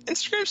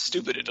Instagram's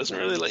stupid. It doesn't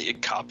really let you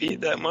copy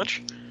that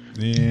much.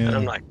 Yeah. And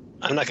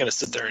I'm not going to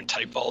sit there and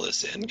type all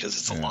this in because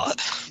it's a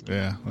lot.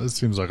 Yeah, this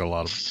seems like a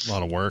lot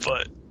of work.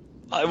 But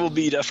I will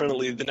be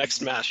definitely the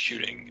next mass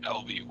shooting. I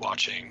will be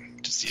watching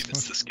to see if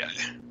it's this guy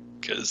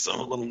because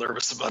I'm a little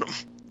nervous about him.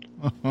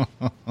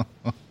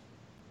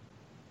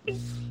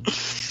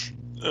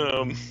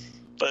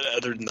 But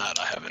other than that,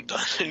 I haven't done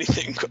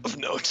anything of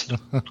note.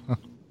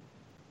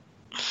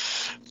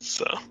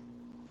 So,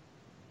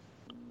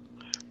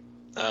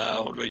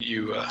 what about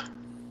you,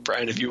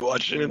 Brian? Have you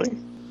watched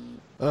anything?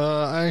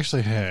 I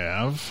actually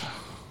have.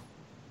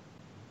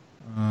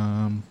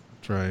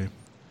 Try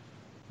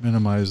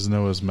minimize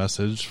Noah's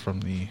message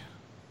from the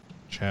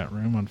chat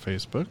room on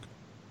Facebook.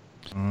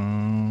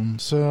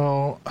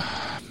 So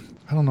I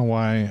don't know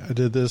why I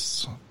did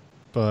this,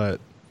 but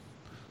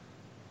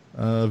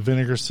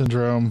Vinegar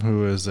Syndrome,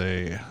 who is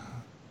a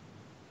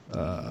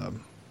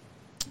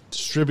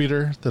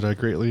distributor that I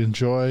greatly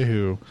enjoy,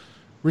 who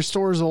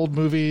restores old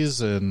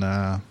movies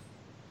and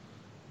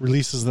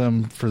releases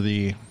them for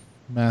the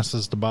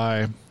masses to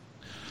buy.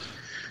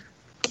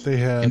 They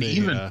had, and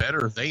even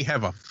better, they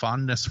have a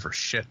fondness for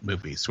shit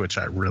movies, which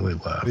I really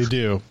love. They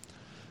do.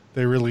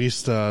 They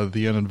released The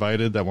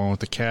Uninvited, that one with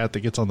the cat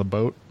that gets on the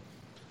boat.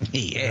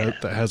 Yeah,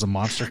 that has a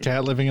monster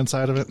cat living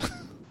inside of it.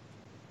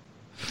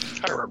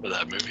 I remember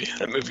that movie.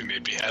 That movie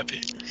made me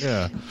happy.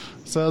 Yeah,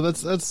 so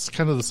that's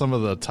kind of some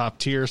of the top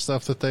tier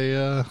stuff that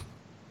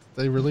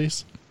they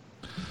release.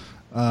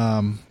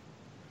 But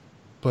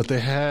they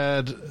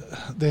have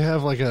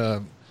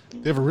a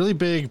really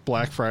big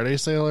Black Friday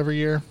sale every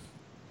year,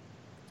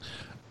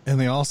 and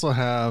they also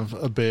have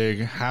a big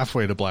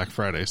halfway to Black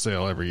Friday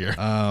sale every year.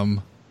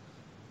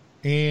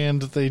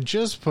 And they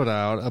just put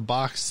out a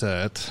box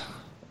set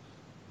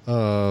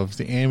of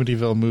the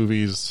Amityville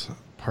movies,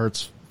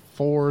 parts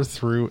 4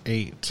 through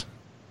 8.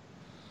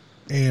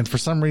 And for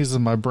some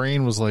reason, my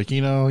brain was like,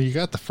 you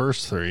got the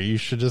first 3. You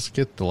should just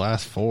get the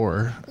last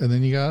 4. And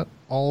then you got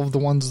all of the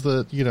ones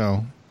that,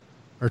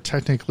 are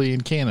technically in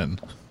canon.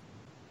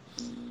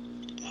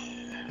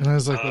 And I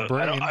was like,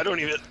 brain. I don't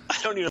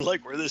even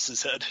like where this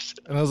is headed.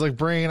 And I was like,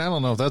 brain, I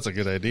don't know if that's a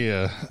good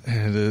idea.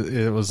 And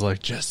it was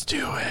like, just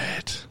do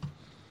it.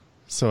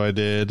 So I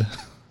did.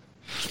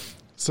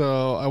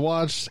 So I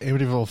watched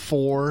Amityville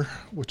 4,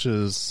 which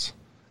is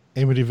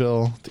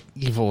Amityville, The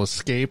Evil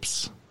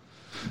Escapes.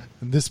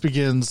 And this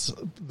begins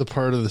the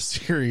part of the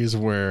series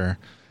where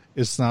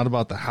it's not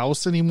about the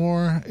house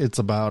anymore. It's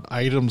about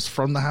items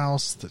from the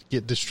house that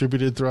get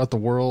distributed throughout the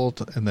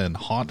world and then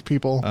haunt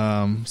people.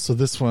 So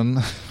this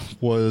one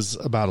was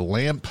about a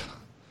lamp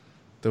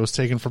that was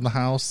taken from the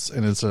house,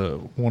 and it's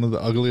one of the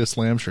ugliest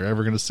lamps you're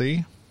ever going to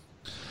see.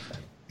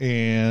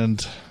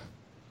 And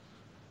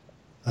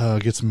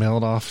gets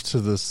mailed off to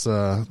this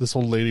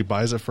old lady,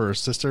 buys it for her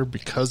sister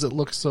because it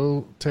looks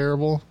so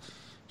terrible.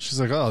 She's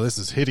like, oh, this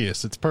is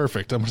hideous. It's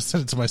perfect. I'm going to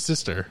send it to my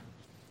sister.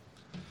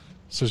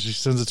 So she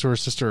sends it to her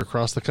sister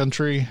across the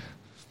country.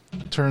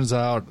 Turns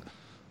out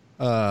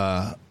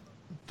that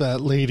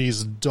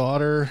lady's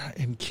daughter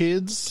and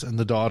kids, and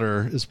the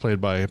daughter is played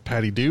by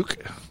Patty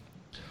Duke,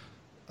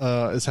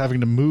 is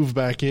having to move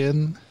back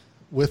in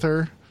with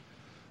her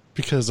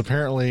because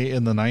apparently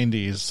in the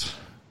 90s,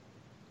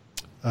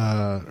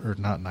 or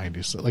not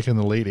 90s, like in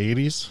the late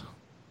 80s,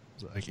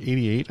 like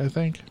 88, I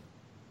think,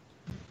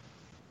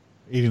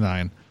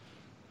 89.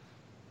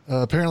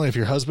 Apparently, if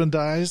your husband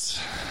dies,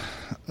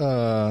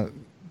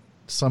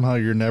 somehow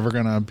you're never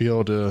gonna be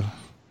able to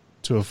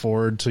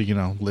afford to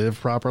live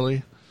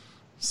properly.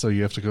 So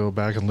you have to go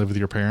back and live with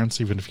your parents,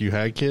 even if you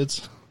had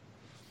kids.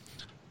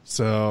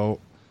 So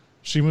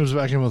she moves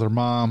back in with her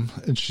mom,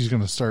 and she's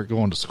going to start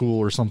going to school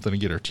or something to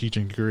get her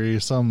teaching degree.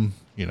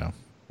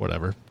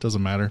 Whatever.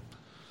 Doesn't matter.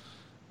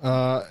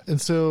 And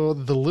so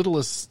the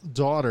littlest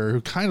daughter,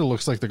 who kind of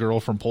looks like the girl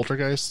from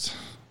Poltergeist,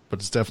 but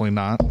it's definitely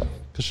not,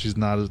 because she's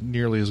not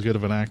nearly as good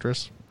of an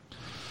actress,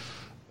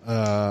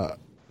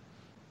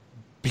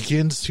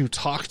 begins to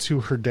talk to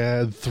her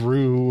dad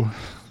through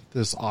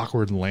this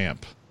awkward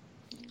lamp.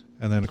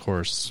 And then, of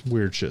course,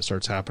 weird shit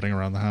starts happening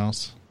around the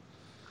house.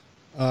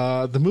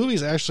 The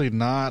movie's actually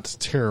not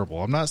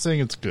terrible. I'm not saying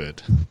it's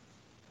good.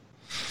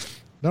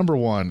 Number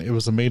one, it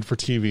was a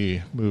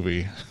made-for-TV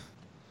movie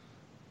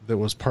that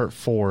was part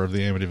 4 of the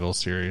Amityville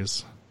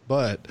series.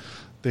 But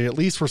they at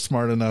least were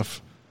smart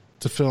enough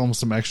to film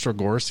some extra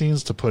gore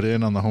scenes to put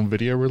in on the home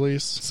video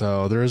release.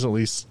 So there is at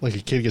least, like, a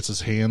kid gets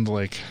his hand,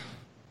 like,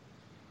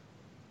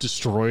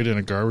 destroyed in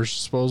a garbage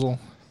disposal.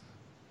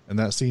 And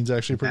that scene's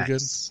actually pretty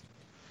good.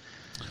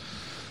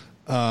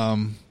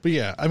 But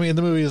yeah, I mean,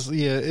 the movie is,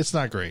 it's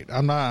not great.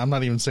 I'm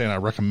not even saying I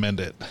recommend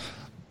it,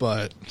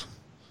 but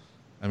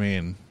I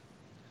mean,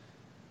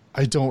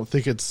 I don't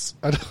think it's,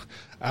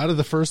 out of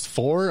the first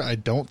 4, I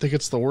don't think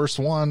it's the worst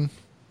one.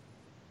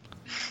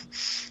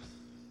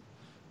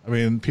 I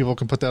mean, people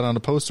can put that on a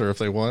poster if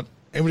they want.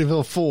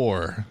 Amityville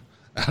 4.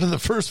 Out of the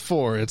first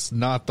 4, it's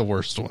not the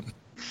worst one.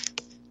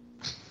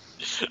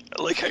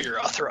 I like how you're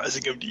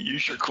authorizing him to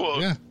use your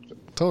quote. Yeah,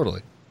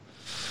 totally.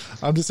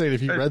 I'm just saying,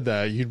 if you read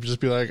that, you'd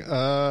just be like,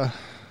 yeah,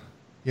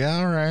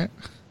 all right.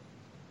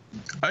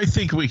 I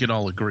think we can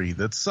all agree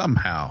that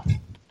somehow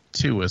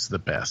 2 is the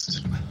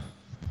best.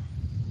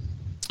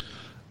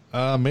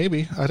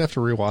 Maybe. I'd have to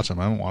rewatch them.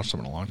 I haven't watched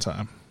them in a long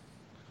time.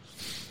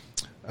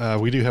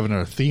 We do have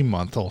another theme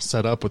month all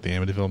set up with the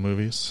Amityville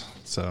movies,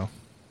 so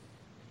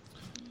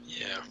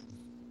yeah,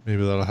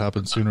 maybe that'll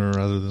happen sooner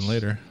rather than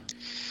later.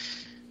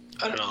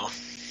 I don't know.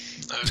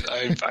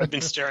 I've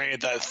been staring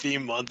at that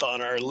theme month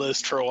on our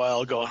list for a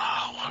while going,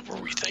 what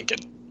were we thinking?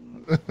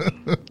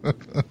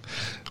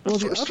 Well,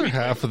 the other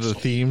half of the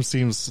theme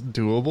seems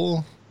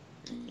doable.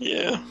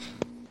 Yeah.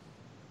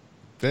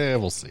 Yeah,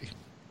 we'll see.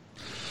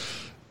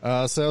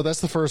 So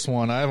that's the first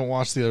one. I haven't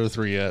watched the other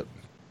 3 yet,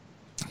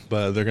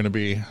 but they're going to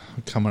be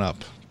coming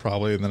up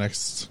probably in the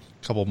next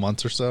couple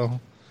months or so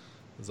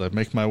as I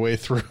make my way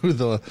through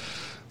the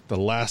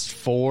last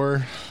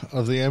 4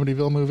 of the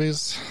Amityville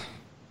movies.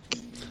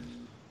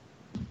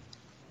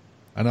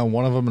 I know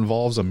one of them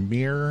involves a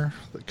mirror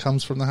that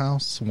comes from the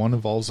house. One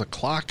involves a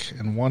clock,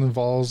 and one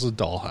involves a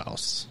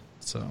dollhouse.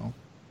 So,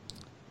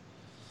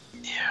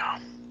 yeah,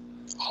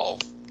 all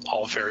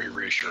very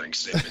reassuring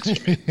statements you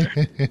made there.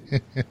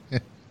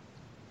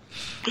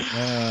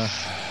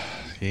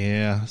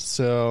 Yeah.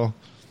 So,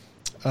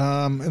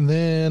 and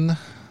then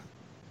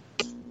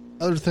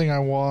other thing I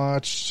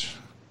watched.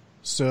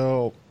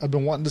 So I've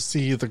been wanting to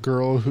see the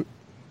girl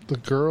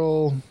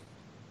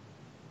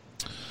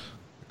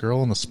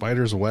in the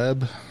spider's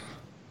web,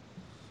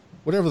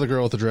 whatever, the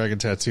girl with the dragon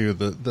tattoo,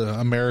 the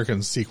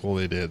American sequel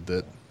they did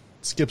that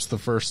skips the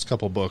first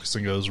couple books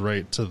and goes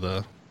right to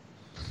the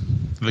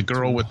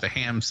girl with the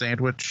ham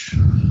sandwich.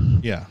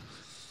 Yeah,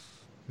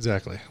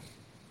 exactly.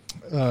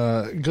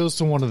 It goes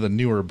to one of the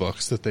newer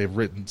books that they've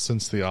written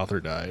since the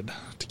author died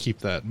to keep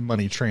that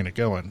money train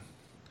going.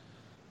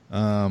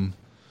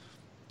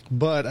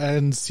 But I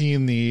hadn't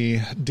seen the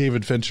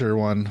David Fincher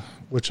one,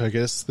 which I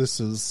guess this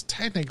is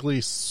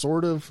technically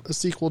sort of a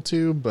sequel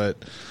to, but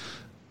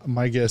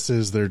my guess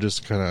is they're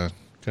just gonna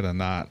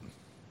not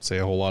say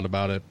a whole lot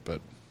about it, but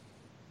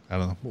I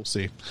don't know. We'll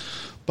see.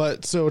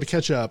 But so to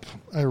catch up,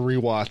 I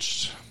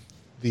rewatched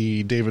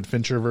the David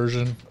Fincher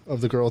version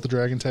of The Girl with the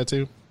Dragon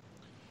Tattoo.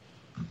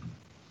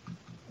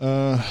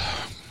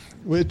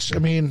 Which, I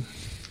mean,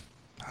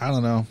 I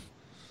don't know.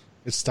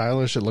 It's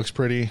stylish. It looks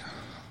pretty.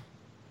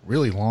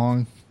 Really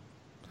long.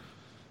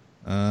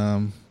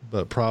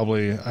 But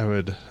probably I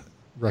would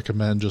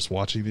recommend just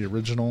watching the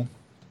original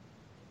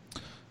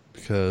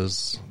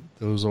because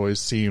those always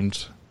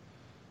seemed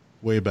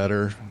way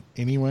better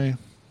anyway.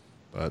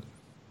 But,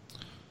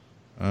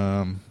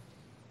 so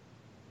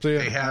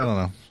yeah, I don't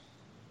know.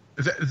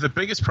 The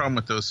biggest problem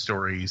with those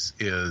stories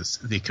is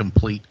the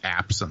complete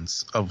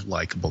absence of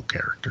likable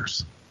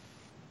characters.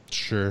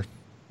 Sure.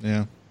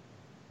 Yeah.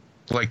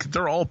 Like,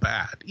 they're all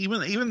bad.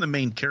 Even the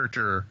main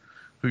character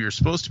who you're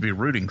supposed to be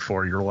rooting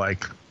for, you're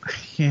like,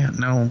 yeah,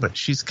 no, but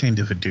she's kind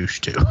of a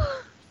douche too.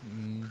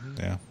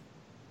 Yeah.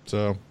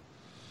 So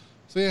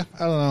yeah,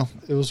 I don't know.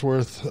 It was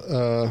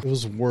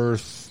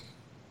worth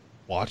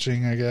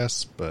watching, I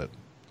guess, but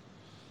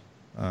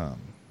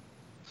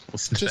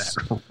just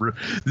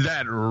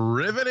that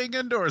riveting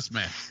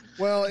endorsement.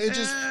 Well, it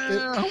just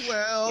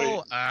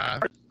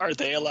are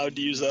they allowed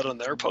to use that on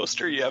their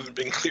poster? You haven't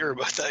been clear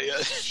about that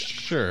yet.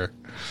 Sure.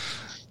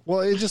 Well,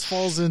 it just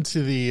falls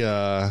into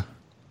the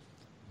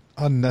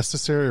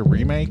unnecessary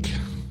remake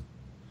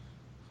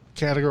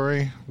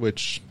category,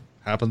 which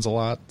happens a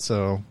lot.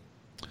 So,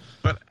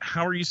 but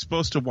how are you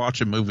supposed to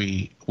watch a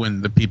movie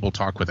when the people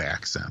talk with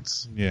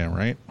accents? Yeah,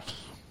 right.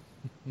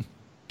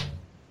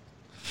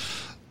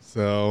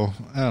 So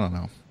I don't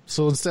know.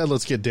 So instead,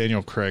 let's get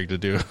Daniel Craig to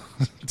do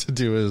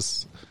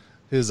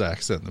his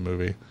accent in the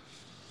movie.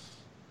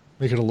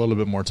 Make it a little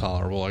bit more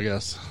tolerable, I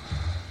guess.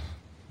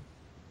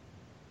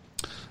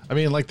 I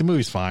mean, like, the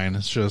movie's fine.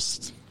 It's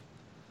just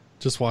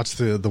watch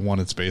the one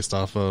it's based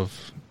off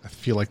of. I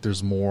feel like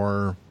there's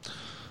more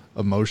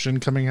emotion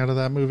coming out of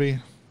that movie.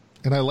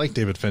 And I like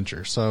David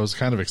Fincher, so I was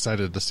kind of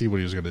excited to see what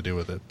he was going to do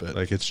with it. But,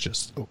 like, it's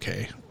just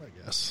okay,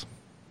 I guess.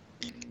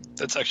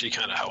 That's actually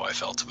kind of how I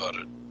felt about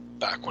it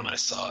back when I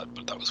saw it,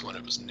 but that was when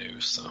it was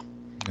new, so.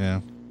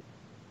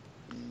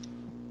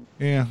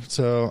 Yeah,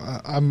 so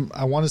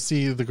I want to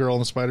see The Girl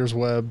in the Spider's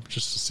Web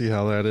just to see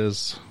how that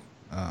is.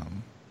 So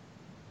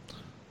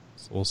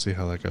we'll see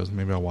how that goes.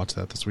 Maybe I'll watch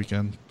that this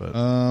weekend. But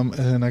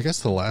and I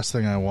guess the last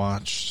thing I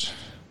watched,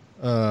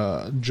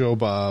 Joe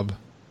Bob,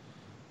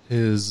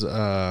 his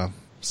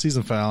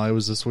season finale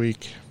was this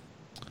week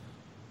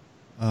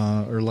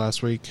or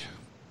last week.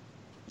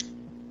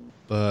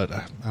 But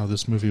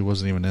this movie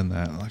wasn't even in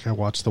that. Like, I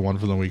watched the one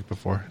from the week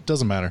before. It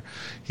doesn't matter.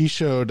 He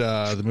showed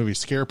the movie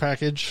Scare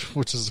Package,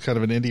 which is kind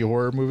of an indie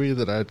horror movie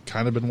that I'd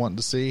kind of been wanting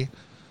to see.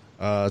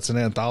 It's an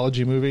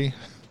anthology movie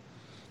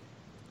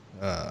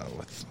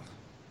with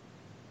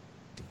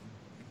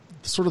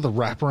sort of the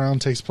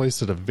wraparound takes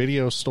place at a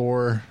video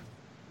store,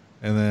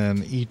 and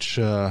then each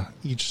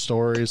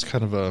story is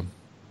kind of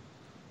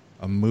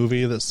a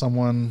movie that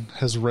someone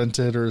has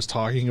rented or is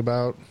talking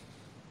about,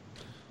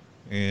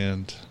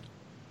 and.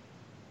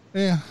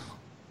 Yeah,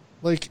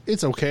 like,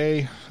 it's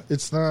okay.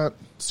 It's not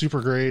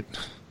super great.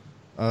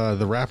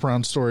 The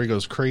wraparound story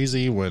goes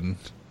crazy when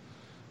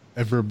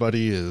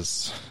everybody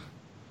is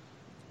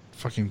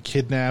fucking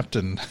kidnapped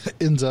and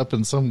ends up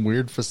in some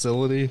weird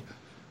facility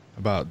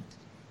about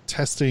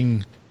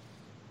testing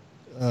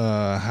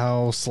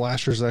how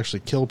slashers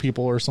actually kill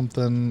people or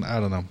something. I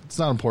don't know. It's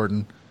not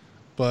important.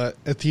 But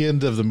at the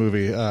end of the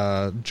movie,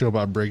 Joe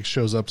Bob Briggs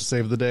shows up to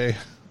save the day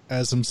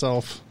as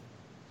himself.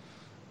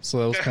 So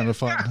that was kind of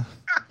fun.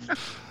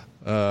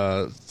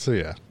 So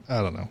yeah,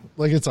 I don't know.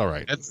 Like, it's all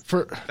right.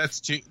 That's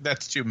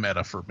too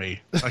meta for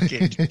me. I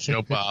can't do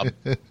Joe Bob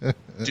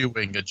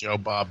doing a Joe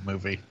Bob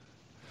movie.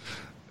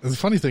 The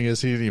funny thing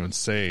is, he didn't even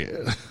say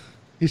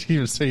he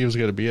was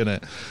going to be in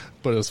it.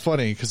 But it was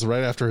funny because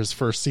right after his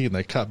first scene,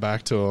 they cut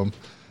back to him,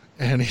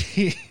 and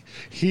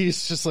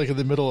he's just like in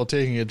the middle of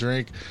taking a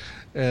drink.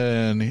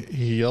 And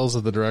he yells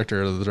at the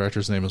director. The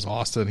director's name is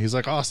Austin. He's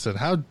like, Austin,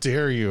 how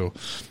dare you?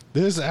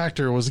 This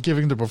actor was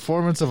giving the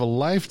performance of a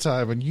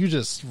lifetime, and you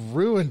just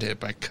ruined it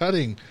by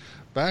cutting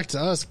back to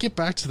us. Get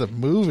back to the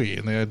movie.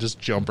 And they just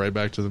jump right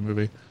back to the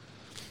movie.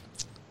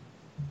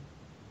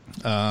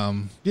 Yeah,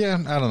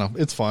 I don't know.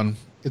 It's fun.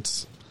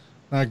 It's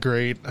not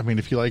great. I mean,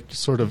 if you like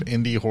sort of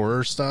indie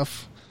horror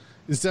stuff,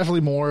 it's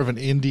definitely more of an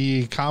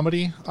indie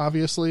comedy,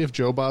 obviously, if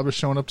Joe Bob is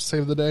showing up to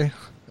save the day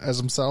as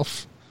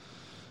himself.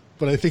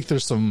 But I think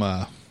there's some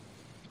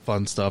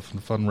fun stuff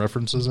and fun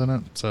references in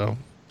it. So,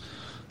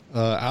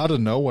 out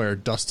of nowhere,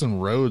 Dustin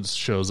Rhodes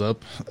shows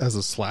up as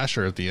a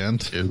slasher at the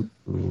end.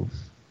 Ooh.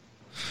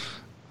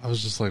 I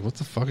was just like, what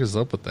the fuck is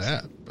up with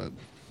that? But,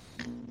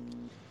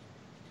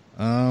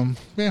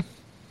 yeah.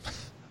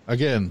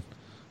 Again,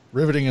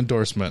 riveting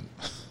endorsement.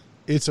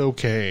 It's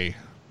okay.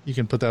 You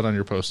can put that on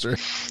your poster.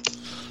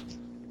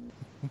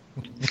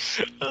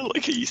 I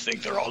like how you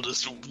think they're all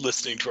just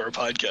listening to our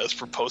podcast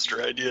for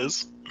poster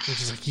ideas. They're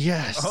just like,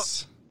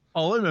 yes.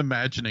 All I'm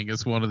imagining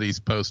is one of these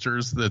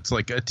posters that's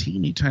like a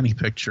teeny tiny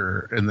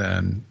picture and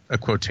then a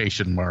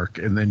quotation mark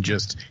and then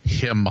just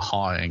him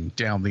hawing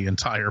down the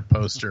entire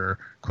poster,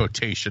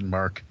 quotation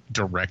mark,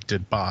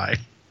 directed by.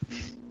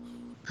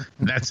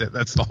 And that's it.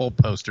 That's the whole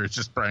poster. It's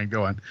just Brian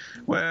going,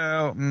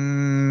 well,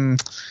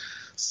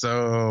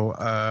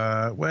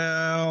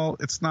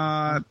 it's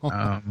not.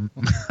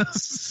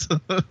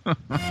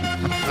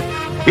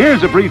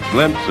 Here's a brief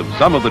glimpse of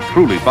some of the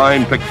truly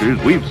fine pictures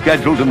we've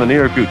scheduled in the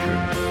near future.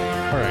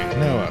 All right,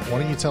 Noah, why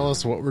don't you tell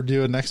us what we're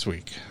doing next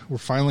week? We're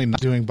finally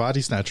not doing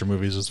Body Snatcher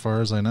movies as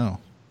far as I know.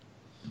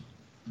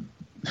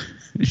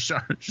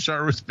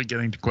 Shar was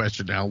beginning to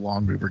question how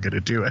long we were going to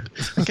do it.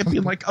 It could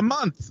be like a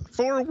month,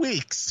 4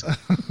 weeks.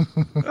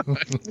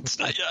 It's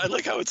not. I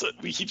like how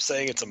we keep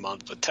saying it's a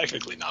month, but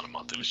technically not a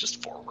month. It was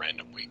just 4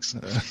 random weeks.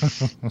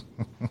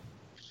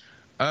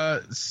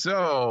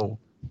 So,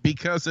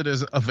 because it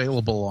is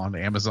available on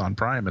Amazon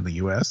Prime in the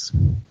U.S.,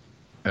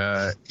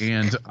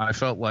 and I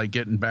felt like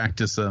getting back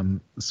to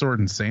some sword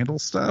and sandal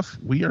stuff,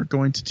 we are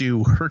going to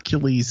do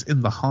Hercules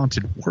in the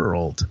Haunted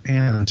World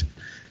and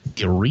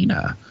The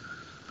Arena.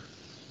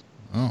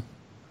 Oh,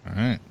 all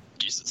right.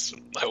 Jesus,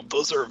 I hope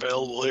those are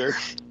available here.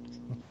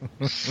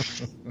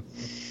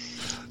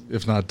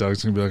 If not,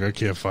 Doug's gonna be like, I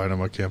can't find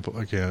them. I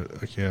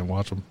can't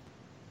watch them.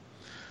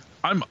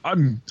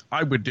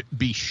 I would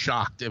be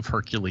shocked if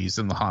Hercules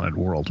in the Haunted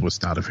World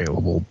was not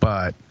available,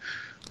 but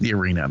The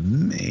Arena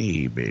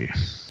maybe.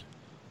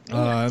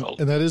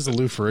 And that is the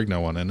Lou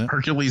Ferrigno one, isn't it?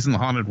 Hercules in the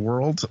Haunted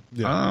World.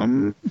 Yeah.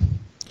 I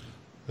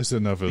just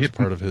didn't know if it was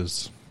part of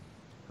his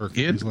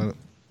Hercules.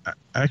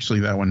 Actually,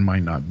 that one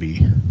might not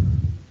be.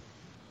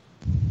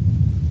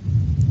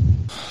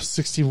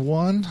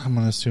 61. I'm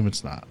going to assume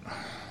it's not.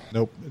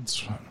 Nope.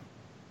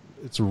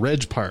 It's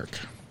Reg Park.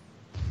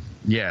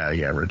 Yeah,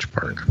 Reg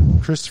Park.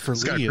 Christopher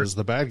Lee is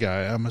the bad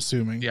guy, I'm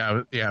assuming.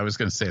 Yeah, I was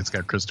going to say it's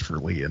got Christopher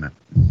Lee in it.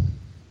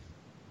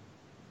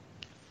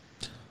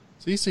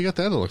 See, so you got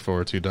that to look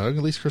forward to, Doug.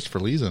 At least Christopher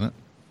Lee's in it.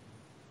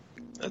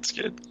 That's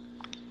good.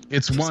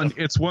 It's one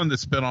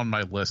that's been on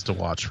my list to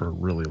watch for a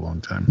really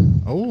long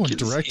time. Oh, and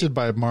directed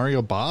by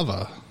Mario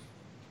Bava.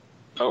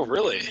 Oh,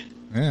 really?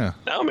 Yeah.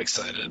 Now I'm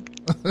excited.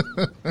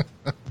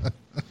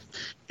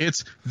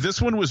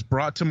 This one was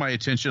brought to my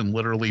attention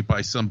literally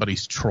by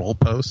somebody's troll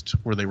post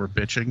where they were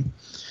bitching.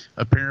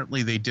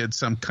 Apparently they did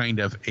some kind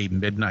of a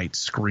midnight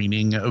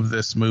screening of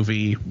this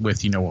movie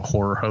with, a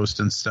horror host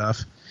and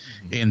stuff.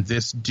 And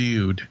this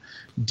dude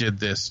did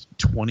this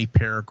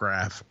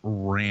 20-paragraph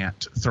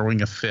rant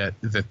throwing a fit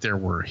that there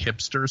were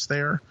hipsters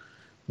there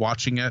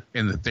watching it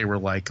and that they were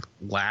like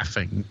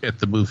laughing at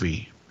the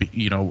movie,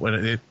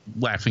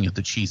 laughing at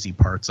the cheesy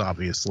parts,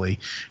 obviously.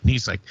 And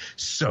he's like,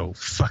 so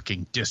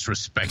fucking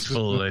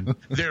disrespectful and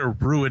they're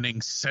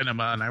ruining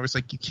cinema. And I was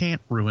like, you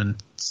can't ruin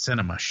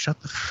cinema.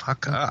 Shut the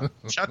fuck up.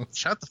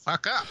 Shut the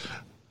fuck up.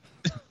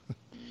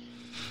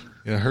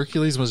 Yeah,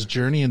 Hercules must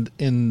journey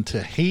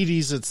into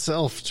Hades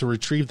itself to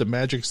retrieve the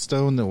magic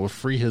stone that will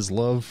free his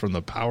love from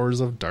the powers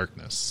of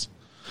darkness.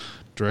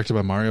 Directed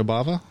by Mario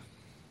Bava.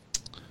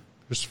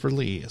 Christopher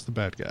Lee is the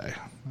bad guy.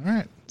 All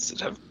right. Does it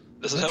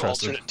have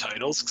alternate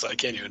titles? Because I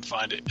can't even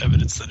find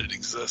evidence that it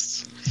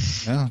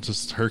exists. Yeah,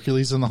 just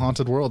Hercules in the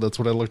Haunted World. That's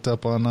what I looked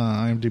up on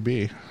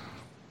IMDb.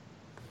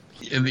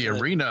 And the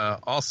arena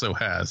also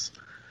has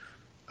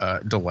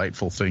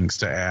delightful things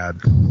to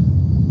add.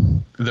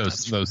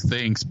 Those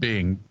things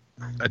being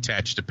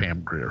attached to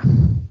Pam Grier.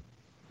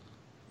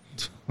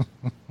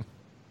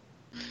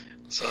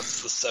 So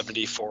that's the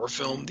 74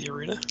 film, The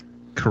Arena?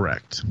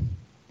 Correct.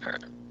 All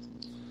right.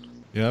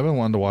 Yeah, I've been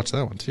wanting to watch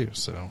that one too,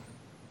 so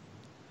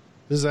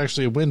this is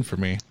actually a win for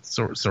me.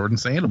 Sword and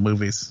Sandal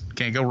movies.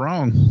 Can't go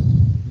wrong.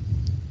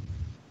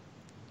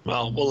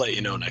 Well, we'll let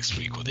you know next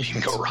week whether you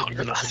can go wrong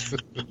or not.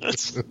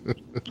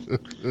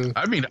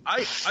 I mean,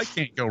 I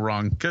can't go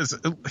wrong because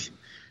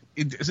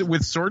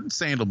with Sword and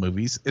Sandal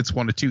movies, it's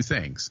one of two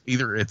things.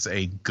 Either it's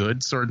a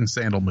good Sword and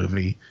Sandal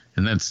movie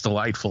and then it's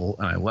delightful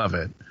and I love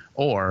it,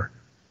 or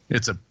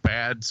it's a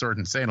bad Sword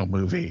and Sandal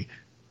movie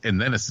and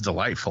then it's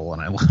delightful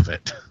and I love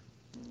it.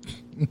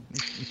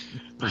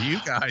 For you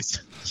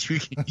guys,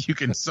 you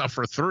can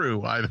suffer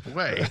through either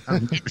way. I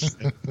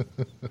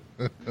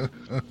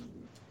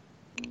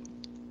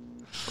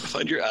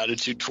find your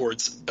attitude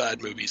towards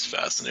bad movies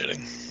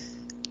fascinating.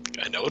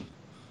 I know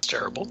it's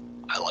terrible.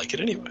 I like it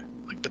anyway.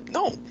 But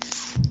no.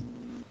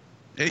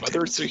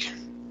 Whether it's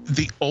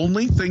the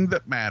only thing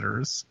that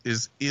matters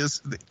is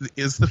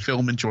the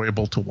film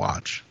enjoyable to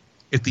watch.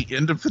 At the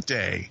end of the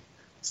day,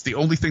 it's the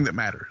only thing that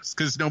matters.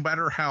 Because no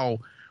matter how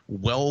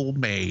well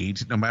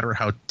made, no matter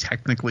how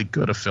technically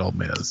good a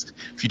film is,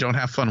 if you don't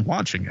have fun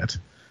watching it,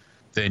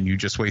 then you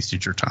just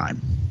wasted your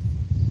time.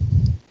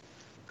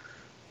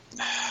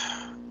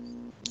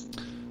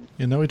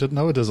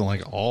 Noah doesn't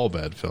like all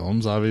bad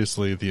films.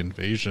 Obviously, The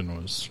Invasion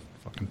was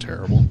fucking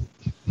terrible.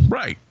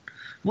 Right.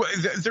 Well,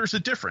 there's a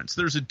difference.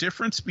 There's a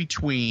difference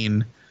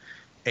between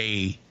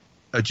a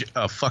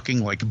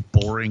fucking like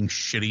boring,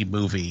 shitty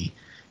movie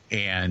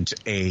and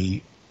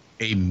a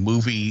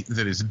movie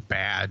that is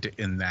bad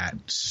in that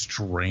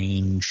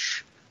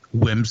strange,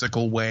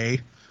 whimsical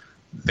way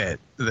that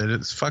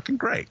is fucking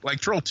great. Like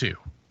Troll 2.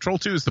 Troll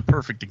 2 is the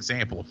perfect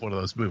example of one of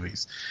those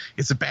movies.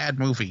 It's a bad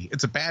movie.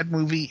 It's a bad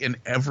movie in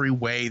every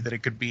way that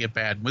it could be a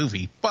bad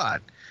movie,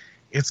 but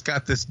it's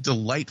got this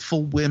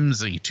delightful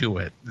whimsy to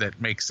it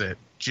that makes it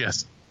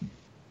just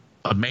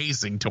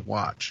amazing to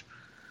watch.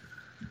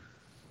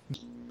 I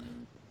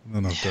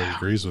don't know if Doug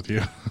agrees with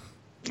you.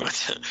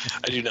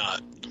 I do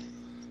not.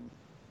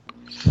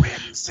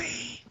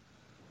 Whimsy.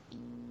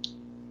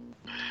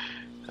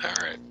 All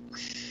right.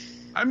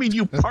 I mean,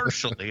 you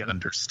partially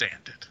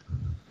understand it.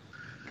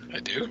 I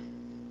do?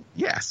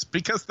 Yes,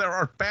 because there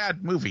are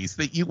bad movies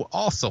that you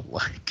also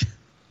like.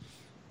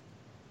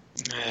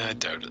 I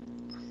doubt it.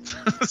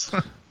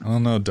 I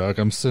don't know, Doug.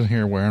 I'm sitting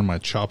here wearing my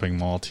Chopping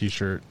Mall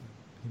t-shirt.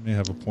 You may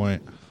have a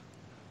point.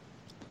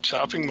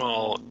 Chopping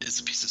Mall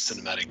is a piece of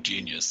cinematic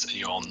genius, and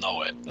you all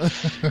know it.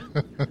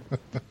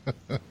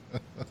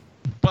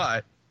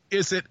 But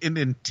is it an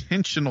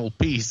intentional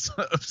piece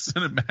of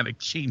cinematic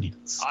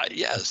genius?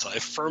 Yes, I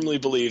firmly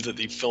believe that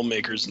the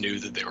filmmakers knew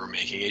that they were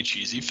making a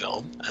cheesy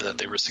film and that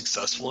they were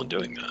successful in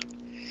doing that.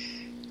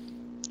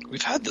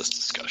 We've had this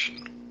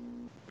discussion.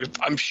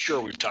 I'm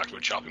sure we've talked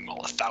about Chopping Mall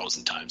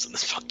 1,000 times in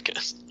this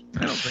podcast.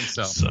 I don't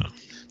think so.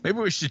 Maybe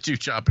we should do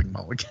Chopping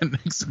Mall again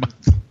next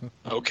month.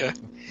 Okay.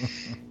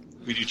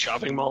 We do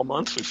Chopping Mall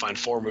month. We find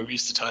 4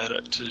 movies to tie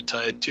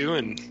it to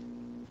and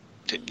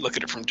look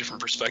at it from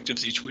different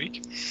perspectives each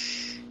week.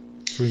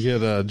 Should we get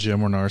Jim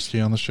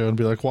Wynorski on the show and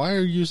be like, why are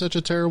you such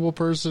a terrible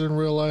person in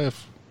real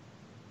life?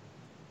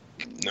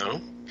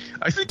 No.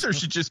 I think there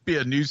should just be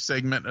a new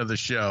segment of the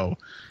show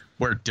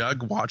where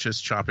Doug watches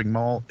Chopping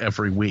Mall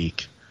every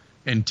week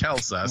and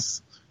tells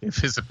us if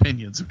his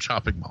opinions of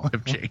Chopping Mall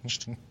have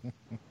changed.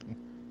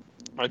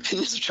 My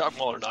opinions of Chopping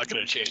Mall are not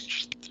going to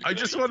change. I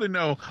just want to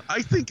know.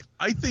 I think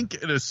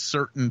at a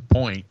certain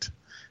point,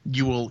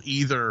 you will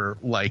either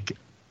like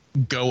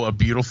go a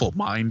beautiful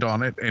mind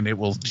on it, and it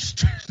will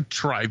just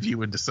drive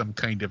you into some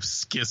kind of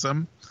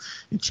schism,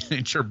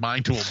 and your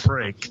mind will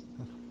break,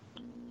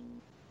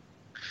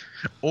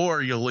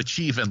 or you'll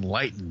achieve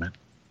enlightenment.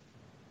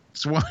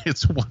 It's one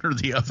or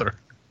the other.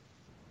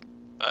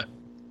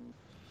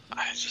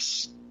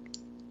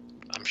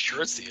 I'm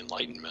sure it's the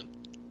Enlightenment.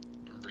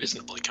 I'm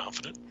reasonably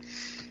confident.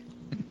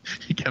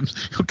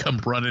 He'll come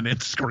running in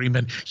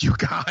screaming, "You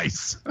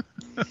guys!"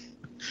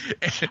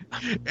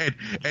 and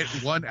at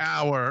 1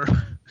 hour,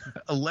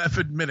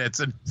 11 minutes,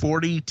 and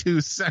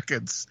 42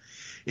 seconds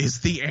is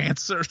the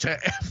answer to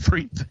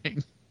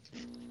everything.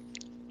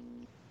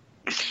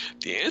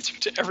 The answer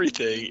to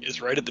everything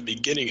is right at the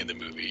beginning of the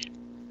movie.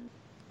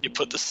 You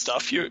put the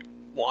stuff you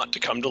want to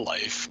come to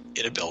life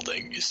in a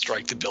building, you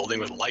strike the building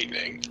with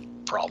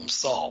lightning, problem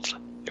solved.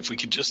 If we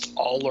could just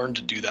all learn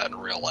to do that in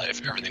real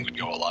life, everything would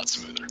go a lot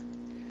smoother.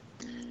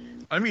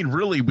 I mean,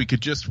 really, we could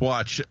just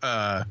watch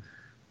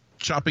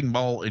Chopping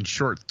Mall and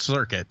Short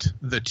Circuit,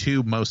 the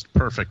two most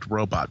perfect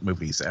robot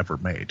movies ever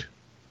made.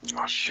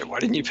 Oh, shit. Why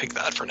didn't you pick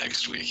that for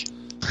next week?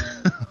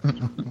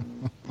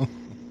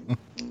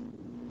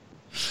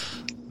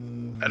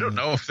 I don't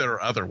know if there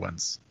are other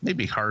ones.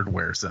 Maybe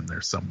Hardware's in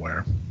there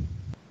somewhere.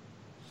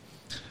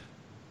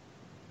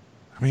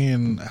 I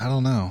mean, I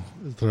don't know.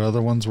 Is there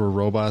other ones where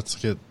robots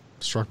get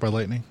struck by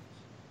lightning?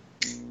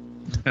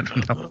 I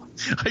don't know.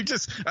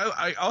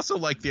 I also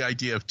like the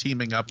idea of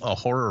teaming up a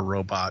horror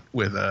robot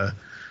with a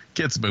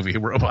kids movie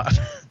robot.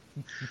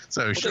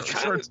 So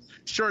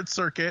Short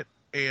Circuit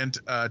and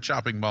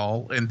Chopping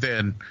Mall, and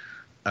then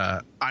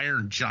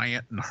Iron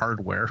Giant and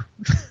Hardware.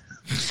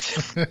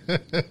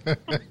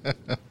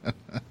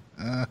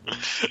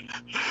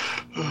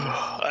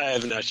 I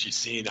haven't actually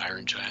seen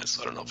Iron Giant,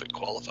 so I don't know if it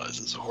qualifies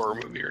as a horror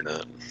movie or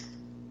not.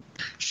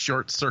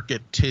 Short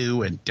Circuit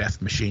 2 and Death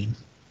Machine.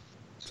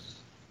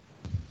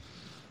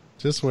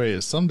 Just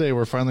wait. Someday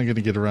we're finally going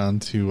to get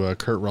around to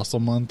Kurt Russell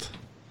month.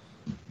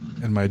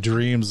 And my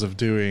dreams of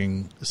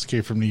doing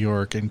Escape from New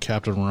York and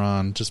Captain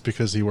Ron, just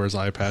because he wears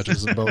eye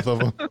patches in both of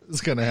them, is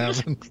going to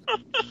happen.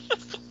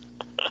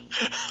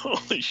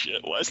 Holy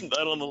shit. Why isn't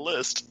that on the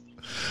list?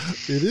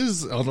 It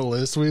is on the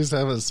list. We just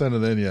haven't sent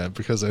it in yet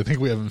because I think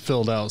we haven't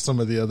filled out some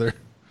of the other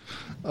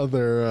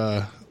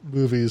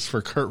movies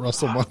for Kurt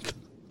Russell month.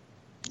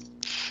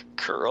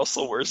 Kurt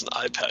Russell wears an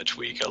eye patch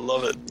week. I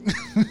love it.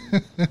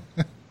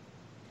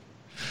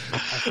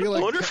 I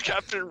wonder if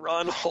Captain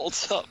Ron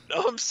holds up.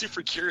 Now I'm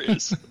super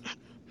curious.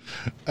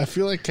 I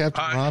feel like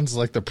Captain Ron's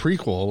like the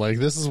prequel. Like,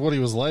 this is what he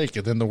was like,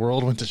 and then the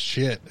world went to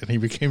shit, and he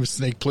became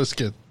Snake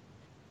Plissken.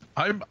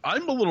 I'm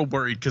a little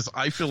worried because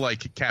I feel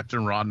like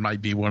Captain Ron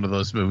might be one of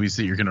those movies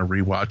that you're going to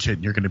rewatch it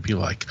and you're going to be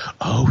like,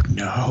 oh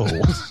no.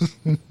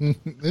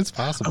 It's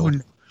possible.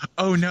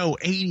 Oh no,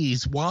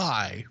 80s.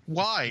 Why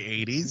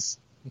 80s?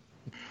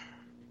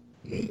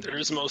 There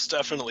is most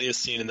definitely a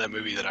scene in that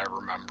movie that I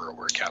remember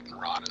where Captain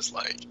Ron is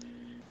like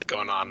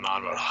going on and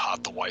on about how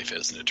hot the wife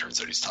is, and it turns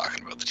out he's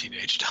talking about the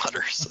teenage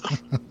daughter. So.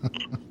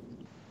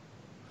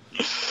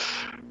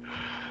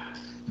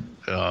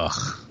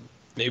 Ugh.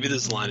 Maybe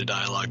there's a line of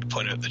dialogue to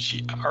point out that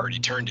she already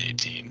turned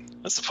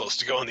 18. That's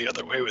supposed to go in the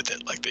other way with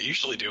it, like they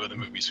usually do in the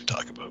movies we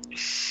talk about.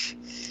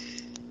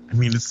 I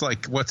mean, it's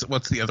like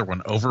what's the other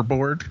one?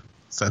 Overboard?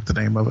 Is that the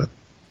name of it?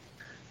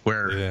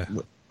 Where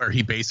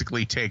he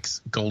basically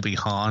takes Goldie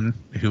Hawn,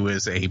 who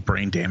is a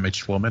brain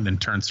damaged woman, and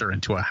turns her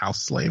into a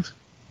house slave.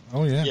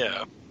 Oh yeah.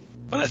 Yeah.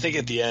 But I think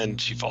at the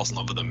end she falls in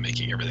love with him,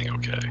 making everything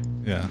okay.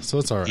 Yeah, so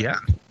it's all right. Yeah.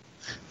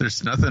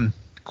 There's nothing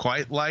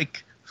quite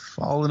like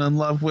falling in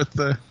love with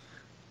the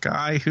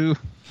guy who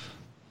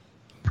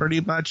pretty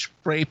much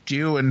raped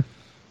you and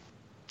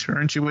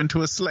turned you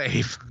into a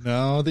slave.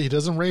 No, he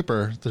doesn't rape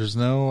her. There's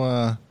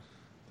no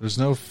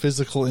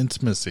physical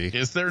intimacy.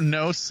 Is there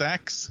no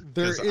sex?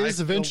 There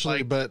is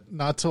eventually, but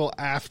not till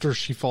after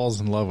she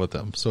falls in love with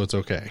him, so it's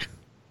okay.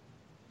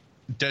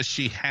 Does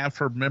she have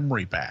her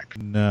memory back?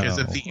 No.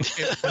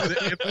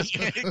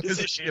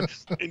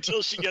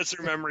 Until she gets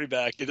her memory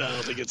back, I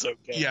don't think it's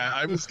okay. Yeah,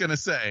 I was going to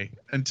say,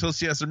 until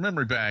she has her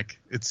memory back,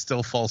 it's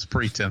still false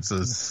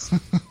pretenses.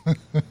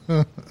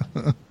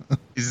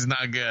 This is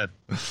not good.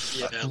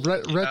 Yeah.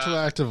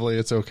 Retroactively,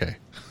 it's okay.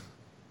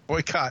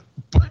 Boycott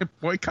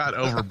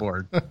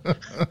Overboard.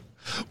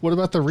 What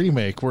about the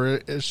remake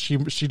where she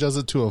does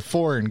it to a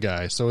foreign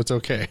guy, so it's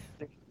okay?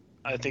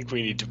 I think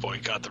we need to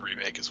boycott the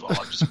remake as well.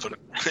 I'm just putting.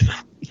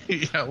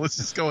 Yeah, let's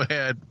just go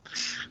ahead.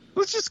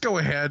 Let's just go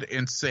ahead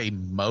and say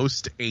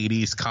most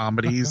 80s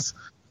comedies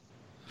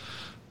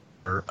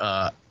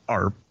are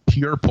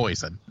pure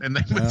poison, and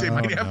they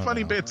might have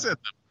funny bits in them,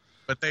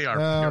 but they are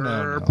pure.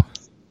 No.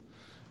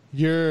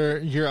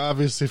 You're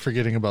obviously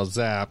forgetting about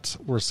Zapped,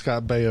 where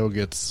Scott Baio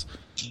gets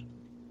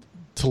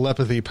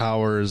telepathy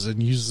powers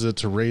and uses it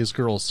to raise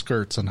girls'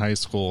 skirts in high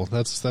school.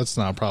 That's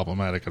not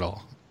problematic at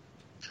all.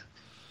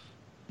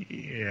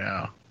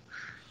 Yeah.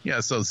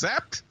 So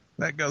Zapped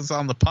That goes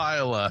on the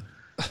pile of.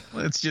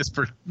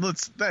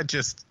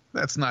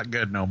 That's not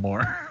good no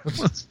more.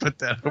 Let's put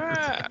that over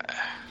there.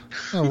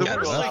 Oh, Yeah, we're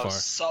there's that like far.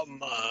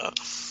 some.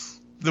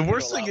 The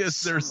worst thing is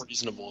some there's,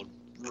 reasonable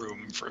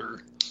room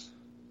for.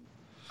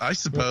 I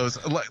suppose,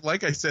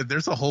 like I said,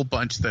 there's a whole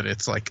bunch that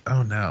it's like,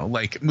 oh no,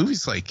 like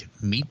movies like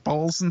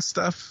Meatballs and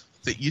stuff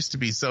that used to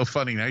be so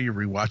funny. Now you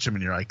rewatch them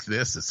and you're like,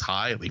 this is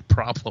highly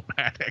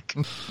problematic.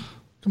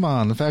 Come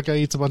on, the fat guy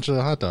eats a bunch of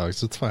hot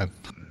dogs. It's fine.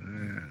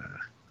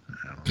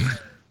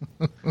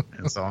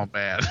 It's all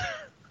bad.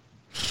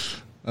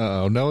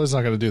 Oh, Noah's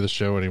not going to do the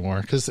show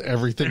anymore because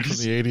everything from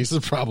the 80s is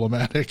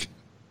problematic.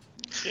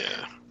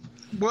 Yeah.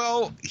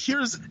 Well,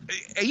 here's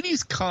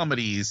 80s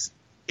comedies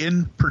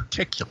in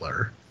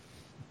particular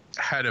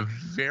had a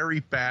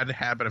very bad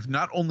habit of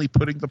not only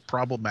putting the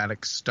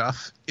problematic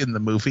stuff in the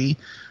movie,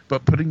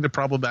 but putting the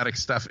problematic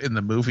stuff in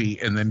the movie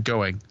and then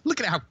going, look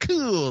at how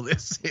cool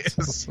this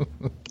is.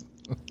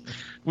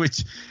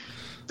 Which,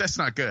 that's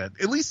not good.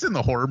 At least in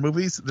the horror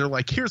movies, they're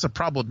like, here's a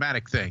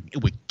problematic thing.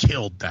 We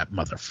killed that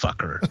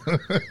motherfucker.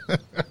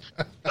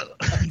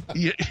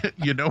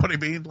 you know what I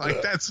mean?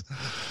 Like,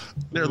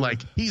 they're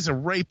like, he's a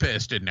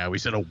rapist and now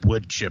he's in a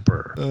wood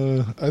chipper.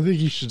 I think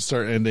you should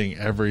start ending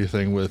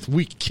everything with,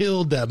 we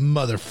killed that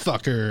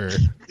motherfucker.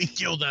 We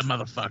killed that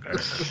motherfucker.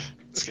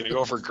 It's going to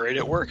go for great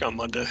at work on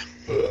Monday.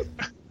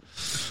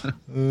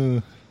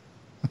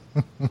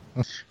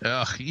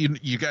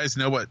 You guys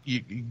know what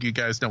you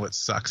guys know what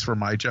sucks for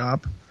my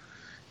job?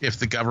 If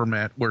the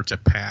government were to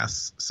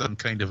pass some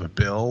kind of a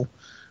bill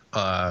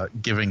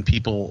giving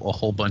people a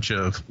whole bunch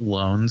of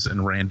loans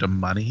and random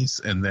monies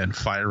and then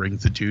firing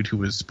the dude who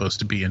was supposed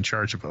to be in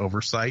charge of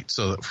oversight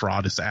so that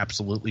fraud is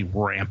absolutely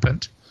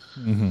rampant.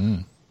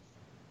 Mm-hmm.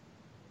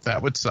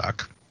 That would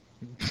suck.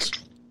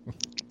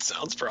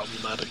 Sounds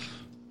problematic.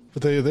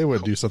 But they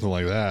would do something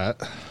like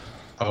that.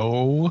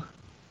 Oh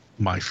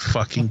my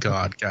fucking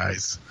God,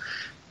 guys.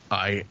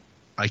 I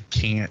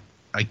can't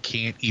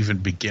even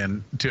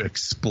begin to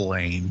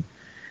explain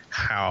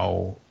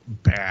how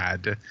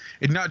bad,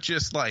 and not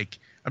just like,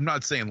 I'm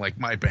not saying like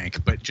my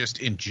bank, but just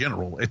in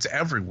general, it's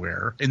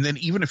everywhere. And then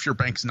even if your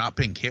bank's not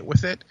being hit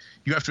with it,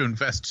 you have to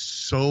invest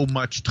so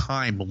much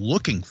time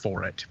looking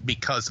for it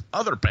because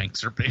other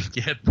banks are being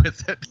hit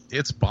with it.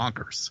 It's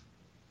bonkers.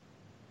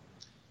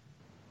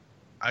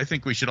 I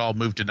think we should all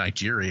move to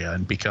Nigeria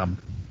and become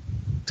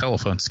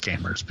telephone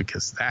scammers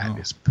because that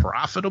is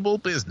profitable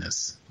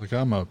business. Like,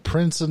 I'm a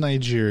prince of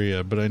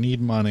Nigeria, but I need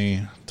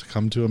money to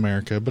come to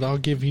America, but I'll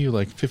give you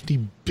like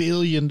 $50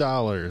 billion.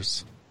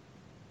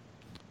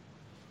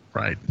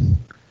 Right.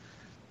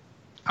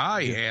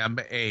 I am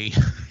a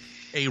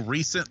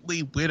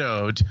recently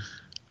widowed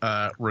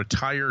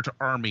retired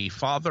Army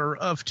father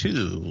of two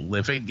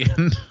living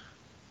in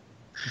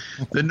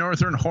the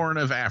northern horn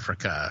of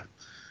Africa,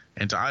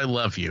 and I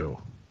love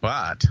you,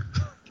 but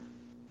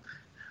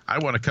I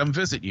want to come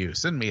visit you.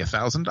 Send me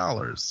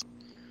 $1,000.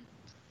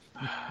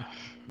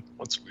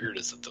 What's weird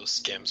is that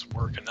those scams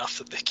work enough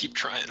that they keep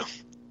trying them.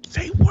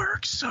 They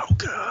work so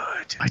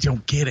good. I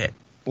don't get it.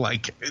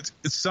 Like, it's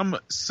some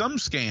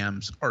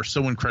scams are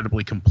so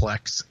incredibly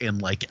complex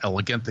and like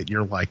elegant that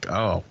you're like,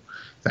 oh,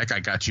 that guy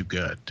got you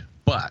good.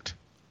 But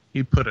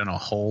he put in a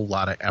whole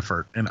lot of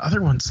effort. And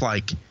other ones,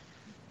 like,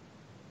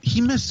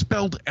 he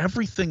misspelled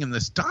everything in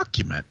this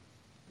document.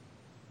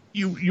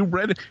 You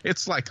read it.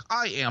 It's like,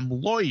 I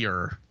am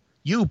lawyer.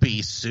 You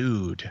be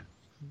sued.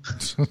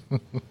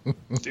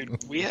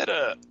 Dude, we had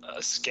a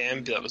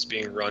scam that was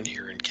being run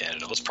here in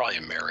Canada. It was probably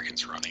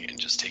Americans running and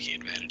just taking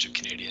advantage of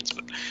Canadians,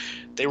 but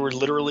they were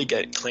literally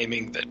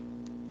claiming that,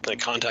 like,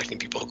 contacting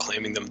people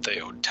claiming them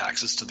they owed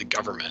taxes to the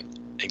government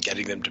and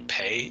getting them to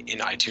pay in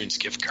iTunes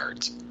gift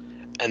cards.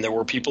 And there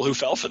were people who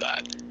fell for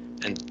that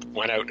and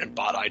went out and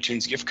bought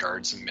iTunes gift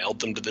cards and mailed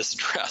them to this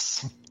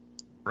address.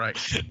 Right.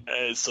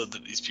 So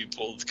that these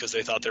people, because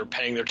they thought they were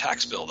paying their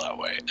tax bill that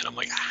way. And I'm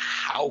like,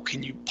 how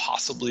can you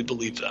possibly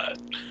believe that?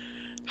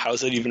 How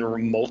is that even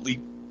remotely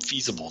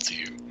feasible to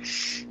you?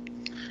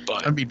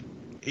 But I mean,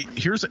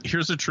 here's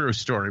a true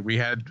story. We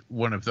had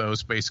one of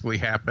those basically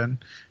happen,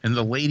 and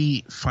the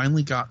lady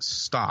finally got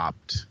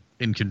stopped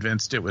and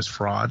convinced it was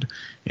fraud.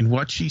 And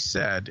what she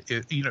said,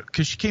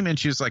 because she came in,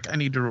 she was like, I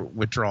need to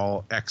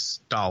withdraw X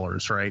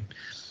dollars, right?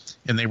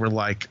 And they were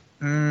like,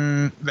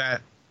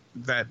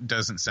 that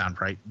doesn't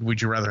sound right.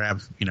 Would you rather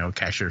have, a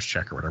cashier's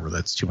check or whatever?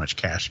 That's too much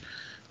cash.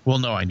 Well,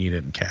 no, I need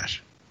it in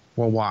cash.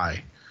 Well,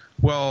 why?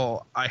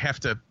 Well, I have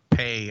to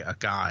pay a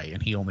guy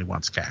and he only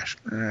wants cash.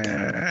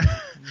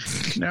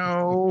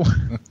 No.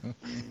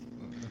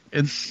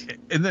 And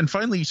then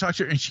finally you talk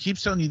to her and she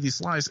keeps telling you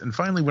these lies. And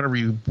finally, whenever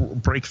you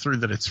break through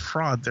that it's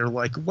fraud, they're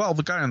like, well,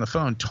 the guy on the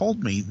phone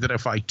told me that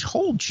if I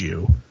told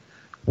you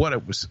what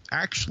it was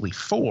actually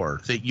for,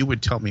 that you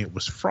would tell me it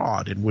was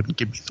fraud and wouldn't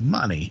give me the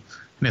money.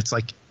 And it's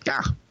like,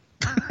 yeah.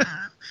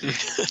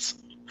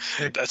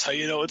 That's how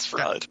you know it's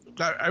fraud.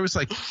 I was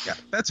like, yeah,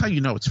 that's how you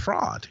know it's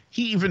fraud.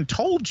 He even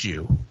told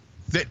you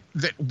that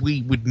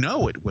we would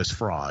know it was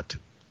fraud,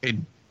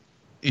 and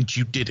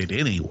you did it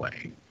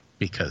anyway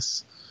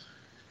because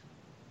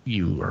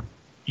you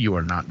you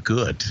are not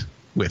good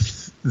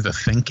with the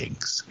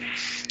thinkings.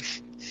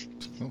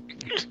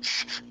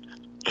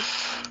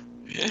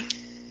 Yeah.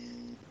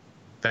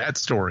 That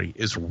story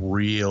is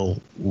real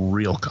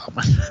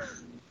common.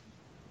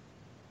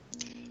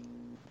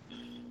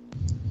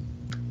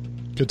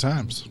 Good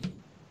times.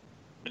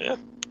 Yeah.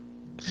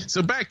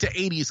 So back to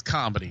 80s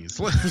comedies.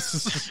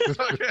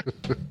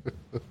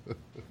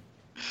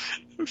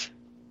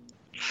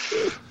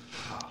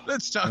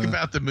 Let's talk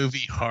about the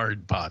movie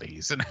Hard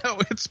Bodies and how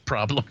it's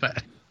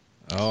problematic.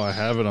 Oh, I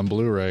have it on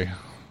Blu-ray. I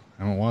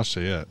haven't watched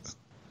it yet.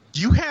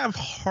 You have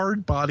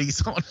Hard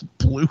Bodies on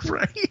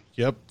Blu-ray?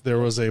 Yep, there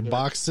was a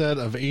box set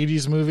of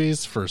 80s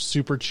movies for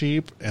super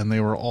cheap, and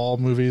they were all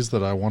movies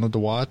that I wanted to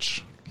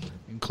watch,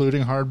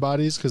 including Hard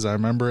Bodies, because I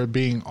remember it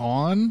being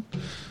on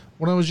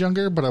when I was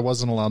younger, but I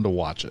wasn't allowed to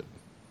watch it.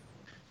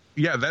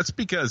 Yeah, that's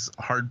because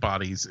Hard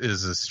Bodies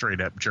is a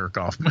straight-up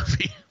jerk-off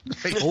movie.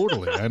 Like,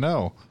 Totally, I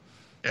know.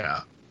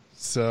 yeah.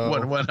 So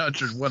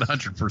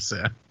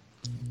 100%. Let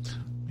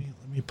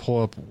me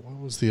pull up, what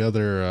was the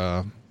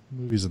other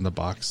movies in the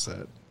box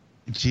set?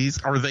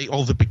 Jeez, are they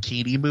all the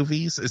bikini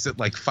movies? Is it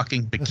like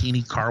fucking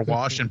Bikini Car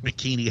Wash and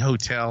Bikini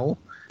Hotel?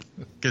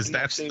 Because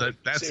that's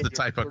the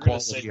type of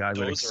quality I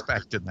would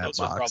expect in that those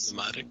box. Are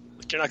problematic.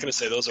 Like, you're not going to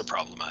say those are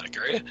problematic,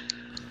 are you?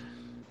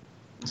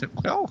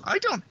 Well, I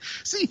don't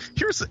see.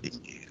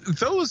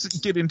 Those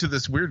get into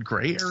this weird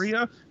gray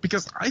area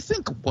because I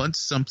think once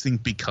something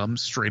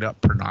becomes straight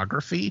up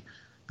pornography,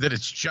 that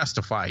it's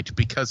justified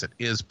because it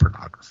is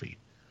pornography.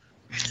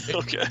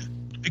 Okay.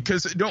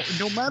 Because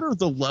no matter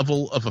the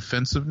level of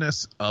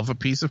offensiveness of a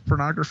piece of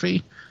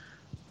pornography,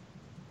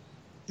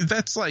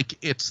 that's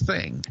like its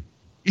thing.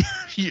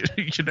 you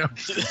know,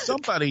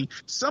 somebody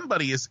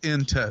is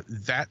into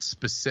that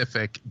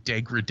specific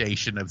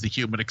degradation of the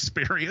human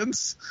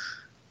experience,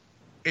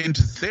 and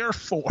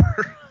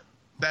therefore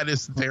that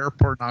is their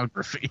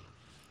pornography.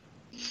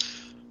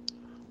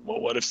 Well,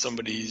 what if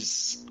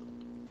somebody's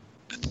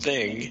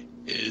thing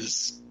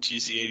is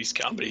cheesy 80s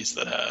comedies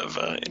that have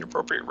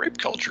inappropriate rape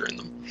culture in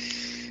them?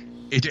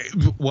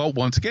 Well,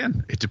 once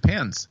again, it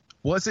depends.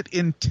 Was it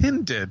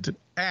intended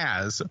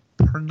as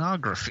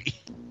pornography?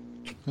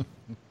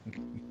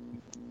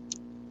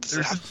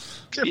 There's a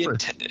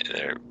difference.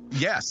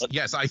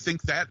 Yes. I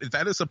think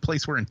that is a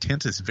place where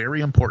intent is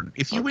very important.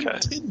 If you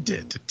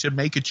intended to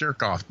make a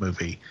jerk-off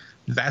movie,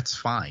 that's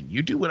fine.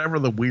 You do whatever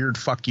the weird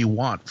fuck you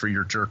want for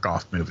your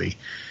jerk-off movie.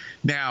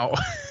 Now,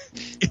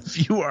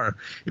 if you are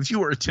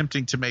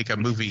attempting to make a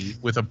movie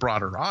with a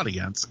broader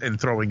audience and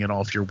throwing in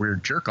all of your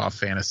weird jerk-off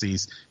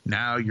fantasies,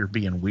 now you're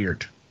being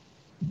weird.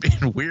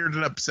 Being weird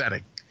and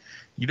upsetting.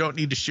 You don't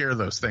need to share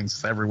those things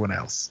with everyone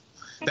else.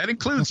 That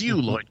includes you,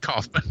 Lloyd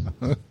Kaufman.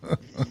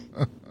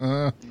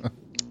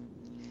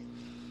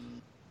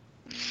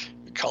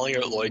 Calling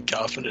out Lloyd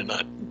Kaufman and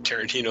not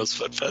Tarantino's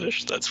foot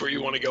fetish? That's where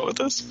you want to go with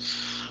this?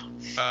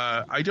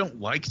 I don't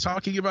like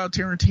talking about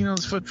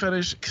Tarantino's foot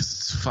fetish because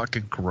it's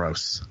fucking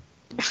gross.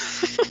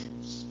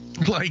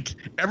 Like,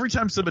 every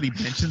time somebody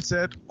mentions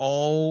it,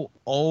 all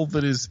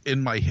that is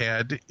in my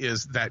head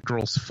is that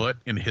girl's foot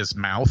in his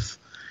mouth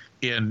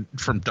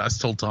from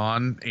Dusk Till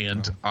Dawn,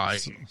 and I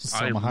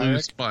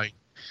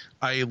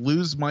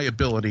lose my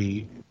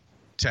ability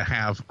to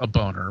have a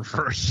boner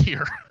for a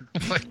year.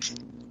 Like,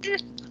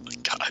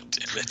 God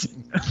damn it.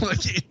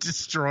 Like, it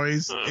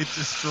destroys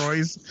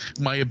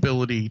my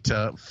ability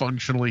to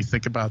functionally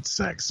think about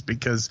sex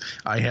because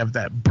I have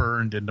that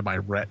burned into my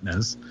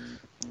retinas.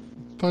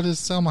 But it's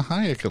Selma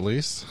Hayek, at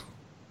least.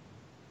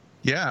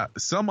 Yeah,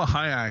 Selma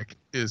Hayek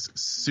is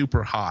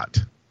super hot,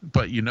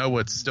 but you know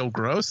what's still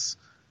gross?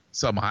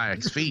 Selma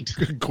Hayek's feet.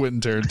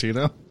 Quentin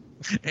Tarantino.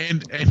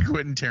 And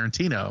Quentin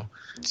Tarantino.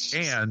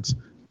 And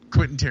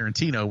Quentin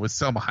Tarantino with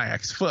Selma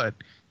Hayek's foot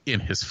in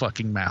his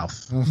fucking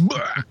mouth.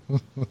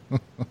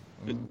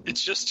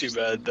 It's just too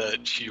bad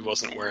that she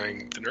wasn't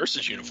wearing the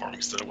nurse's uniform,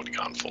 because then it would have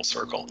gone full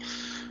circle.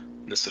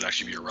 This would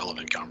actually be a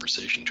relevant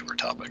conversation to her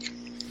topic.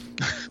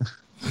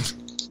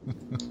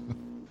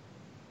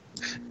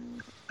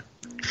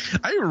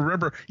 I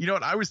remember, you know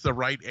what, I was the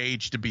right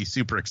age to be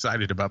super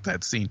excited about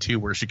that scene too,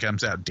 where she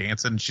comes out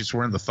dancing, she's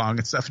wearing the thong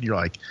and stuff, and you're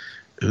like,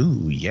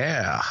 ooh,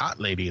 yeah, hot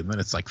lady. And then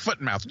it's like foot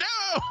and mouth.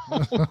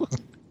 No!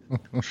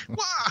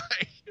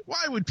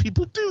 Why would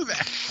people do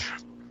that?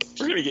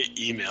 We're going to get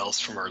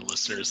emails from our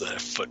listeners that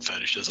have foot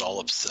fetishes all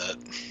upset.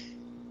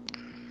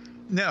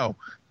 No,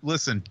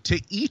 listen, to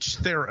each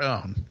their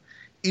own.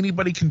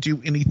 Anybody can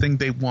do anything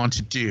they want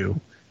to do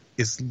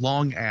as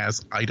long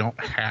as I don't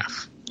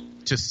have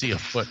to see a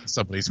foot in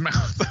somebody's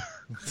mouth.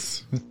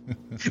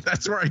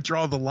 That's where I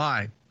draw the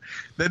line.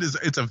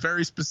 It's a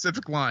very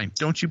specific line.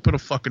 Don't you put a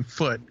fucking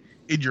foot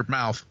in your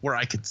mouth where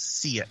I can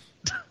see it.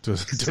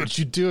 Don't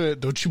you do it.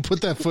 Don't you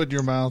put that foot in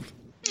your mouth.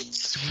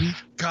 Sweet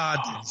God,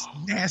 it's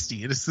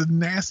nasty. It is the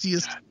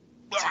nastiest.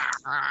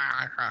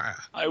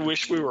 I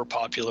wish we were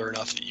popular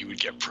enough that you would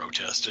get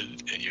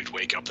protested and you'd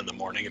wake up in the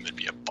morning and there'd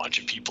be a bunch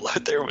of people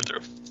out there with their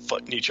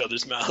foot in each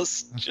other's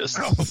mouths, just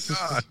Oh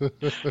God.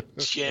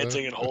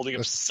 chanting and holding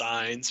up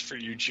signs for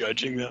you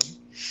judging them.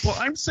 Well,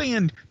 I'm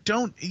saying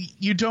don't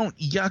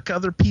yuck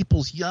other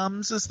people's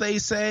yums, as they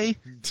say,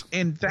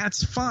 and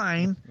that's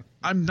fine.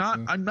 I'm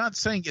not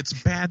saying it's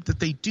bad that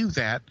they do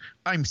that.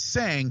 I'm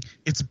saying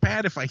it's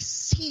bad if I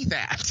see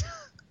that.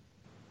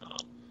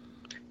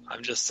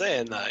 I'm just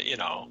saying that,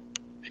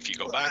 if you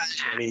go back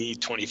 20,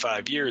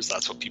 25 years,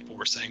 that's what people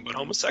were saying about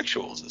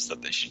homosexuals, is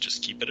that they should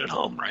just keep it at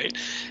home, right?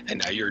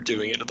 And now you're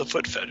doing it to the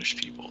foot fetish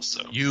people.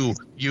 So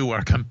You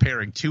are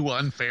comparing two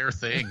unfair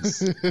things.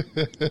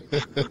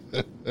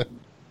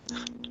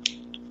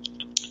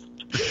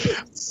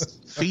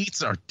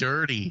 Feet are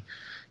dirty.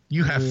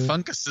 You have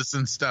funguses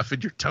and stuff in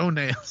your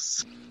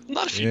toenails.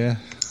 Not if you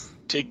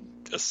take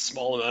a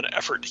small amount of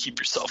effort to keep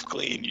yourself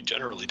clean. You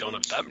generally don't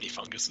have that many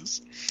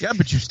funguses. Yeah,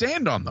 but you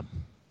stand on them.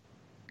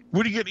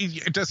 What do you get?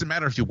 It doesn't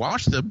matter if you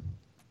wash them.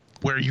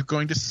 Where are you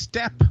going to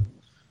step?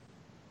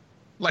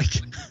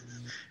 Like,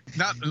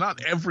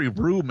 not every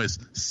room is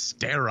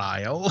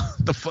sterile.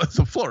 The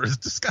floor is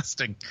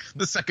disgusting.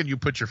 The second you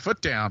put your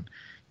foot down,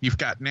 you've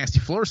got nasty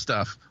floor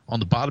stuff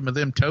on the bottom of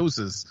them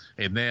toeses,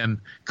 and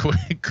then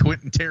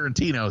Quentin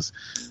Tarantino's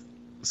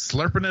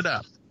slurping it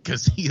up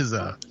because he's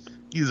a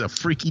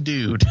freaky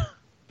dude.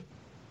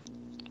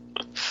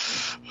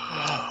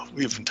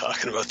 We've been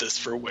talking about this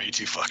for way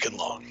too fucking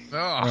long. Oh.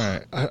 All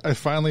right, I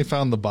finally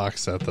found the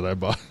box set that I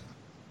bought.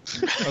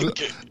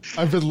 Okay.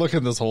 I've been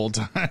looking this whole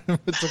time.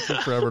 It took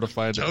me forever to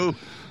find it.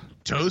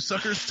 Toe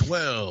Suckers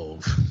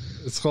 12.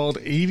 It's called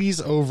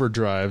 80s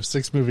Overdrive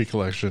 6-movie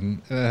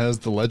collection, and it has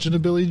The Legend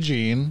of Billie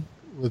Jean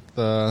with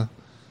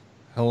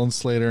Helen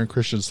Slater and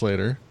Christian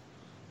Slater.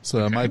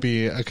 So it might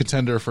be a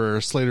contender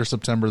for Slater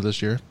September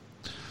this year.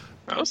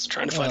 I was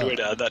trying to find a way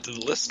to add that to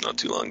the list not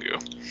too long ago.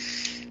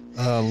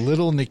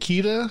 Little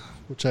Nikita,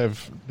 which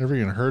I've never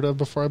even heard of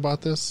before I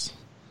bought this.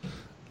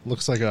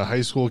 Looks like a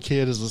high school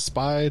kid is a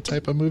spy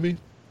type of movie.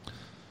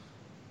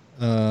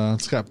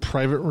 It's got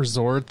Private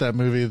Resort, that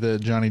movie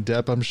that Johnny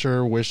Depp, I'm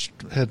sure, wished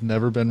had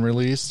never been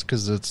released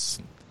because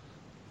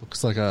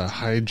looks like a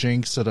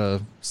hijinks at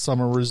a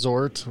summer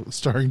resort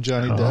starring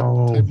Johnny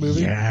Depp type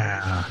movie.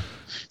 Yeah.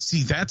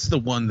 See, that's the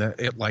one that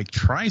it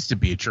tries to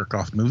be a jerk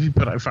off movie,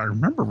 but if I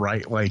remember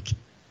right,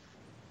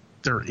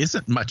 there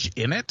isn't much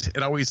in it.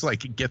 It always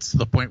it gets to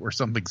the point where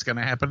something's going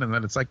to happen, and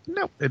then it's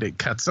nope, and it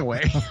cuts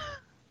away.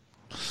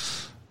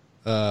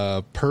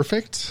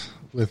 Perfect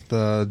with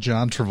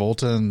John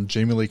Travolta and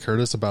Jamie Lee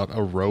Curtis about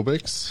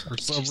aerobics for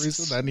some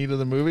reason. I needed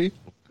the movie.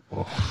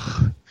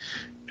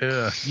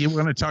 You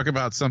want to talk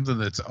about something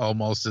that's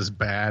almost as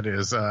bad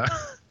as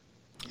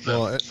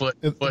foot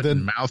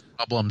and mouth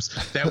problems?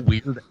 That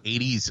weird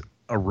 80s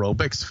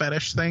aerobics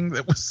fetish thing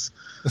that was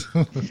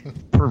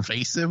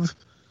pervasive.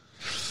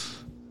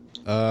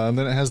 And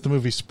then it has the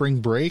movie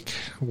Spring Break,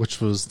 which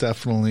was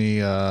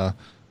definitely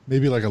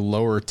maybe a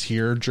lower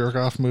tier jerk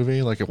off movie.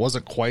 It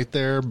wasn't quite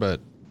there, but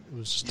it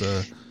was just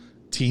a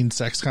teen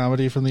sex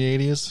comedy from the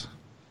 80s.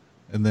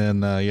 And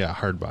then,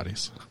 Hard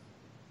Bodies.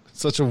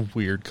 Such a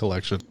weird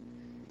collection.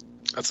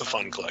 That's a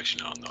fun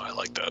collection, though. I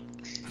like that.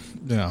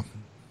 Yeah.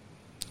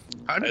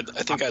 I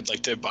think I'd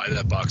like to buy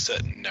that box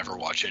set and never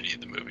watch any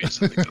of the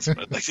movies. I think that's what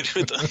I'd like to do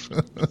with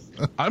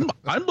them.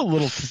 I'm a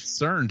little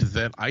concerned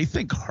that I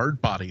think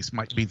Hard Bodies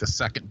might be the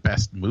second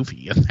best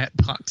movie in that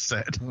box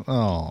set.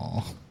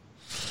 Oh.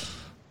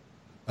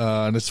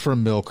 And it's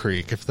from Mill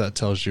Creek, if that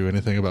tells you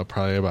anything about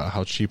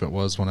how cheap it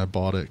was when I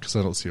bought it, because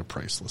I don't see a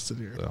price listed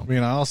here. So, I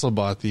also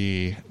bought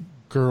the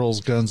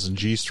Girls, Guns, and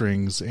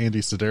G-Strings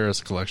Andy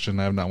Sedaris collection.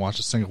 I have not watched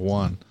a single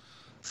one.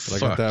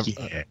 But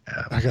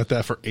I got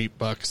that for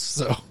 $8,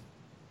 so...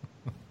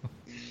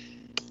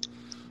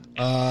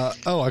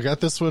 I got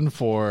this one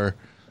for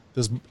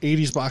this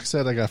 80s box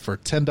set. I got for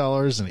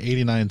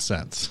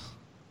 $10.89.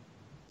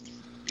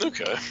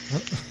 Okay.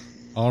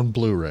 On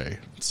Blu-ray.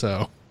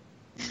 So,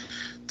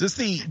 does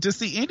the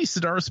Andy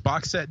Sedaris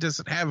box set,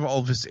 does it have all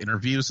of his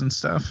interviews and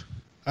stuff?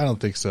 I don't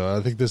think so.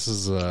 I think this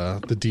is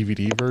the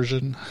DVD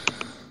version.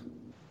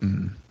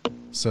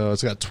 So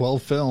it's got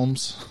 12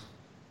 films.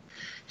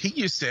 He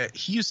used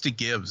to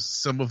give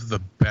some of the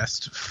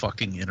best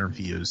fucking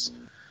interviews.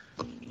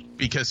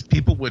 Because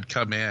people would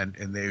come in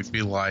and they would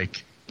be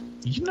like,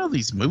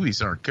 these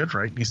movies aren't good,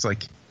 right? And he's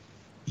like,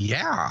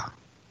 yeah,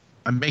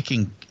 I'm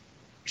making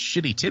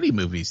shitty titty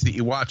movies that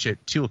you watch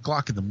at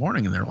 2:00 in the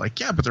morning. And they're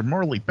like, yeah, but they're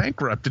morally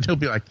bankrupt. And he'll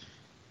be like,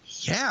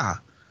 yeah,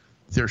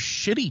 they're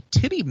shitty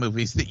titty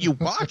movies that you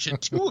watch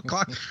at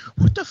 2:00.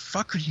 What the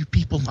fuck are you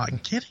people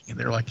not getting? And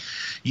they're like,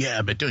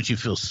 yeah, but don't you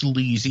feel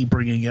sleazy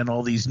bringing in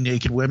all these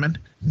naked women?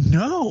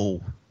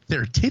 No,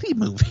 they're titty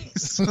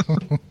movies.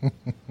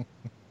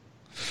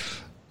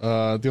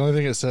 The only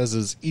thing it says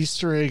is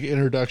Easter egg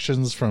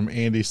introductions from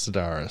Andy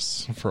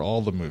Sedaris for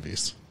all the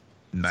movies.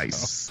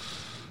 Nice. So.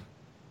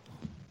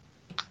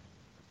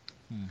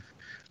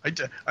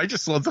 I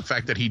just love the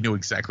fact that he knew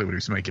exactly what he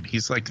was making.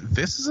 He's like,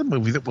 this is a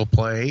movie that will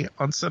play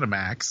on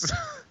Cinemax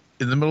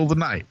in the middle of the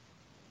night.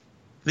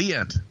 The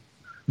end.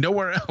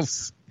 Nowhere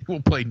else. It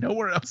will play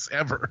nowhere else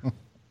ever.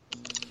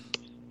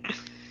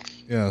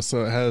 Yeah,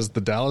 so it has The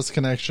Dallas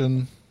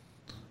Connection,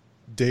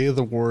 Day of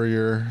the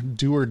Warrior,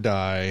 Do or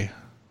Die,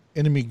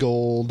 Enemy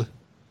Gold,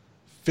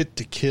 Fit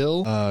to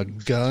Kill,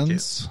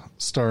 Guns,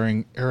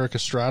 starring Eric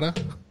Estrada,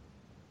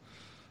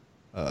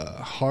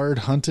 Hard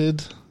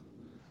Hunted,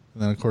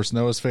 and then, of course,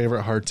 Noah's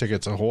favorite, Hard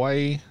Ticket to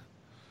Hawaii.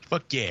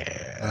 Fuck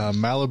yeah.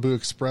 Malibu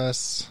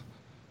Express,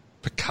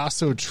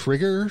 Picasso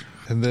Trigger,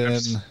 and then...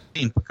 I've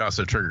seen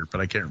Picasso Trigger, but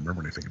I can't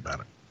remember anything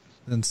about it.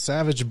 Then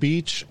Savage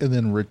Beach, and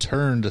then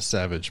Return to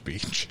Savage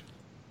Beach.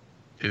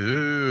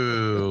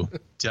 Ooh,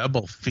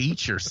 double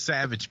feature,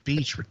 Savage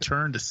Beach,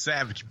 Return to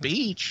Savage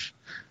Beach.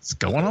 It's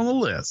going on the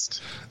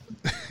list.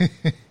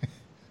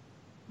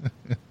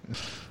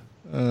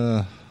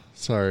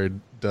 Sorry,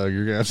 Doug,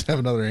 you're going to have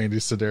another Andy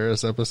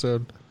Sedaris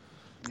episode.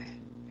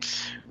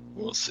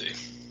 We'll see.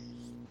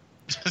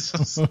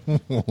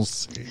 We'll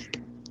see.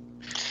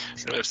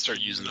 I'm going to start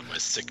using up my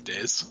sick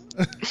days.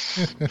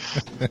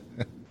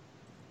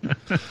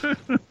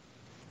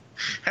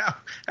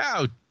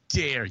 How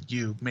dare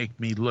you make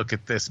me look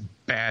at this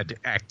bad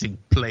acting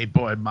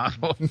Playboy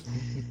model?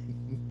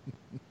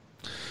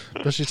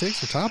 But she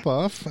takes her top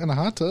off in a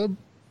hot tub.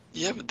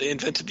 Yeah, but they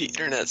invented the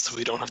internet, so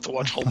we don't have to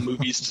watch whole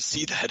movies to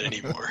see that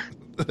anymore.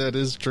 That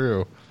is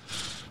true.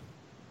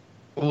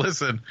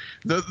 Listen,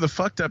 the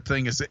fucked up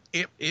thing is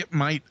it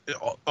might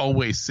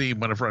always seem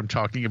whenever I'm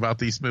talking about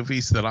these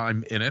movies that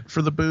I'm in it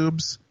for the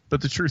boobs. But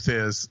the truth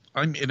is,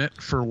 I'm in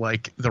it for,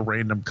 like, the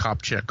random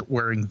cop chick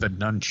wearing the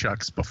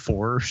nunchucks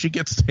before she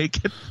gets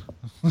taken.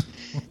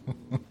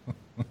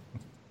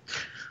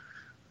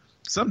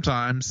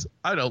 Sometimes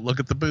I don't look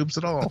at the boobs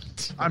at all.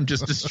 I'm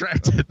just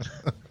distracted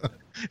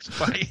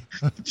by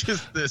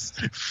just this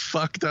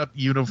fucked up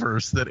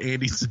universe that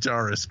Andy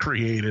Sedaris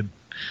created.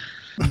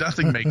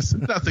 Nothing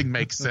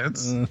makes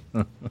sense. None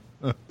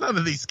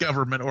of these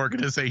government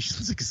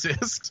organizations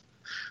exist.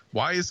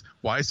 Why is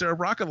there a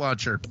rocket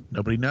launcher?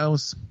 Nobody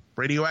knows.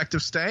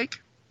 Radioactive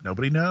stank?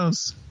 Nobody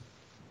knows.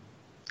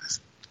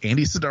 It's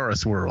Andy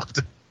Sedaris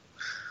world.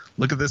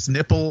 Look at this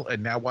nipple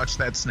and now watch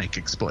that snake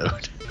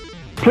explode.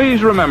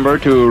 Please remember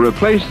to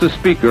replace the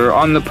speaker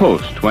on the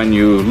post when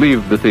you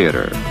leave the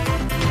theater.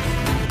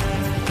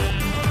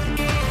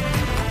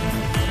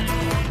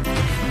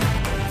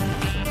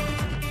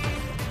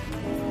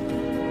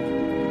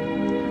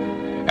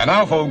 And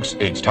now, folks,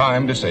 it's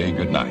time to say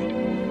goodnight.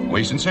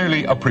 We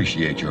sincerely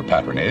appreciate your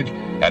patronage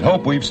and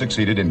hope we've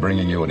succeeded in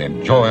bringing you an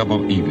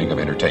enjoyable evening of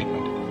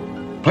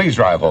entertainment. Please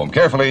drive home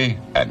carefully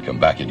and come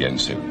back again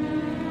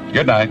soon.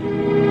 Good night.